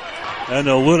halftime and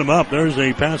they'll lit them up. There's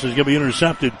a pass that's going to be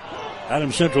intercepted.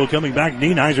 Adams Central coming back.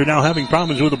 Niedheiser now having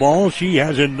problems with the ball. She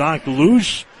has it knocked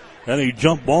loose, and a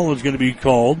jump ball is going to be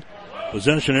called.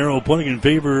 Possession arrow pointing in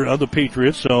favor of the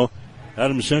Patriots, so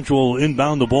Adams Central will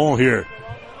inbound the ball here.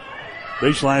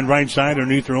 Baseline right side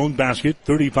underneath their own basket,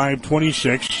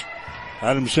 35-26.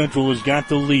 Adams Central has got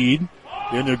the lead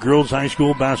in the girls' high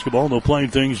school basketball. They'll play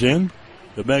things in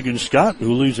to Megan Scott,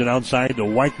 who leaves it outside to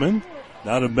Weichman.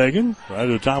 Now to Megan, right at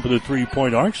the top of the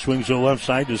 3-point arc. Swings to the left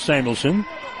side to Samuelson.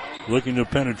 Looking to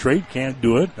penetrate, can't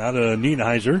do it. Now to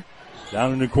Niedheiser.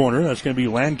 Down in the corner, that's going to be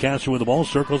Lancaster with the ball.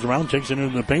 Circles around, takes it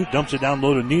into the paint, dumps it down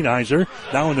low to Niedheiser.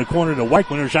 Down in the corner to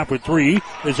Weichman. Her shot for 3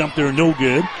 is up there, no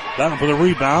good. Down for the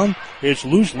rebound. It's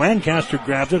loose. Lancaster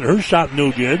grabs it. Her shot no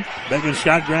good. Megan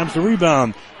Scott grabs the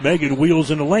rebound. Megan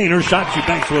wheels in the lane. Her shot, she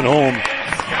banks it home.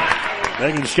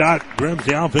 Megan Scott grabs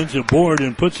the offensive board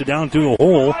and puts it down through the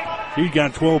hole. She's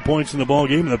got 12 points in the ball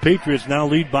game. And the Patriots now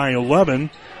lead by 11.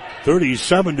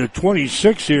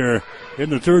 37-26 here in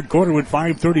the third quarter with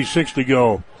 5:36 to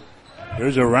go.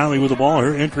 There's a Riley with the ball.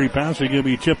 Her entry pass is going to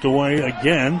be tipped away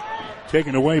again.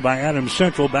 Taken away by Adams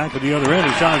Central. Back to the other end.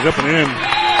 The shot is up and in.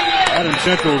 Adams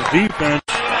Central's defense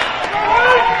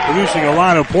producing a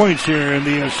lot of points here in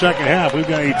the second half. We've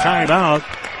got a timeout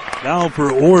now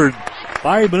for Ord.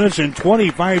 5 minutes and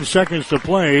 25 seconds to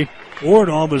play. Ord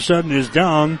all of a sudden is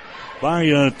down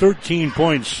by 13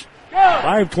 points.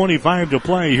 5:25 to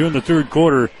play here in the third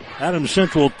quarter. Adams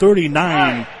Central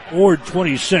 39, Ord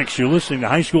 26. You're listening to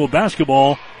high school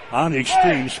basketball on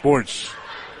Extreme Sports.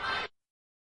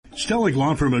 Stellick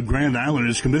Law Firm of Grand Island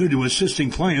is committed to assisting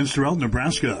clients throughout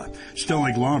Nebraska.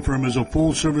 Stellick Law Firm is a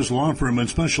full-service law firm and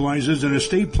specializes in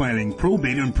estate planning,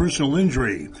 probate, and personal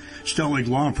injury. Stellick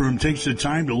Law Firm takes the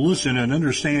time to listen and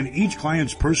understand each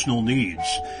client's personal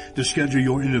needs. To schedule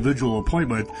your individual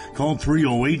appointment, call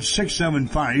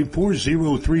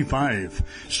 308-675-4035.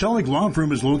 Stellick Law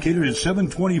Firm is located at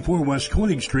 724 West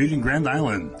Koenig Street in Grand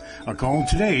Island. A call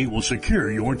today will secure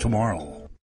your tomorrow.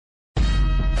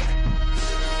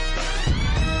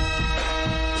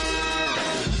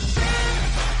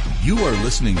 You are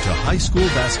listening to high school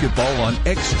basketball on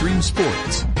Extreme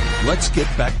Sports. Let's get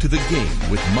back to the game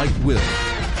with Mike Will.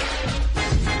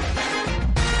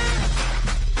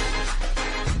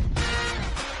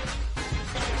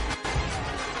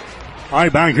 All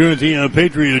right, back here at the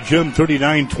Patriot Gym,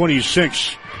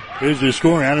 39-26 is the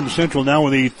score. Adams Central now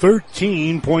with a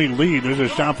 13-point lead. There's a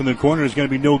stop in the corner. It's going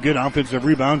to be no good. Offensive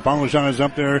rebound. Follow shot is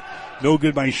up there. No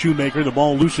good by Shoemaker. The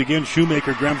ball loose again.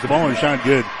 Shoemaker grabs the ball and shot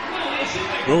good.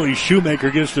 Willie Shoemaker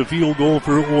gets the field goal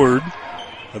for Ord.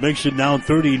 That makes it now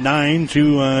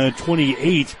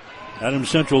 39-28. Adams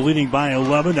Central leading by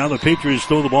 11. Now the Patriots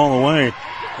throw the ball away.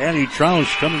 Annie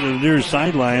Troush coming to the near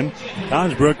sideline.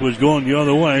 Consbrook was going the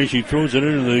other way. She throws it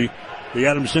into the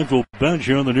Adams Central bench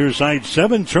here on the near side.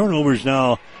 7 turnovers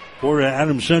now for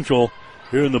Adams Central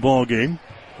here in the ball game.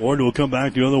 Ord will come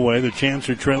back the other way. The Chants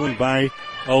are trailing by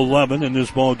 11 in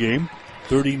this ball game.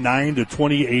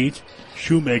 39-28.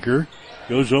 Shoemaker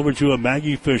goes over to a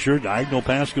Maggie Fisher. Diagonal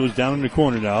pass goes down in the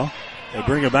corner now. They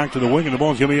bring it back to the wing, and the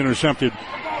ball's going to be intercepted.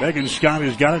 Megan Scott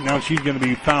has got it. Now she's going to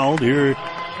be fouled here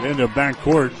in the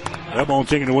backcourt. That ball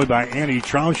taken away by Annie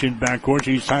Troush in backcourt.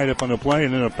 She's tied up on the play,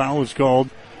 and then a foul is called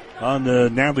on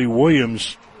Natalie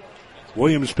Williams.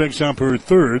 Williams picks up her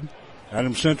third.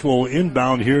 Adams Central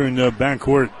inbound here in the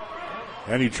backcourt.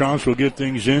 Annie Troush will get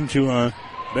things into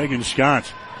Megan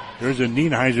Scott. There's a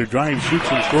Nienheiser drive,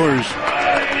 shoots and scores.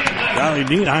 Valley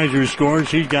Nienheiser scores.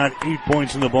 She's got 8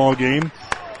 points in the ball game.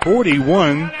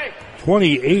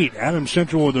 41-28. Adams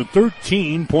Central with a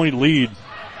 13-point lead.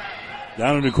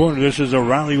 Down in the corner, this is a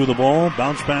Riley with the ball.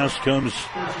 Bounce pass comes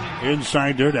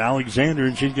inside there to Alexander,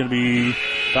 and she's going to be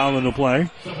fouled in the play.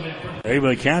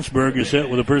 Ava Katzberg is hit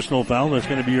with a personal foul. That's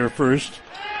going to be her first.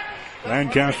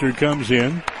 Lancaster comes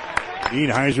in.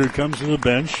 Nienheiser comes to the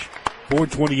bench.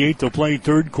 4:28 to play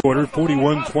third quarter.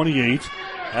 41-28.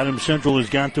 Adams Central has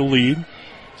got the lead.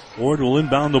 Ord will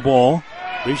inbound the ball.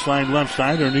 Baseline left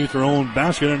side underneath her own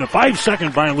basket, and a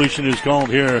 5-second violation is called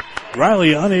here.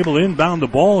 Riley unable to inbound the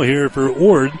ball here for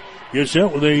Ord. Gets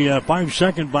hit with a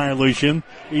 5-second violation.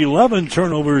 11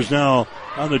 turnovers now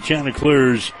on the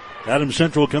Chanticleers. Adams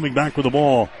Central coming back with the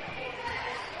ball.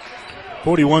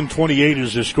 41-28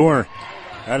 is the score.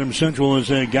 Adams Central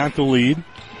has got the lead.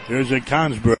 There's a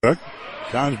Consbrook.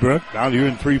 Consbrook out here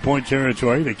in three-point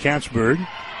territory to Katzberg.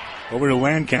 Over to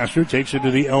Lancaster, takes it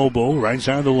to the elbow, right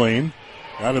side of the lane.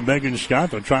 Now to Megan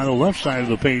Scott. They'll try the left side of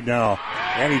the paint now.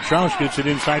 Annie Troush gets it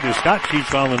inside to Scott. She's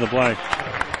fouled in the play.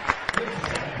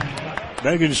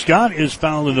 Megan Scott is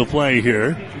fouled in the play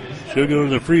here. She'll go to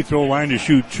the free throw line to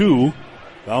shoot 2.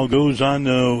 Foul goes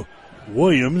on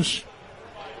Williams.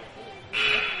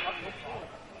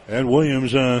 And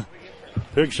Williams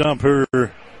picks up her,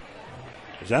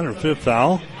 is that her 5th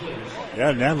foul?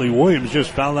 Yeah, Natalie Williams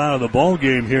just fouled out of the ball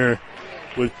game here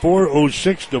with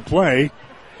 4:06 to play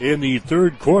in the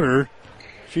third quarter.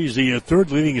 She's the third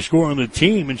leading scorer on the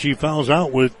team, and she fouls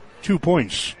out with 2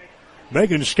 points.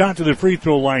 Megan Scott to the free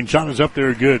throw line. Shot is up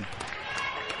there good.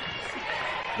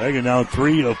 Megan now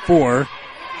 3 of 4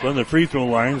 from the free throw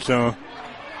line. So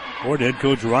Ord head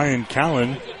coach Ryan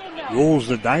Callan rolls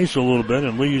the dice a little bit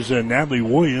and leaves Natalie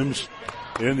Williams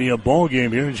in the ball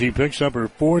game here, and she picks up her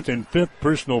 4th and 5th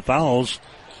personal fouls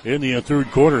in the third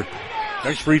quarter.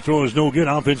 Next free throw is no good.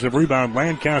 Offensive rebound.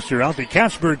 Lancaster out to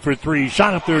Katzberg for 3.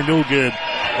 Shot up there, no good.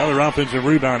 Another offensive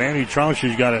rebound. Annie Troush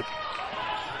has got it.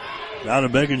 Now to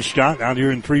Megan Scott out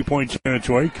here in three-point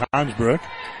territory. Consbrook.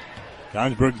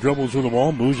 Consbrook dribbles with the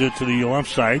ball, moves it to the left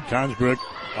side. Consbrook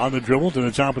on the dribble to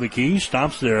the top of the key.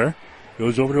 Stops there.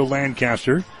 Goes over to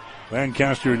Lancaster.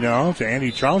 Lancaster now to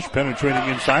Annie Troush, penetrating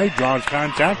inside, draws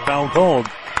contact, foul called.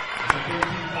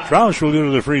 Troush will go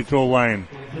to the free throw line.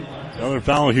 Another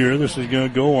foul here. This is going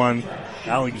to go on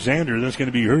Alexander. That's going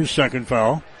to be her second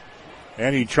foul.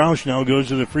 Annie Troush now goes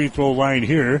to the free throw line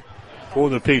here for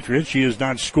the Patriots. She has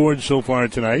not scored so far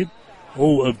tonight.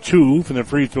 0 of 2 from the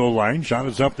free throw line. Shot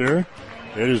is up there.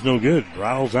 It is no good.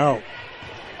 Rattles out.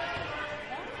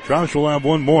 Troush will have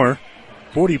one more.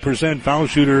 40% foul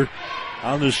shooter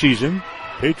on the season.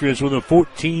 Patriots with a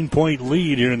 14-point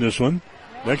lead here in this one.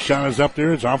 Next shot is up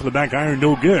there. It's off the back iron.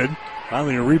 No good.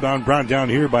 Finally a rebound brought down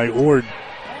here by Ord.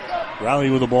 Riley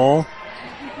with the ball.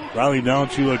 Riley down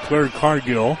to Claire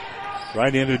Cargill.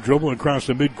 Right-handed dribble across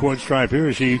the midcourt stripe here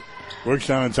as she works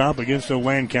down on top against the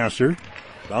Lancaster.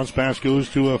 Bounce pass goes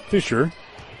to Fisher.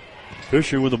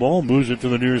 Fisher with the ball. Moves it to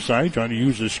the near side. Trying to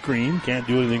use the screen. Can't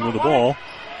do anything with the ball.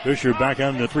 Fisher back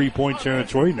out in the three-point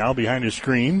territory. Now behind the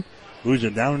screen. Moves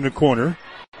it down in the corner.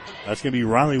 That's going to be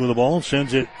Riley with the ball.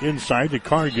 Sends it inside to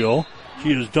Cargill.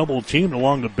 She is double-teamed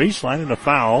along the baseline, and a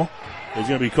foul is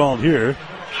going to be called here.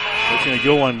 That's going to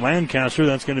go on Lancaster.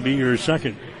 That's going to be your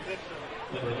second.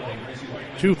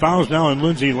 2 fouls now on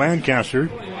Lindsay Lancaster.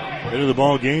 Into the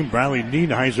ball game, Bradley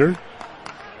Nienheiser.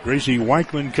 Gracie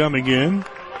Weichman coming in.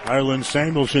 Ireland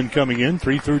Samuelson coming in.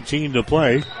 3:13 to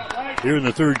play. Here in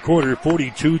the third quarter,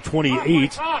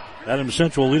 42-28. Adams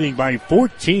Central leading by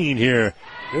 14 here.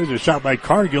 There's a shot by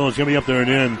Cargill. It's going to be up there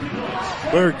and in.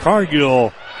 Claire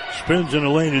Cargill spins in the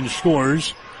lane and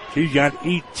scores. She's got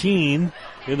 18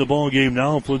 in the ball game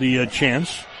now for the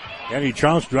chance. Annie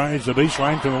Troush drives the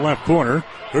baseline to the left corner.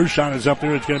 Her shot is up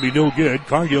there. It's going to be no good.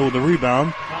 Cargill with the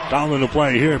rebound. Foul in the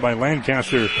play here by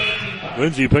Lancaster.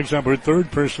 Lindsay picks up her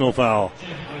third personal foul.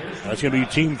 That's going to be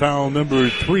team foul number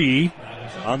 3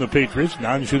 on the Patriots.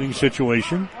 Non-shooting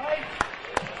situation.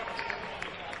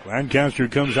 Lancaster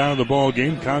comes out of the ball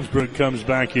game. Consbrook comes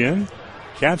back in.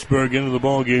 Katzberg into the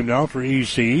ball game now for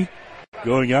EC.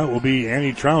 Going out will be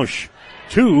Annie Troush.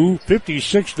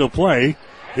 2:56 to play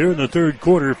here in the third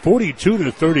quarter.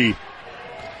 42-30.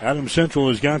 Adams Central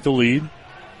has got the lead.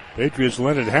 Patriots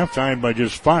led at halftime by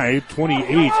just 5,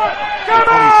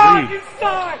 28-23.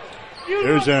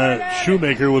 There's a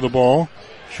Shoemaker with the ball.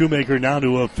 Shoemaker now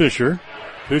to a Fisher.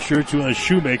 Fisher to a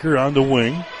Shoemaker on the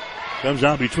wing. Comes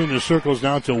out between the circles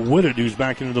now to Whitted, who's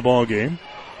back into the ball game.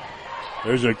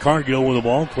 There's a Cargill with the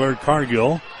ball. Claire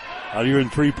Cargill out here in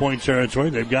three-point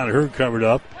territory. They've got her covered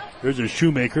up. There's a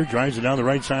Shoemaker. Drives it down the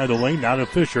right side of the lane. Now to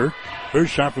Fisher.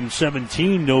 First shot from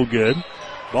 17. No good.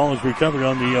 Ball is recovered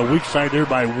on the weak side there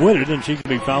by Whitted, and she can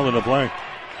be fouled in the play.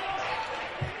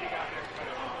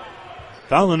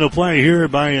 Foul in the play here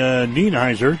by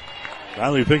Nienheiser.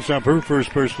 Riley picks up her first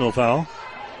personal foul.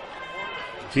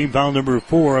 Team foul number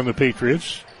 4 on the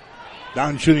Patriots.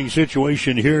 Non-shooting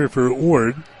situation here for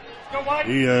Ord.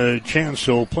 The chance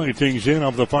will play things in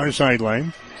off the far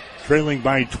sideline. Trailing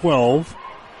by 12,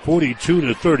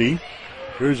 42-30.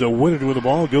 Here's a Whitted with the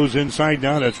ball. Goes inside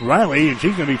now. That's Riley, and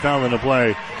she's going to be fouled in the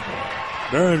play.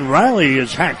 Baron Riley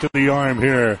is hacked to the arm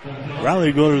here.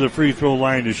 Riley go to the free throw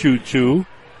line to shoot 2.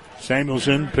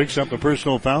 Samuelson picks up the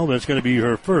personal foul. That's going to be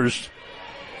her first.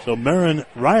 So Marin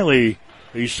Riley,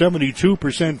 a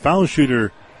 72% foul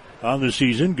shooter on the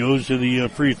season, goes to the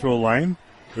free throw line.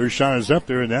 Her shot is up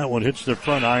there, and that one hits the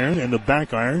front iron and the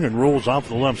back iron and rolls off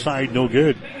the left side. No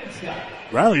good.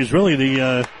 Riley is really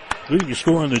the leading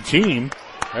scorer on the team,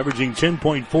 averaging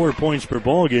 10.4 points per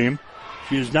ball game.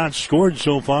 She has not scored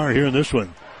so far here in this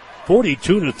one.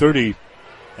 42-30.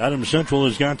 Adams Central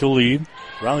has got the lead.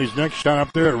 Riley's next shot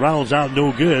up there. It rattles out.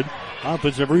 No good.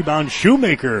 Offensive rebound.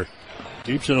 Shoemaker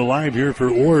keeps it alive here for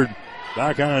Ord.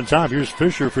 Back on top. Here's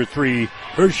Fisher for 3.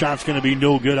 Her shot's going to be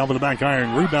no good off of the back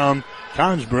iron. Rebound.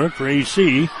 Consbrook for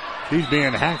AC. She's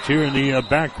being hacked here in the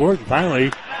backcourt. Finally,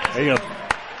 a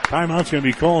timeout's going to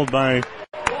be called by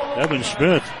Evan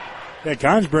Smith. Yeah,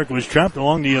 Consbrook was trapped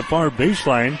along the far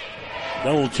baseline.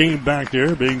 Double team back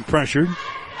there being pressured.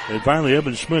 And finally,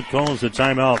 Evan Smith calls the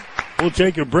timeout. We'll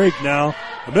take a break now.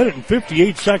 1 minute and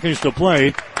 58 seconds to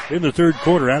play in the third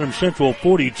quarter. Adams Central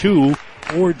 42,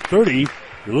 Ord 30.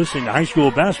 You're listening to high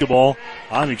school basketball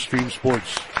on Extreme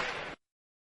Sports.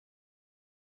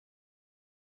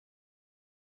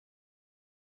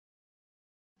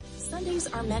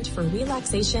 Sundays are meant for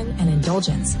relaxation and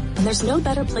indulgence, and there's no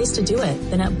better place to do it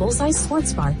than at Bullseye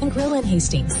Sports Bar and Grill in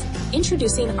Hastings.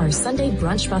 Introducing our Sunday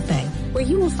Brunch Buffet, where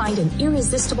you will find an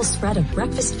irresistible spread of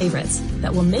breakfast favorites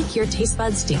that will make your taste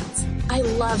buds dance. I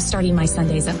love starting my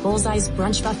Sundays at Bullseye's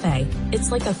Brunch Buffet.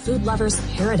 It's like a food lover's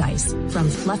paradise, from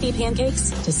fluffy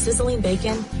pancakes to sizzling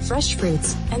bacon, fresh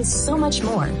fruits, and so much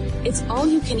more. It's all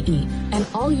you can eat and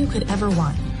all you could ever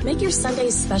want. Make your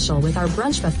Sundays special with our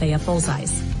brunch buffet at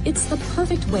Bullseye's. It's the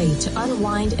perfect way to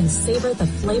unwind and savor the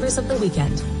flavors of the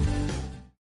weekend.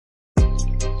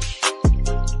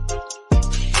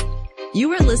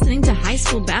 You are listening to high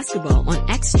school basketball on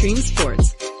Extreme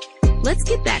Sports. Let's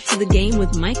get back to the game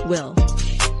with Mike Will.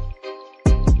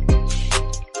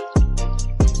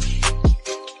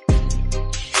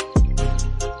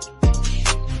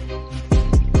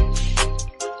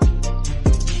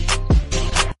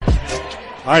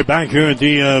 All right, back here at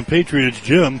the Patriots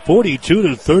gym,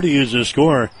 42-30 is the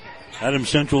score. Adams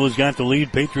Central has got the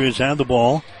lead. Patriots have the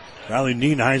ball. Riley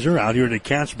Nienheiser out here to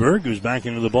Katzberg, who's back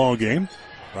into the ball game.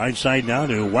 Right side now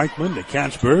to Weichman to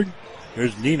Katzberg.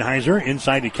 There's Nienheiser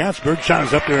inside to Katzberg. Shot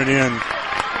is up there and in.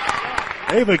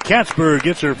 Ava Katzberg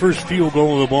gets her first field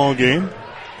goal of the ball game.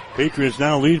 Patriots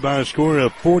now lead by a score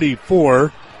of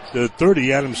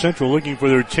 44-30. Adams Central looking for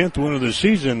their 10th win of the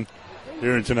season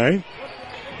here tonight.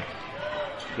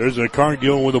 There's a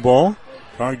Cargill with the ball.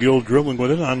 Cargill dribbling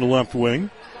with it on the left wing.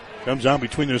 Comes out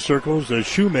between the circles. The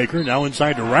Shoemaker now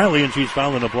inside to Riley, and she's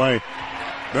fouling the play.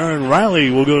 Baron Riley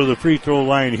will go to the free throw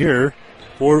line here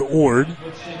for Ord.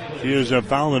 She is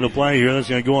fouling the play here. That's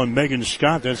going to go on Megan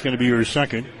Scott. That's going to be her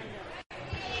second.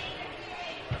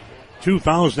 2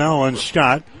 fouls now on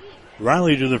Scott.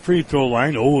 Riley to the free throw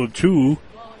line. 0-2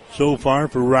 so far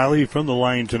for Riley from the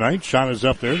line tonight. Shot is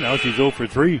up there. Now she's 0 for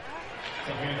 3.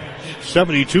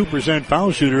 72%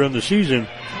 foul shooter on the season.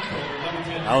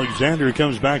 Alexander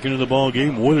comes back into the ball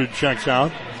game. Woodard checks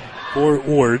out for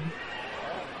Ord.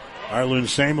 Arlen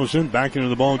Samuelson back into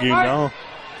the ball game now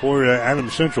for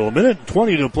Adams Central. A minute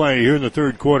 20 to play here in the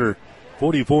third quarter.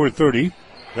 44-30.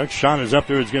 Next shot is up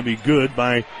there. It's going to be good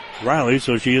by Riley,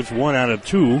 so she hits 1 out of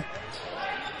 2.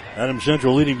 Adams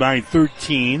Central leading by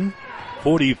 13.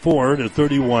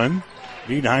 44-31.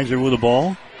 Nienheiser with the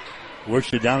ball.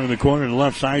 Works it down in the corner to the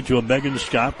left side to a Megan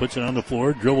Scott. Puts it on the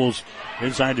floor. Dribbles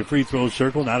inside the free throw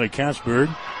circle. Now to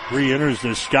Katzberg. Re-enters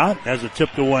to Scott. Has it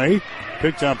tipped away.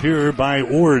 Picked up here by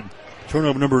Ord.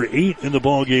 Turnover number 8 in the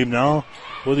ball game now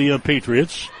for the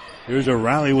Patriots. Here's a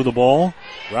Riley with the ball.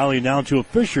 Riley now to a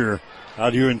Fisher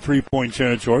out here in 3-point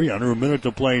territory. Under a minute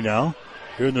to play now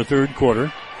here in the third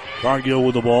quarter. Cargill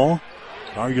with the ball.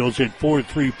 Cargill's hit 4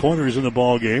 3-pointers in the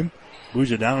ball game.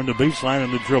 Moves it down on the baseline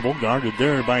on the dribble. Guarded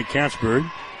there by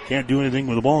Katzberg. Can't do anything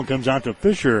with the ball. Comes out to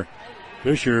Fisher.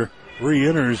 Fisher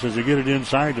re-enters as they get it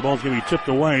inside. The ball's going to be tipped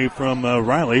away from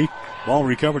Riley. Ball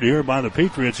recovered here by the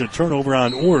Patriots. A turnover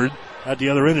on Ord. At the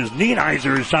other end is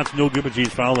Nienheiser. His shot's no good, but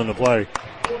she's fouling the play.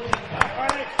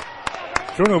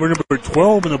 Turnover number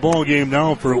 12 in the ball game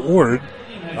now for Ord.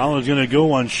 Foul is going to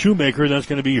go on Shoemaker. That's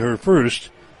going to be her first.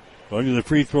 Going to the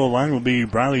free throw line will be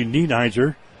Riley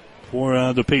Nienheiser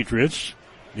for the Patriots.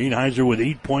 Nienheiser with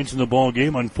 8 points in the ball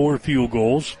game on 4 field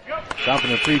goals.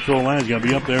 Stopping the free throw line is going to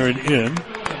be up there and in.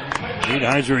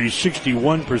 Nienheiser a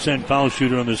 61% foul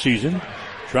shooter on the season.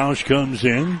 Troush comes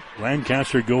in.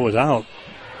 Lancaster go without.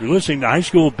 You're listening to high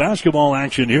school basketball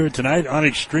action here tonight on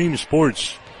Extreme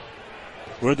Sports.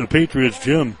 We're at the Patriots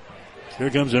gym.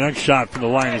 Here comes the next shot from the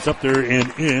line. It's up there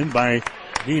and in by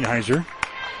Nienheiser.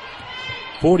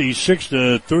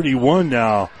 46-31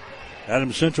 now.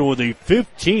 Adams Central with a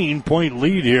 15-point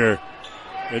lead here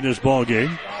in this ball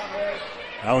game.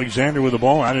 Alexander with the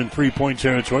ball out in 3-point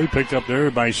territory. Picked up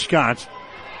there by Scott.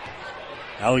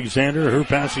 Alexander, her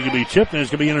pass is going to be tipped and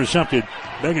it's going to be intercepted.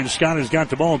 Megan Scott has got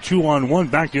the ball 2-on-1.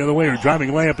 Back the other way. Her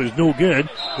driving layup is no good.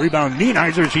 Rebound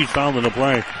Nienheiser. She's fouled in the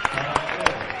play.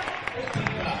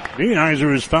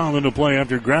 Nienheiser is fouled in the play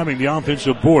after grabbing the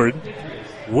offensive board.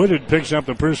 Woodard picks up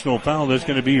the personal foul. That's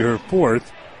going to be her 4th.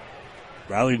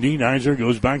 Riley Nienheiser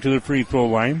goes back to the free throw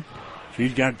line.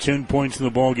 She's got 10 points in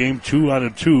the ball game. 2 out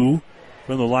of 2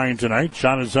 from the line tonight.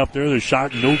 Shot is up there. The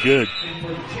shot no good.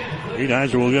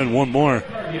 Nienheiser will get one more.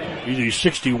 He's a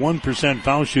 61%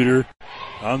 foul shooter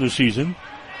on the season.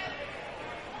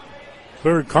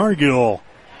 Claire Cargill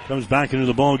comes back into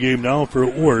the ball game now for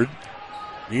Ord.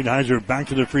 Nienheiser back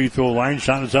to the free throw line.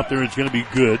 Shot is up there. It's going to be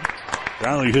good.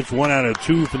 Riley hits 1 out of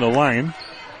 2 from the line.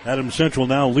 Adams Central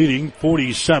now leading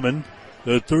 47-31.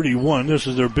 This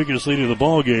is their biggest lead of the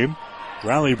ball game.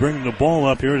 Riley bringing the ball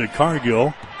up here to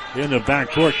Cargill in the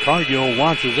backcourt. Cargill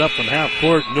launches up from half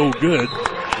court. No good.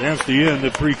 That's the end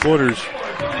of 3 quarters.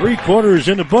 3 quarters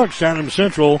in the books. Adams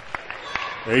Central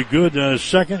a good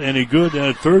second and a good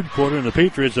third quarter. And the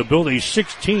Patriots have built a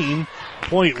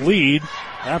 16-point lead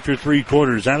after 3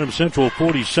 quarters. Adams Central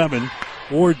 47,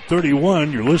 Ord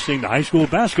 31. You're listening to high school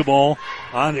basketball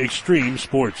on Extreme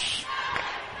Sports.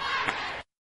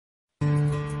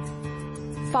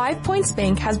 5 Points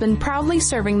Bank has been proudly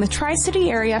serving the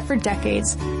Tri-City area for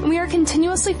decades, and we are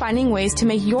continuously finding ways to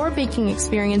make your banking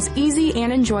experience easy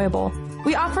and enjoyable.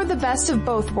 We offer the best of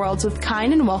both worlds with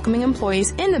kind and welcoming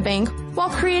employees in the bank while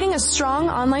creating a strong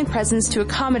online presence to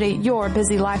accommodate your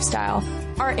busy lifestyle.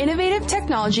 Our innovative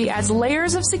technology adds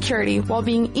layers of security while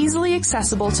being easily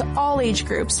accessible to all age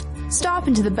groups. Stop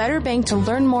into the Better Bank to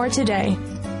learn more today.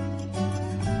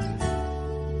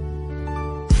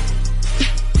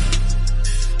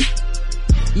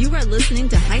 You are listening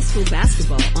to high school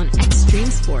basketball on Extreme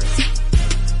Sports.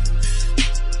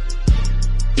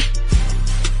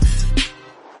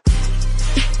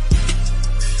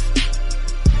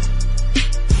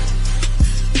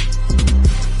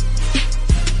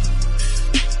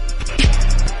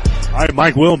 All right,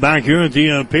 Mike Will back here at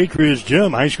the Patriots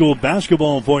Gym. High school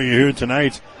basketball for you here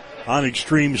tonight on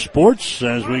Extreme Sports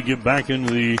as we get back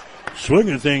into the swing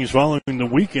of things following the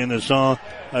weekend that saw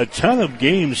a ton of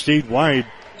games statewide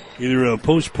either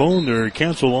postponed or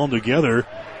canceled altogether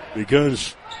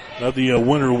because of the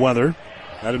winter weather.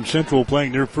 Adams Central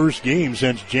playing their first game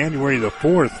since January the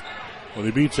 4th when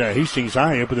they beat Hastings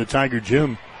High up at the Tiger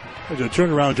Gym. There's a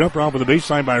turnaround jumper off of the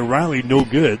baseline by Riley, no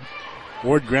good.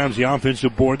 Ward grabs the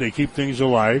offensive board. They keep things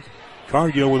alive.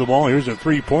 Cargill with the ball. Here's a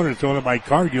three-pointer thrown up by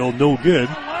Cargill, no good.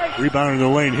 Rebound in the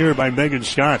lane here by Megan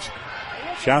Scott.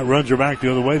 Shot runs her back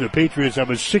the other way. The Patriots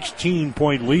have a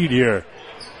 16-point lead here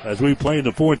as we play in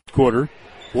the fourth quarter.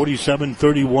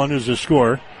 47-31 is the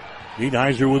score.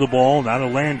 Niedheiser with the ball, now to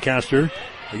Lancaster.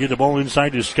 They get the ball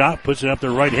inside to Scott, puts it up there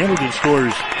right-handed and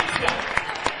scores.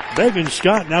 Megan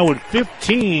Scott now with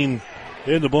 15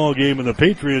 in the ball game, and the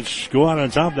Patriots go out on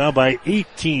top now by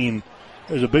 18.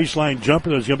 There's a baseline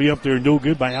jumper that's going to be up there, no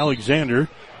good by Alexander.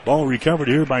 Ball recovered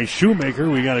here by Shoemaker.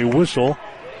 We got a whistle,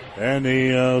 and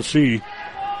let's see.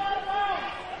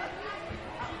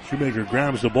 Shoemaker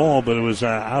grabs the ball, but it was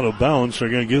out of bounds, so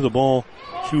they're going to give the ball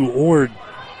to Ord.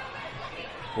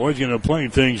 Ord's going to play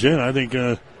things in. I think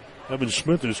Evan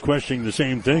Smith is questioning the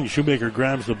same thing. Shoemaker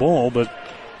grabs the ball, but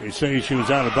they say she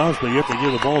was out of bounds, but you have to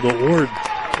give the ball to Ord.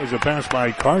 There's a pass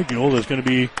by Cargill that's going to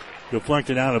be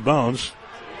deflected out of bounds.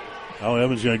 Now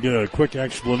Evans going to get a quick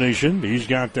explanation. He's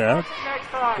got that.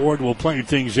 Ord will play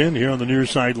things in here on the near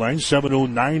sideline.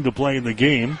 7:09 to play in the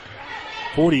game.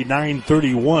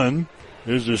 49-31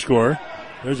 is the score.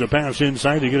 There's a pass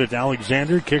inside to get it to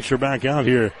Alexander. Kicks her back out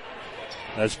here.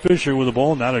 That's Fisher with the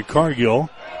ball, now to Cargill.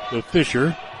 To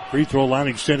Fisher. Free throw line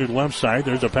extended left side.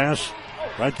 There's a pass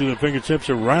right through the fingertips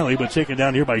of Riley, but taken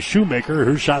down here by Shoemaker.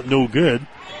 Her shot no good.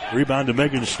 Rebound to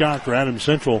Megan Scott for Adams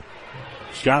Central.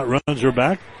 Scott runs her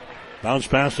back. Bounce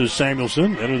pass to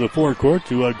Samuelson. Enter the forecourt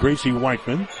to Gracie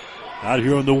Weichman. Out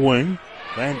here on the wing.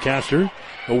 Lancaster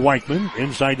to Weichman.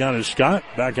 Inside down to Scott.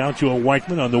 Back out to a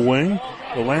Weichman on the wing.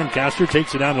 The Lancaster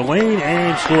takes it down the lane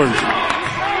and scores.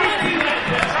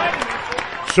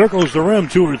 Circles the rim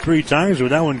 2 or 3 times, but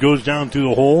that one goes down to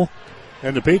the hole.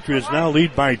 And the Patriots now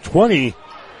lead by 20.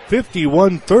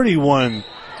 51-31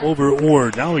 over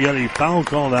Ord. Now we got a foul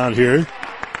called out here.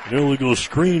 An illegal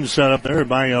screen set up there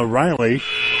by Riley.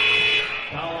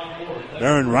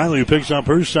 Aaron Riley picks up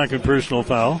her second personal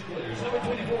foul.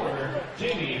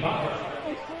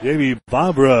 Davy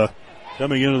Babra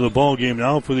coming into the ball game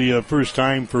now for the first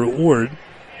time for Ord.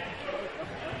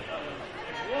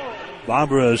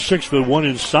 Babra is 6'1"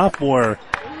 and sophomore.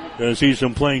 Gonna see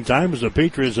some playing time as the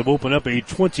Patriots have opened up a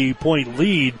 20-point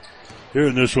lead here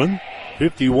in this one.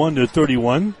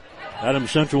 51-31.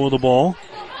 Adams Central with the ball.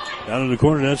 Down in the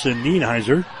corner, that's in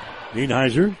Niedheiser.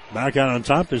 Niedheiser back out on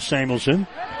top to Samuelson.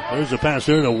 There's a pass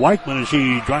there to Weichman as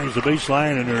she drives the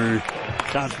baseline, and her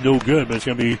shot's no good, but it's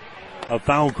going to be a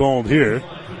foul called here.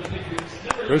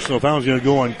 Personal foul is going to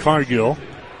go on Cargill.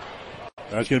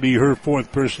 That's going to be her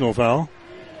fourth personal foul.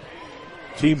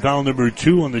 Team foul number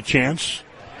 2 on the chance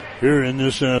here in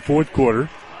this fourth quarter.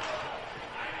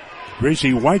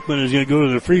 Gracie Weichman is going to go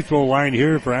to the free throw line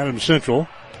here for Adams Central.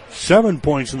 7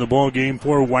 points in the ball game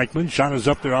for Weichman. Shot is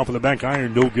up there off of the back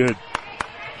iron, no good.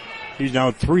 He's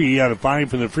now 3 out of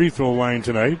 5 from the free throw line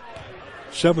tonight.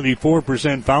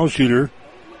 74% foul shooter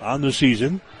on the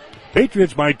season.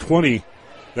 Patriots by 20.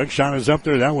 Next shot is up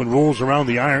there. That one rolls around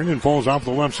the iron and falls off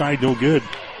the left side, no good.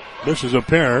 Misses a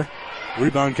pair.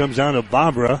 Rebound comes down to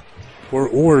Babra for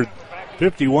Ord.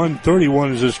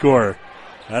 51-31 is the score.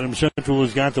 Adams Central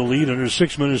has got the lead under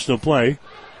 6 minutes to play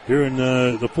here in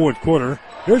the fourth quarter.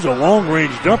 Here's a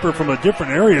long-range jumper from a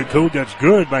different area code that's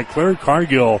good by Claire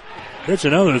Cargill. Hits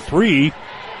another 3.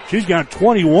 She's got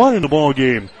 21 in the ball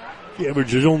game. She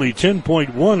averages only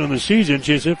 10.1 on the season.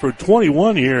 She's hit for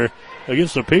 21 here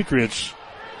against the Patriots.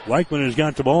 Weichman has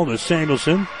got the ball to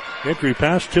Samuelson. Entry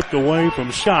pass tipped away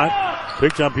from Scott.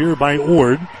 Picked up here by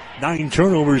Ord. 9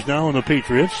 turnovers now on the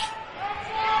Patriots.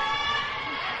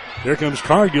 Here comes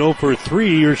Cargill for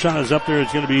 3. Her shot is up there.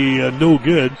 It's going to be no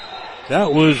good.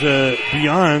 That was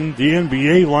beyond the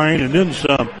NBA line and then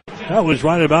some. That was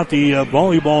right about the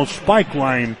volleyball spike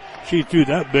line. She threw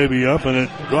that baby up, and it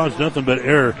draws nothing but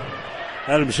air.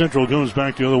 Adams Central goes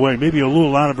back the other way. Maybe a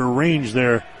little out of her range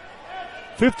there.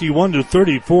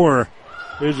 51-34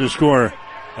 is the score.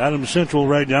 Adams Central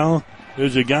right now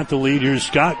has got the lead. Here's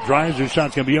Scott. Drives. Her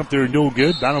shot's going to be up there. No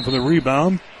good. Battle for the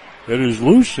rebound. It is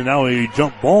loose, and now a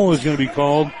jump ball is going to be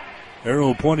called.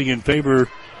 Arrow pointing in favor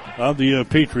of the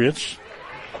Patriots.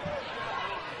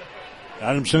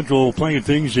 Adams Central playing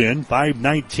things in.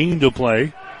 5:19 to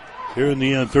play here in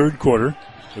the third quarter.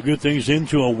 A good things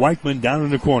into a Weichman down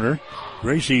in the corner.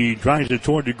 Gracie drives it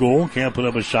toward the goal. Can't put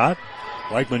up a shot.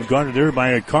 Weichman guarded there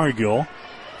by a Cargill.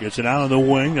 Gets it out on the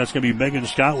wing. That's going to be Megan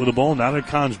Scott with the ball. Now to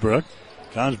Consbrook.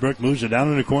 Consbrook moves it down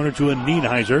in the corner to a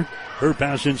Nienheiser. Her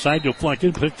pass inside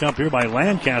deflected. Picked up here by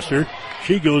Lancaster.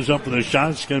 She goes up for the shot.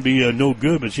 It's going to be no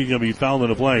good, but she's going to be fouled in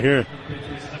the play here.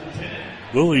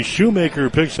 Lily Shoemaker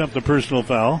picks up the personal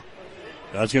foul.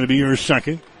 That's going to be her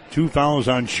second. 2 fouls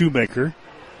on Shoemaker.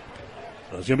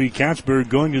 That's going to be Katzberg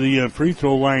going to the free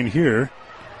throw line here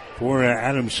for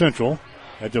Adams Central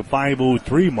at the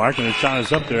 5:03 mark, and the shot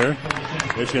is up there.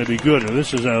 It's going to be good. And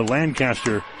this is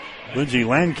Lancaster. Lindsay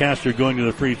Lancaster going to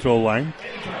the free throw line.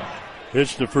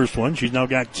 Hits the first one. She's now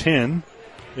got 10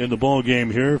 in the ball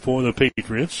game here for the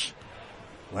Patriots.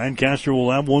 Lancaster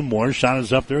will have one more. Shot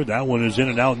is up there. That one is in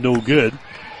and out. No good.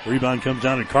 Rebound comes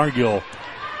down to Cargill.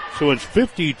 So it's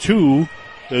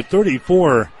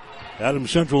 52-34. Adams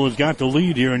Central has got the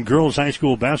lead here in girls high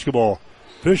school basketball.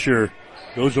 Fisher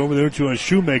goes over there to a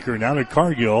Shoemaker. Now to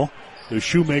Cargill. The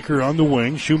Shoemaker on the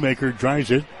wing. Shoemaker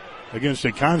drives it against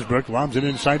the Consbrook. Lobs it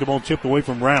inside. The ball tipped away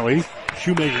from Riley.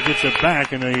 Shoemaker gets it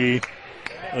back, and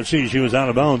she was out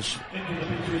of bounds.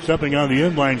 Stepping on the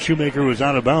inline, Shoemaker was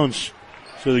out of bounds.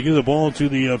 So they give the ball to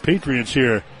the Patriots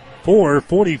here.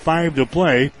 4:45 to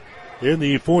play in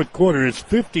the fourth quarter. It's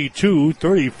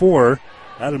 52-34.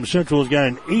 Adams Central has got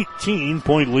an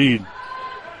 18-point lead.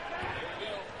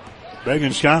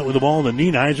 Megan Scott with the ball. The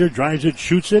Nienheiser drives it,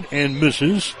 shoots it, and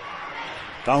misses.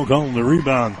 Foul call on the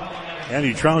rebound.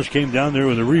 Annie Troush came down there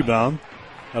with a rebound.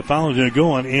 A foul is going to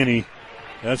go on Annie.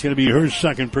 That's going to be her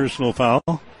second personal foul.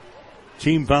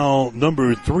 Team foul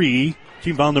number 3.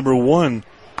 Team foul number 1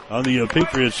 on the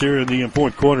Patriots here in the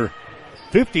fourth quarter.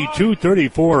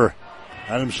 52-34.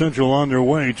 Adams Central on their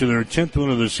way to their 10th win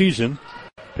of the season.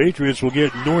 Patriots will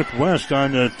get Northwest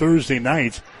on Thursday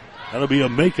night. That'll be a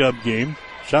makeup game.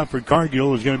 Shot for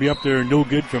Cargill is going to be up there, no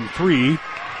good from 3.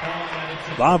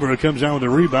 Barbara comes down with a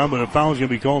rebound, but a foul is going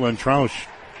to be called on Troush.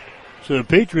 So the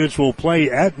Patriots will play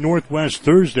at Northwest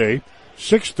Thursday.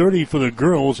 6:30 for the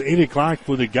girls, 8 o'clock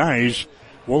for the guys.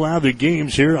 We'll have the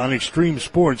games here on Extreme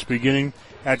Sports beginning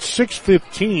at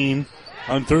 6:15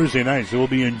 on Thursday night. So we'll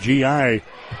be in GI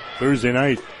Thursday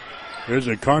night. There's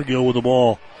a Cargill with the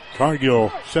ball. Cargill,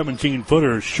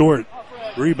 17-footer, short.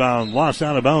 Rebound, lost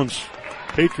out of bounds.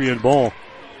 Patriot ball.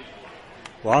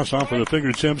 Lost off of the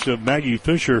fingertips of Maggie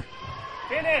Fisher.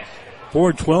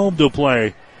 4:12 to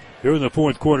play here in the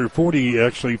fourth quarter.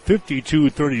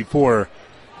 52-34.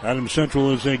 Adams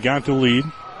Central has got the lead.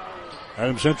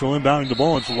 Adams Central inbounding the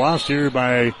ball. It's lost here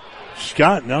by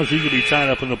Scott. Now she's going to be tied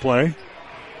up in the play.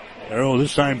 Arrow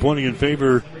this time pointing in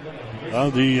favor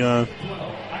of the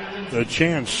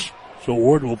Chance. So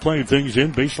Ward will play things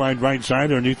in. Baseline right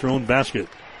side underneath their own basket.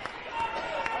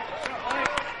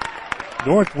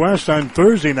 Northwest on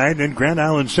Thursday night, and then Grand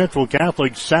Island Central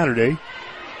Catholic Saturday.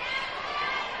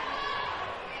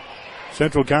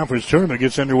 Central Conference Tournament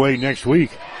gets underway next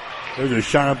week. There's a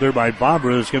shot up there by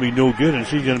Barbara that's going to be no good, and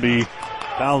she's going to be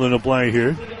fouled in the play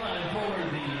here.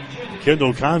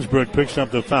 Kendall Consbrook picks up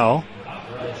the foul.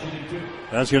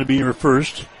 That's going to be her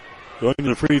first. Going to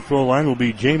the free throw line will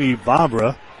be Jamie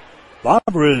Barbara.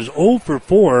 Barbara is 0 for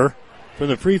 4 from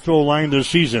the free throw line this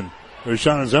season. Her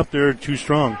shot is up there, too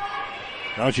strong.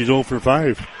 Now she's 0 for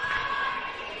 5.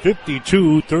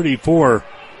 52-34.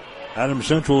 Adams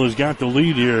Central has got the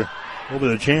lead here over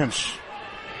the Chance.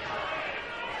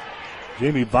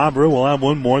 Jamie Barbara will have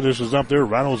one more. This is up there.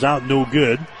 Rattles out, no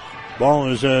good. Ball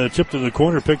is tipped to the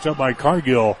corner, picked up by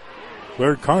Cargill.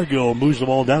 Claire Cargill moves the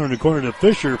ball down in the corner to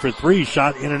Fisher for 3.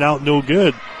 Shot in and out, no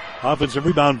good. Offensive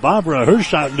rebound, Barbara. Her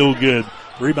shot, no good.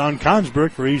 Rebound,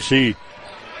 Consbrook for EC.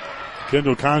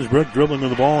 Kendall Consbrook dribbling to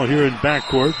the ball here in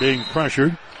backcourt, being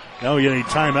pressured. Now we get a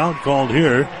timeout called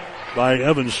here by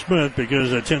Evan Smith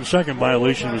because a 10-second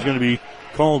violation was going to be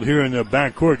called here in the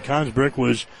backcourt. Consbrook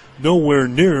was nowhere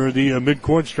near the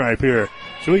midcourt stripe here.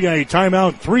 So we got a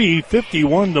timeout,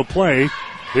 3:51 to play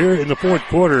here in the fourth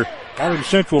quarter. Adams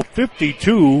Central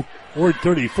 52, Ward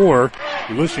 34.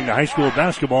 You're listening to high school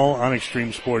basketball on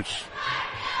Extreme Sports.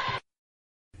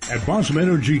 At Boston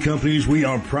Energy Companies, we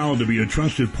are proud to be a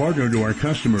trusted partner to our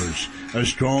customers, a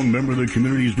strong member of the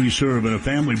communities we serve, and a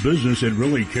family business that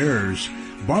really cares.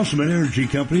 Boston Energy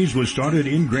Companies was started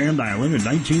in Grand Island in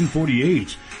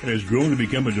 1948 and has grown to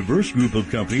become a diverse group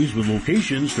of companies with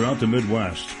locations throughout the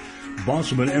Midwest.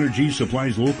 Boston Energy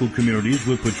supplies local communities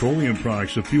with petroleum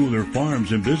products to fuel their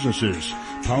farms and businesses,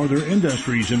 power their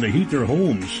industries, and to heat their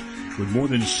homes. With more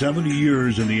than 70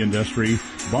 years in the industry,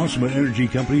 Boston Energy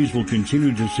Companies will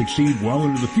continue to succeed well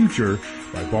into the future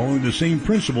by following the same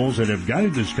principles that have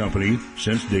guided this company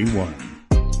since day one.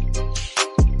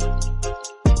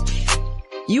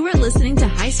 You are listening to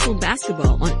high school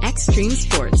basketball on Extreme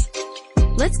Sports.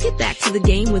 Let's get back to the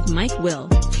game with Mike Will.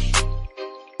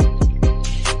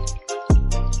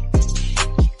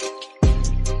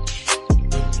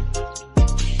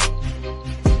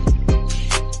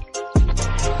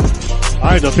 All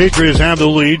right, the Patriots have the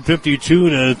lead,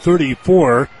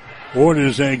 52-34. Ward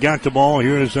has got the ball.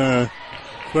 Here's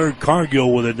Claire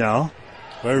Cargill with it now.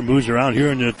 Claire moves around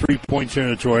here in the three-point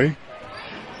territory.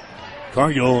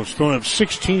 Cargill has thrown up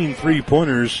 16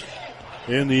 three-pointers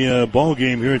in the ball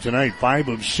game here tonight. 5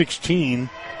 of 16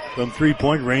 from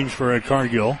three-point range for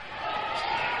Cargill.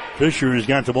 Fisher has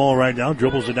got the ball right now,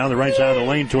 dribbles it down the right side of the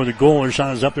lane toward the goal. Her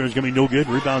shot is up there. It's going to be no good.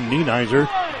 Rebound Nienheiser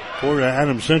for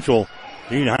Adams Central.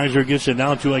 Nienheiser gets it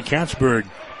down to Katzberg.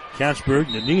 Katzberg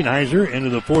to Nienheiser into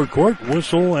the forecourt.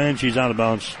 Whistle, and she's out of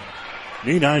bounds.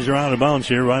 Nienheiser out of bounds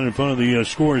here right in front of the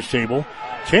scorers table.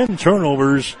 10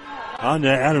 turnovers on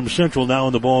Adams Central now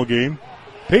in the ball game.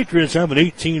 Patriots have an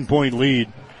 18-point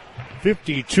lead.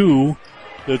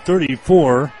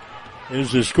 52-34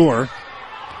 is the score.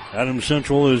 Adams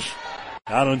Central is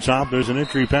out on top. There's an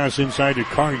entry pass inside to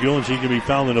Cargill, and she's going to be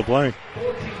fouled into play.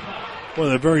 One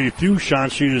of the very few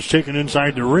shots she has taken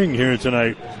inside the ring here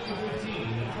tonight.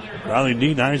 Riley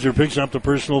Nienheiser picks up the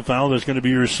personal foul. That's going to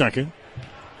be her second.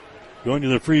 Going to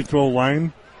the free throw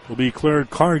line will be Claire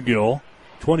Cargill.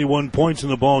 21 points in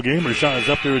the ball game. Her shot is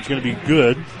up there. It's going to be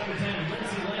good.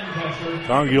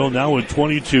 Cargill now with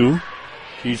 22.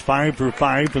 She's 5 for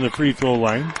 5 from the free throw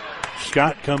line.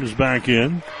 Scott comes back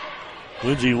in.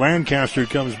 Lindsay Lancaster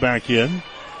comes back in.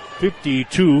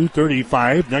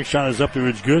 52-35. Next shot is up there.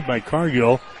 It's good by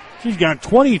Cargill. She's got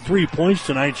 23 points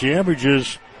tonight. She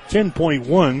averages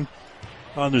 10.1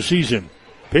 on the season.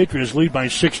 Patriots lead by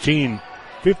 16.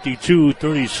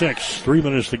 52-36. 3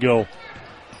 minutes to go.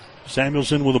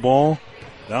 Samuelson with the ball.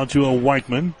 Down to a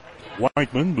Weichman.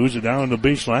 Weichman moves it down on the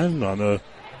baseline on the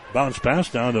bounce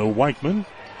pass. Down to Weichman.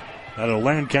 Down to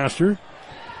Lancaster.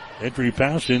 Entry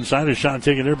pass inside. A shot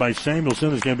taken there by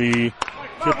Samuelson. It's going to be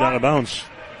tipped out of bounds.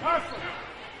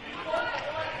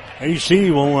 AC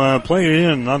will play it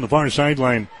in on the far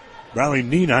sideline. Riley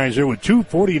Nienheiser with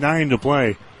 2:49 to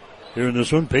play here in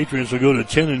this one. Patriots will go to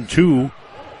 10-2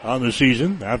 on the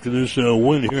season after this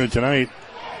win here tonight.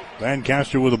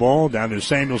 Lancaster with the ball down to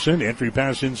Samuelson. Entry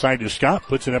pass inside to Scott.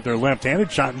 Puts it up there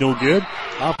left-handed. Shot no good.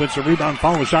 Offensive rebound.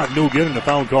 Follow shot no good, and the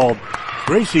foul called.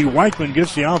 Gracie Weichman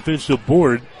gets the offensive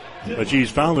board, but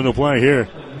she's fouled in the play here.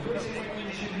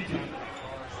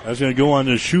 That's going to go on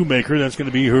to Shoemaker. That's going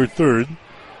to be her third.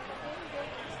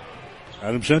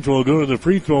 Adams Central will go to the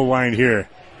free throw line here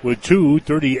with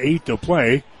 2:38 to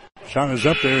play. Shot is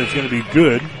up there. It's going to be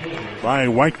good by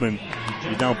Weichman.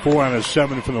 She's now 4 out of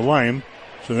 7 from the line.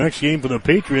 So the next game for the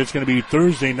Patriots is going to be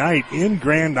Thursday night in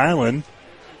Grand Island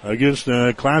against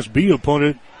the Class B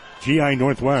opponent, GI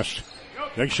Northwest.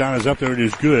 Next shot is up there. It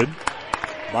is good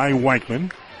by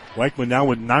Weichman. Weichman now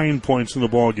with 9 points in the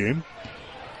ball game.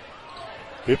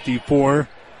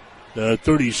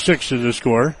 54-36 is the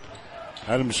score.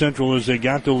 Adams Central as they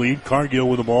got the lead. Cargill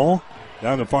with the ball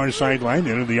down the far sideline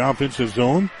into the offensive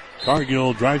zone.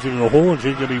 Cargill drives it in the hole, and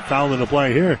she's going to be fouled in the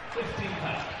play here.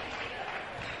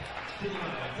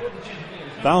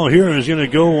 Foul here is going to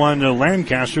go on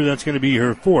Lancaster. That's going to be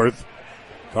her fourth.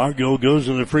 Cargill goes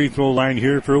to the free throw line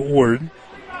here for Ward.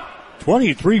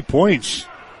 23 points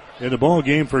in the ball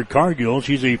game for Cargill.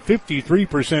 She's a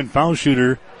 53% foul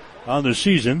shooter on the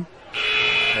season.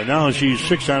 And now she's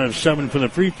 6 out of 7 from the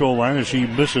free throw line as she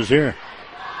misses here.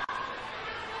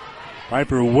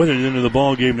 Piper with it into the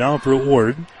ball game now for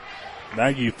Ward.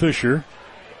 Maggie Fisher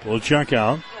will check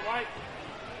out.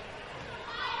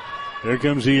 Here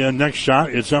comes the next shot.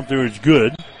 It's up there. It's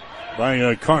good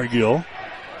by Cargill.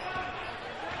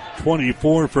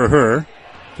 24 for her.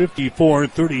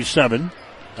 54-37.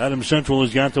 Adams Central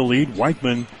has got the lead.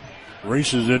 Weichman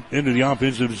races it into the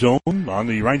offensive zone on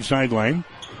the right sideline.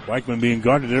 Weichman being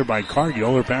guarded there by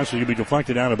Cargill. Her pass is going to be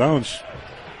deflected out of bounds.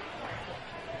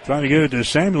 Trying to get it to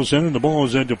Samuelson, and the ball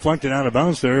is deflected out of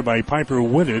bounds there by Piper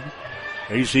Whitted.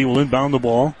 AC will inbound the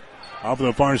ball off of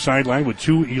the far sideline with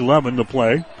 2:11 to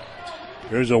play.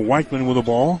 There's a Weichman with the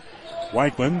ball.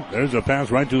 Weichman, there's a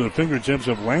pass right to the fingertips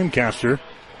of Lancaster.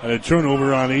 And a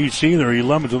turnover on AC, their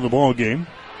 11th of the ball game.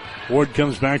 Ward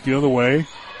comes back the other way.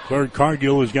 Third,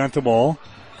 Cargill has got the ball.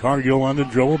 Cargill on the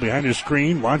dribble behind the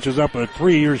screen. Launches up a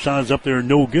three. Her shot is up there,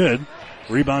 no good.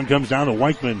 Rebound comes down to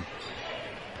Weichman.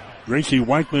 Gracie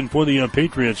Weichman for the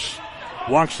Patriots.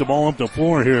 Walks the ball up the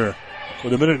floor here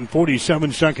with 1 minute and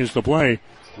 47 seconds to play.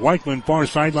 Weichman far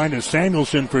sideline to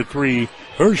Samuelson for three.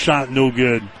 Her shot no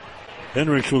good.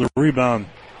 Hendricks with a rebound.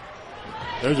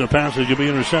 There's a pass that could be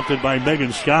intercepted by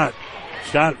Megan Scott.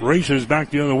 Scott races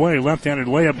back the other way. Left-handed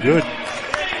layup good.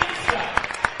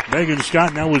 Megan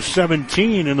Scott now with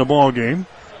 17 in the ball game.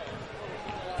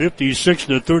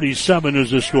 56-37 is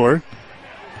the score.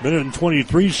 1 minute and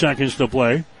 23 seconds to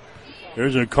play.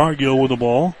 There's a Cargill with the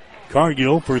ball.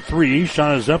 Cargill for three.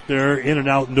 Shot is up there, in and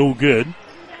out, no good.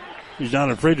 He's not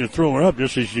afraid to throw her up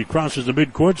just as she crosses the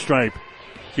midcourt stripe.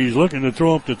 She's looking to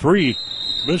throw up the three.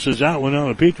 Misses that one. Now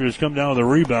the Patriots come down with a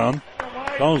rebound.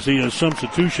 Calls the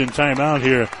substitution timeout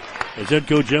here. As head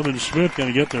coach Evan Smith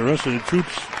going to get the rest of the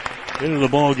troops into the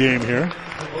ball game here.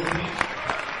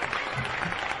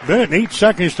 1 minute and 8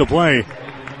 seconds to play.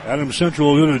 Adams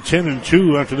Central will go to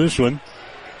 10-2 after this one.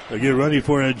 They get ready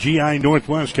for a GI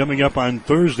Northwest coming up on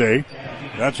Thursday.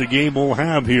 That's a game we'll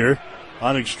have here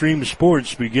on Extreme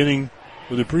Sports, beginning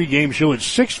with a pregame show at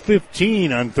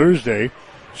 6:15 on Thursday.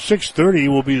 6:30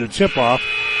 will be the tip-off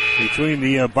between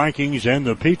the Vikings and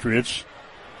the Patriots.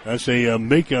 That's a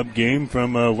makeup game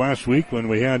from last week when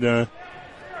we had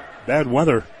bad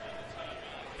weather.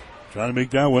 Trying to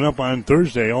make that one up on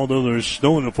Thursday, although there's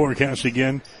snow in the forecast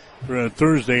again for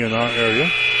Thursday in our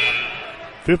area.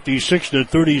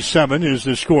 56-37 is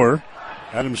the score.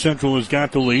 Adams Central has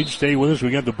got the lead. Stay with us. We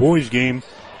got the boys game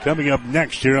coming up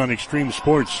next here on Extreme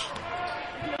Sports.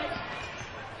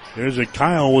 There's a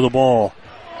Kyle with the ball.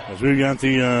 As we've got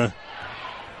the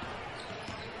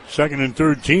second and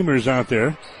third teamers out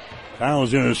there. Kyle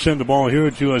is going to send the ball here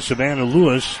to Savannah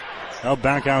Lewis. Now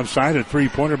back outside, a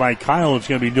three-pointer by Kyle. It's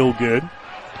going to be no good.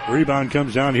 Rebound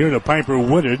comes down here to Piper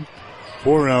Wooded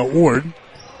for Ward.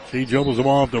 She dribbles the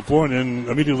ball off the floor and then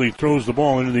immediately throws the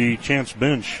ball into the Chance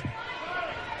bench.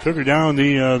 Took her down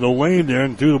the lane there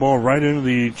and threw the ball right into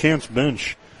the Chance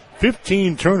bench.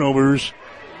 15 turnovers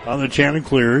on the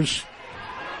Chanticleers.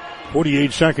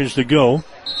 48 seconds to go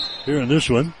here in this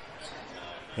one.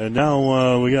 And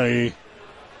now we got a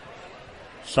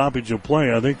stoppage of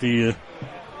play. I think the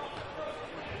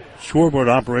scoreboard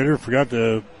operator forgot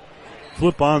to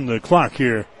flip on the clock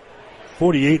here.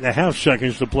 48.5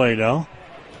 seconds to play now.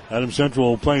 Adams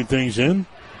Central playing things in.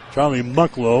 Charlie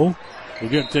Mucklow will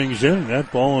get things in. That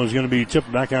ball is going to be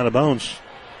tipped back out of bounds.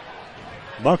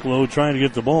 Mucklow trying to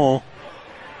get the ball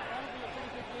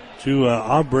to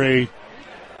Aubrey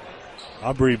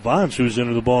Bonds, who's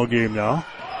into the ball game now.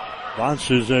 Bonds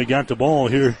has got the ball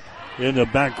here in the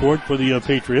backcourt for the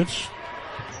Patriots.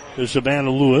 To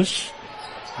Savannah Lewis.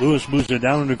 Lewis moves it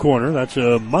down in the corner. That's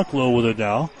Mucklow with it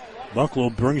now.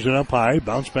 Mucklow brings it up high.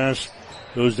 Bounce pass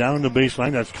goes down in the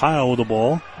baseline. That's Kyle with the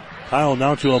ball. Kyle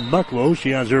now to a Mucklow. She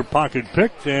has her pocket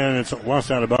picked, and it's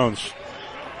lost out of bounds.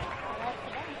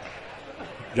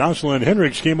 Jocelyn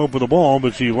Hendricks came up with the ball,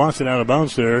 but she lost it out of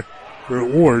bounds there for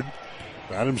Ward.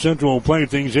 Adams Central will play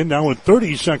things in now with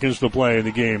 30 seconds to play in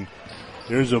the game.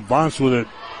 There's a bounce with it.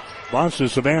 Bounce to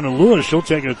Savannah Lewis. She'll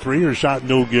take a three. Her shot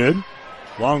no good.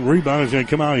 Long rebound is going to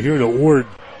come out here to Ward.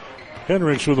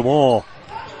 Hendricks with the ball.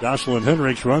 Jocelyn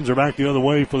Hendricks runs her back the other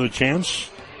way for the Chance.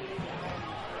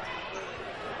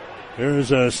 There's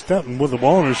Stetton with the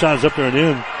ball, and her shot's up there and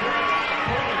in.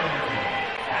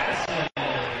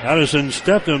 Addison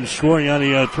Stetton scoring on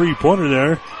the three-pointer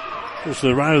there. Just to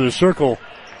the right of the circle.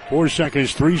 4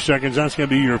 seconds, 3 seconds. That's going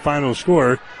to be your final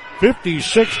score.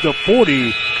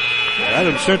 56-40.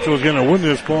 Adams Central is going to win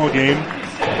this ball game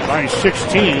by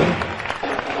 16.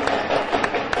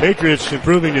 Patriots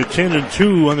improving to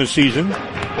 10-2 on the season.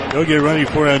 They'll get ready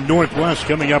for a Northwest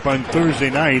coming up on Thursday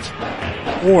night.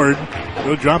 Ward,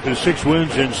 they'll drop to 6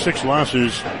 wins and 6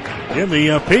 losses. In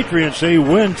the Patriots, they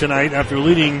win tonight after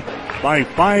leading by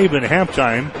 5 at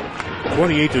halftime.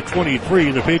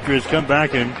 28-23. The Patriots come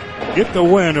back and get the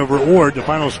win over Ward. The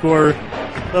final score,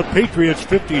 the Patriots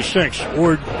 56,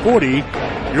 Ward 40.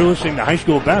 You're listening to high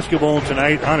school basketball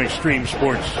tonight on Extreme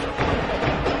Sports.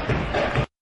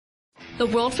 The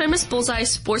world-famous Bullseye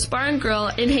Sports Bar and Grill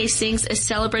in Hastings is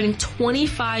celebrating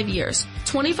 25 years.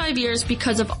 25 years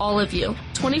because of all of you.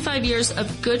 25 years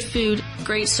of good food,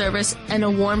 great service, and a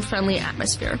warm, friendly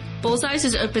atmosphere. Bullseye's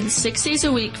is open 6 days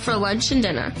a week for lunch and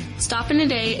dinner. Stop in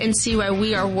today and see why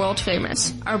we are world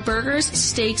famous. Our burgers,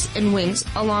 steaks, and wings,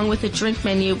 along with a drink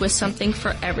menu with something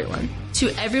for everyone. To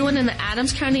everyone in the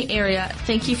Adams County area,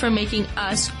 thank you for making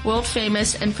us world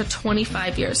famous and for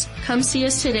 25 years. Come see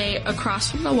us today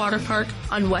across from the water park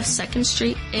on West 2nd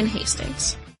Street in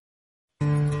Hastings.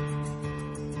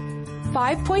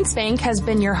 5 Points Bank has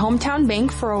been your hometown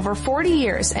bank for over 40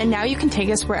 years, and now you can take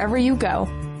us wherever you go.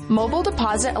 Mobile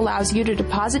Deposit allows you to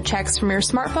deposit checks from your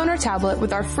smartphone or tablet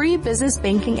with our free business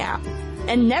banking app.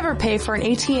 And never pay for an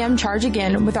ATM charge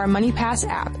again with our MoneyPass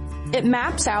app. It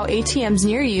maps out ATMs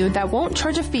near you that won't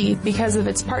charge a fee because of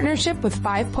its partnership with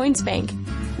 5 Points Bank.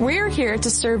 We're here to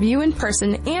serve you in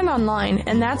person and online,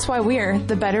 and that's why we're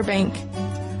the better bank.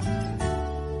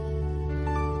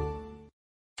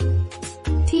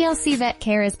 TLC Vet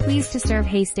Care is pleased to serve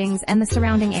Hastings and the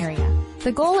surrounding area.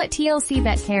 The goal at TLC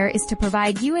Vet Care is to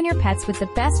provide you and your pets with the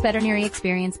best veterinary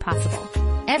experience possible.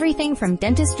 Everything from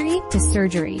dentistry to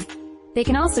surgery. They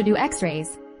can also do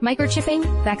x-rays, microchipping,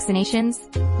 vaccinations,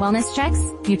 wellness checks,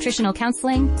 nutritional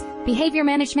counseling, behavior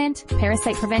management,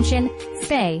 parasite prevention,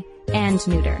 spay, and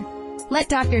neuter. Let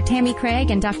Dr. Tammy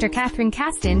Craig and Dr. Catherine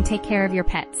Caston take care of your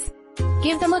pets.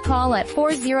 Give them a call at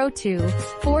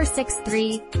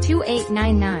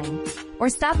 402-463-2899 or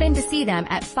stop in to see them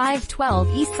at 512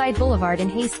 Eastside Boulevard in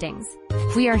Hastings.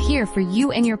 We are here for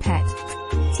you and your pet.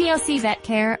 TLC Vet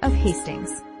Care of Hastings.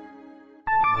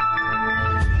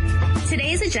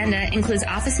 Today's agenda includes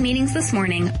office meetings this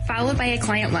morning, followed by a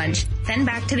client lunch, then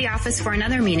back to the office for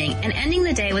another meeting, and ending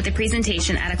the day with a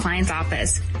presentation at a client's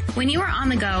office. When you are on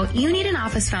the go, you need an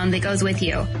office phone that goes with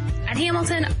you. At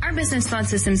Hamilton, our business phone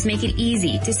systems make it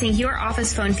easy to sync your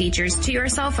office phone features to your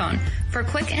cell phone for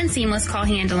quick and seamless call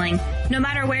handling, no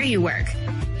matter where you work.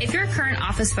 If your current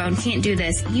office phone can't do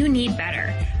this, you need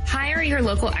better. Hire your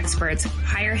local experts.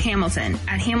 Hire Hamilton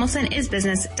at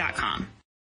hamiltonisbusiness.com.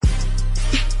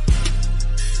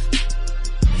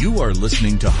 You are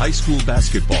listening to high school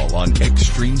basketball on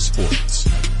Extreme Sports.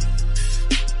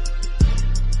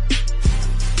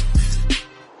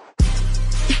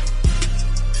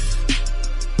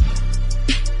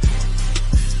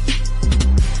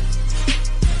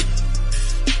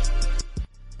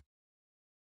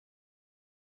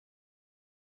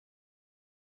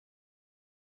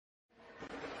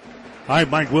 Hi,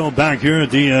 Mike Will back here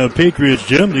at the Patriots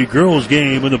gym. The girls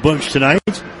game in the books tonight.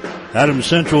 Adams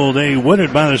Central, they win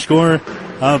it by the score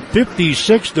of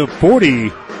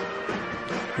 56-40.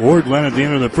 Ord led at the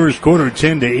end of the first quarter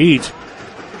 10-8.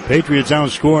 Patriots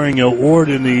outscoring Ord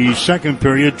in the second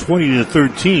period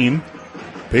 20-13.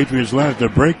 Patriots led at the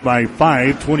break by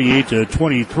 5,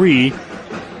 28-23.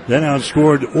 Then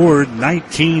outscored Ord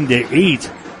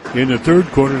 19-8 in the third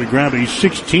quarter to grab a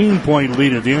 16-point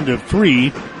lead at the end of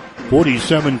 3,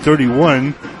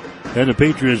 47-31. And the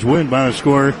Patriots win by a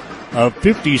score of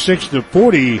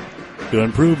 56-40 to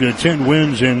improve to 10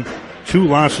 wins and 2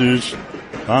 losses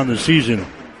on the season.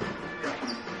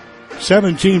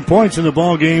 17 points in the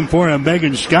ball game for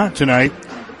Megan Scott tonight.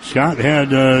 Scott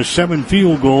had 7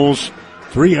 field goals,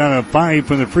 3 out of 5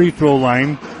 from the free throw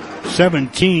line,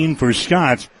 17 for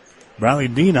Scott. Riley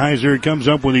Dienheiser comes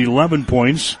up with 11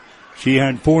 points. She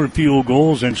had 4 field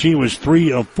goals and she was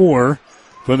 3 of 4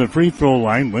 from the free throw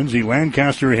line. Lindsay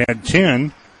Lancaster had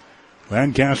 10.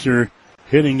 Lancaster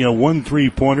hitting a 1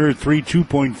 3-pointer, 3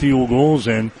 2-point field goals,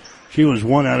 and she was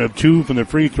 1 out of 2 from the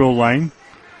free throw line.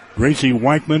 Gracie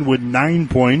Weichman with 9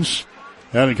 points,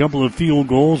 had a couple of field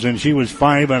goals, and she was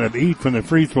 5 out of 8 from the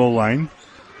free throw line.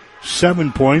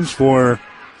 7 points for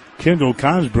Kendall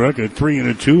Cosbrook, a 3 and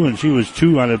a 2, and she was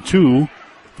 2 out of 2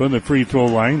 from the free throw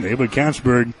line. Ava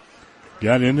Katzberg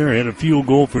got in there, had a field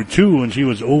goal for 2, and she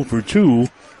was 0 for 2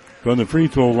 from the free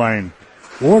throw line.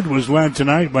 Ord was led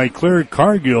tonight by Claire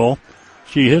Cargill.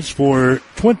 She hits for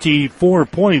 24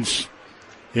 points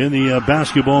in the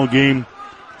basketball game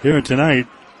here tonight.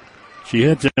 She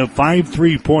hit 5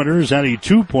 3-pointers, had a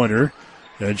 2-pointer,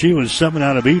 and she was 7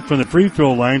 out of 8 from the free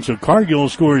throw line. So Cargill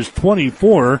scores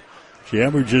 24. She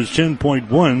averages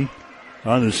 10.1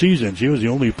 on the season. She was the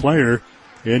only player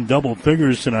in double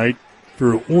figures tonight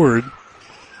for Ord.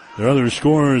 Their other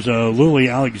scorers, Lily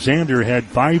Alexander had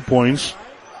 5 points.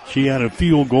 She had a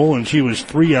field goal, and she was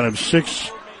 3 out of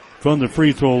 6 from the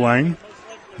free throw line.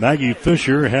 Maggie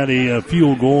Fisher had a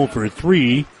field goal for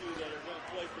 3.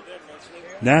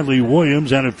 Natalie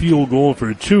Williams had a field goal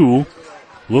for 2.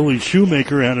 Lily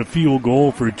Shoemaker had a field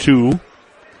goal for 2.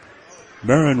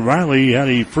 Barron Riley had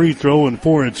a free throw in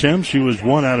 4 attempts. She was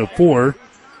 1 out of 4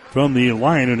 from the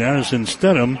line, and Addison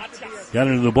Stedham got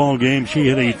into the ball game. She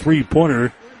hit a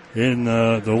 3-pointer in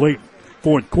the late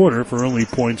fourth quarter for early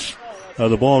points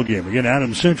of the ball game. Again,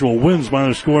 Adams Central wins by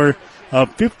a score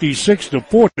of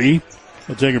 56-40.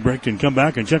 We'll take a break and come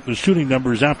back and check the shooting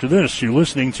numbers after this. You're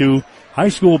listening to high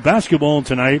school basketball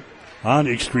tonight on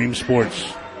Extreme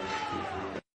Sports.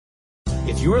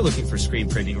 If you are looking for screen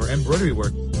printing or embroidery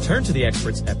work, turn to the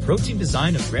experts at Protein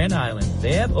Design of Grand Island.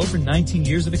 They have over 19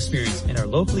 years of experience and are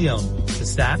locally owned. The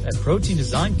staff at Protein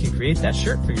Design can create that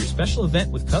shirt for your special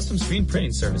event with custom screen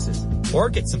printing services. Or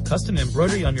get some custom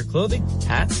embroidery on your clothing,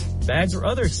 hats, bags, or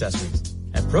other accessories.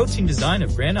 At Protein Design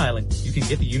of Grand Island, you can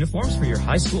get the uniforms for your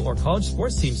high school or college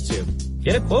sports teams too.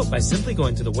 Get a quote by simply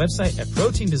going to the website at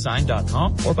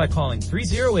proteindesign.com or by calling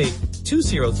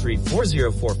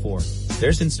 308-203-4044.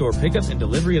 There's in-store pickup and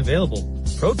delivery available.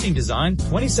 Protein Design,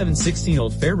 2716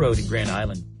 Old Fair Road in Grand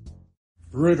Island.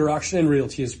 Reuter Auction and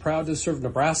Realty is proud to serve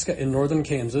Nebraska and northern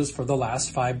Kansas for the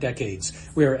last 5 decades.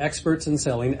 We are experts in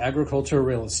selling agricultural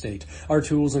real estate. Our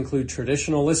tools include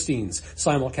traditional listings,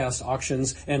 simulcast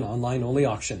auctions, and online-only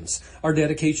auctions. Our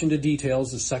dedication to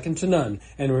details is second to none,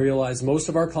 and we realize most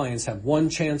of our clients have one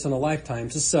chance in a lifetime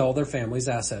to sell their family's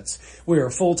assets. We are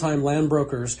full-time land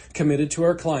brokers committed to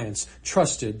our clients,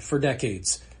 trusted for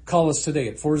decades. Call us today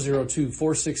at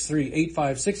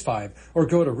 402-463-8565 or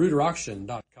go to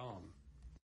reuterauction.com.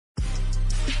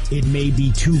 It may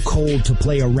be too cold to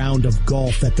play a round of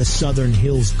golf at the Southern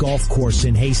Hills Golf Course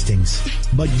in Hastings,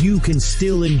 but you can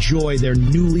still enjoy their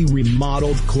newly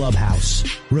remodeled clubhouse.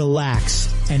 Relax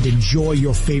and enjoy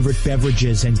your favorite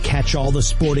beverages and catch all the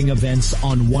sporting events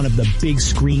on one of the big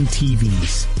screen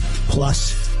TVs.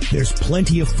 Plus, there's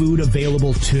plenty of food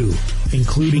available too,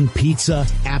 including pizza,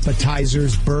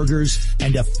 appetizers, burgers,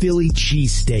 and a Philly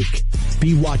cheesesteak.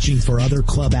 Be watching for other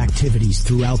club activities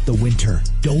throughout the winter.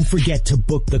 Don't forget to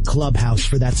book the clubhouse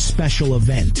for that special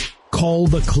event. Call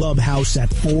the clubhouse at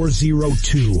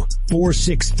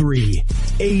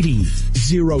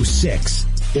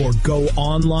 402-463-8006 or go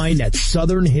online at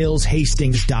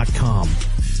southernhillshastings.com.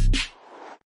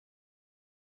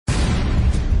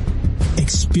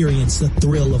 Experience the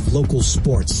thrill of local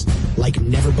sports like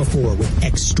never before with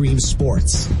Extreme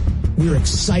Sports. We're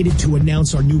excited to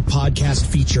announce our new podcast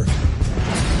feature,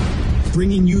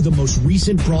 bringing you the most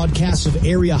recent broadcasts of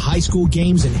area high school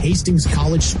games and Hastings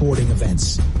College sporting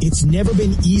events. It's never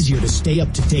been easier to stay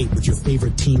up to date with your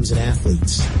favorite teams and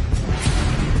athletes.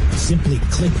 Simply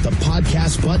click the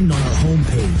podcast button on our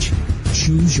homepage,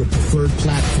 choose your preferred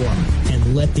platform,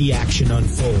 and let the action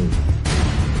unfold.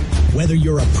 Whether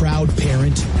you're a proud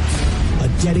parent, a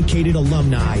dedicated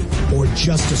alumni, or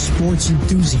just a sports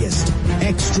enthusiast,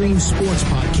 Extreme Sports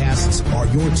Podcasts are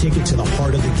your ticket to the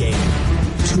heart of the game.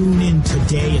 Tune in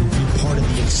today and be part of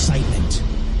the excitement.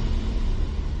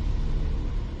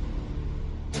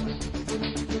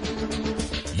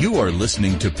 You are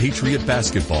listening to Patriot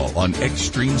Basketball on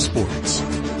Extreme Sports.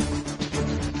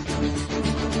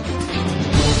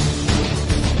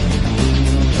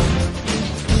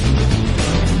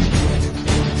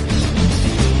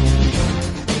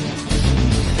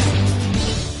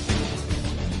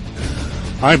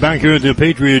 Hi, back here at the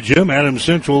Patriot Gym. Adams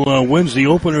Central wins the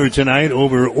opener tonight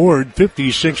over Ord,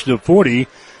 56-40.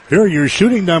 Here are your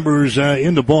shooting numbers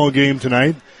in the ball game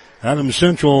tonight. Adams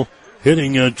Central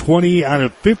hitting 20 out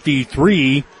of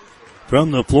 53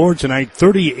 from the floor tonight,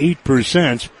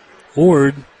 38%.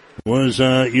 Ord was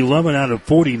 11 out of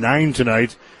 49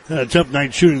 tonight. A tough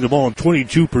night shooting the ball,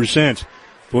 22%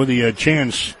 for the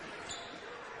Chance.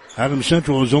 Adams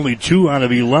Central is only 2 out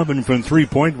of 11 from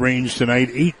three-point range tonight,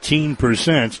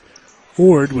 18%.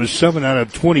 Ord was 7 out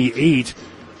of 28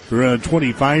 for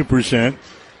 25%.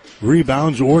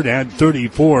 Rebounds, Ord had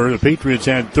 34. The Patriots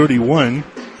had 31.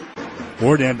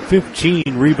 Ord had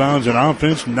 15 rebounds on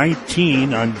offense,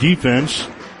 19 on defense.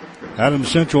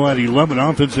 Adams Central had 11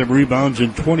 offensive rebounds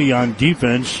and 20 on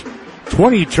defense.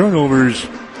 20 turnovers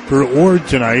for Ord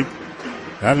tonight.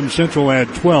 Adams Central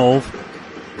had 12.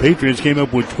 Patriots came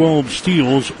up with 12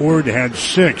 steals. Ord had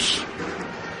 6.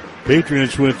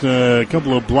 Patriots with a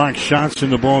couple of blocked shots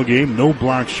in the ball game. No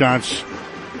blocked shots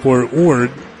for Ord.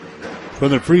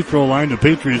 From the free throw line, the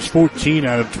Patriots 14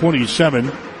 out of 27,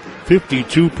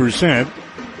 52%.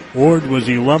 Ord was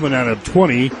 11 out of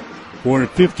 20 for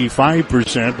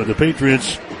 55%. But the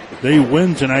Patriots, they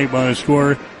win tonight by a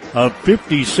score of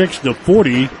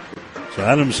 56-40. So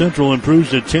Adams Central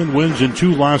improves to 10 wins and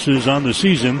 2 losses on the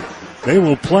season. They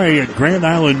will play at Grand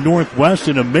Island Northwest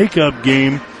in a makeup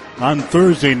game on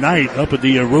Thursday night up at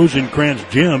the Rosencrantz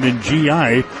Gym in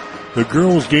GI. The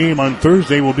girls' game on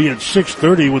Thursday will be at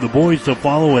 6:30 with the boys to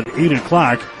follow at 8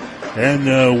 o'clock. And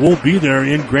we'll be there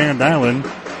in Grand Island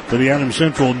for the Adams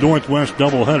Central Northwest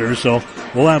doubleheader. So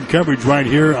we'll have coverage right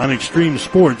here on Extreme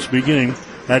Sports beginning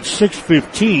at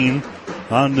 6:15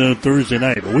 on Thursday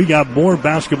night. But we got more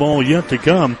basketball yet to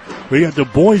come. We got the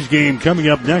boys' game coming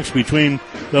up next between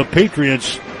the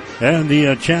Patriots and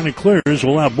the Chanticleers.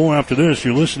 We'll have more after this.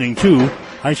 You're listening to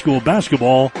high school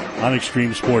basketball on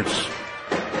Extreme Sports.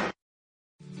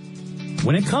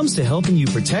 When it comes to helping you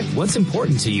protect what's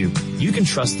important to you, you can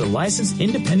trust the licensed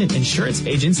independent insurance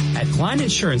agents at Klein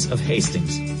Insurance of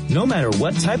Hastings. No matter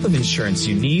what type of insurance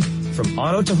you need, from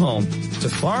auto to home to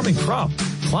farm and crop,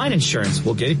 Klein Insurance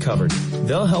will get it covered.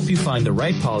 They'll help you find the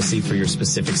right policy for your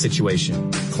specific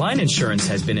situation. Klein Insurance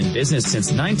has been in business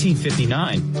since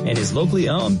 1959 and is locally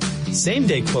owned.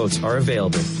 Same-day quotes are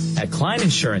available. At Klein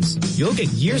Insurance, you'll get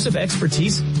years of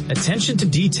expertise, attention to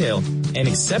detail, and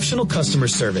exceptional customer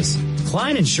service.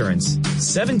 Klein Insurance,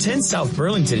 710 South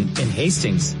Burlington in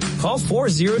Hastings. Call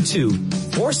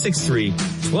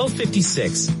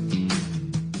 402-463-1256.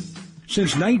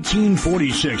 Since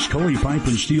 1946, Cully Pipe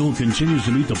and Steel continues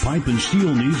to meet the pipe and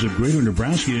steel needs of Greater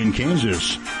Nebraska and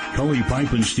Kansas. Cully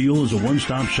Pipe and Steel is a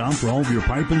one-stop shop for all of your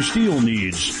pipe and steel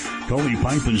needs. Cully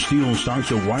Pipe and Steel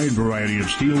stocks a wide variety of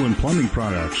steel and plumbing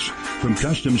products. From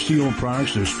custom steel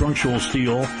products to structural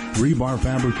steel, rebar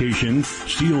fabrication,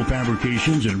 steel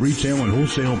fabrications, and retail and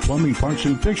wholesale plumbing parts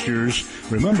and fixtures,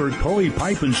 remember Cully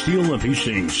Pipe and Steel of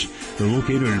Hastings. They're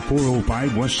located at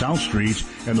 405 West South Street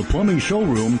and the plumbing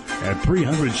showroom at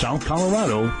 300 South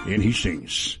Colorado in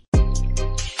Hastings.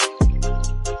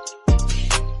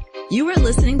 You are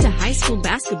listening to high school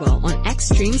basketball on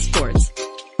Extreme Sports.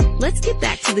 Let's get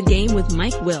back to the game with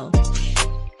Mike Will.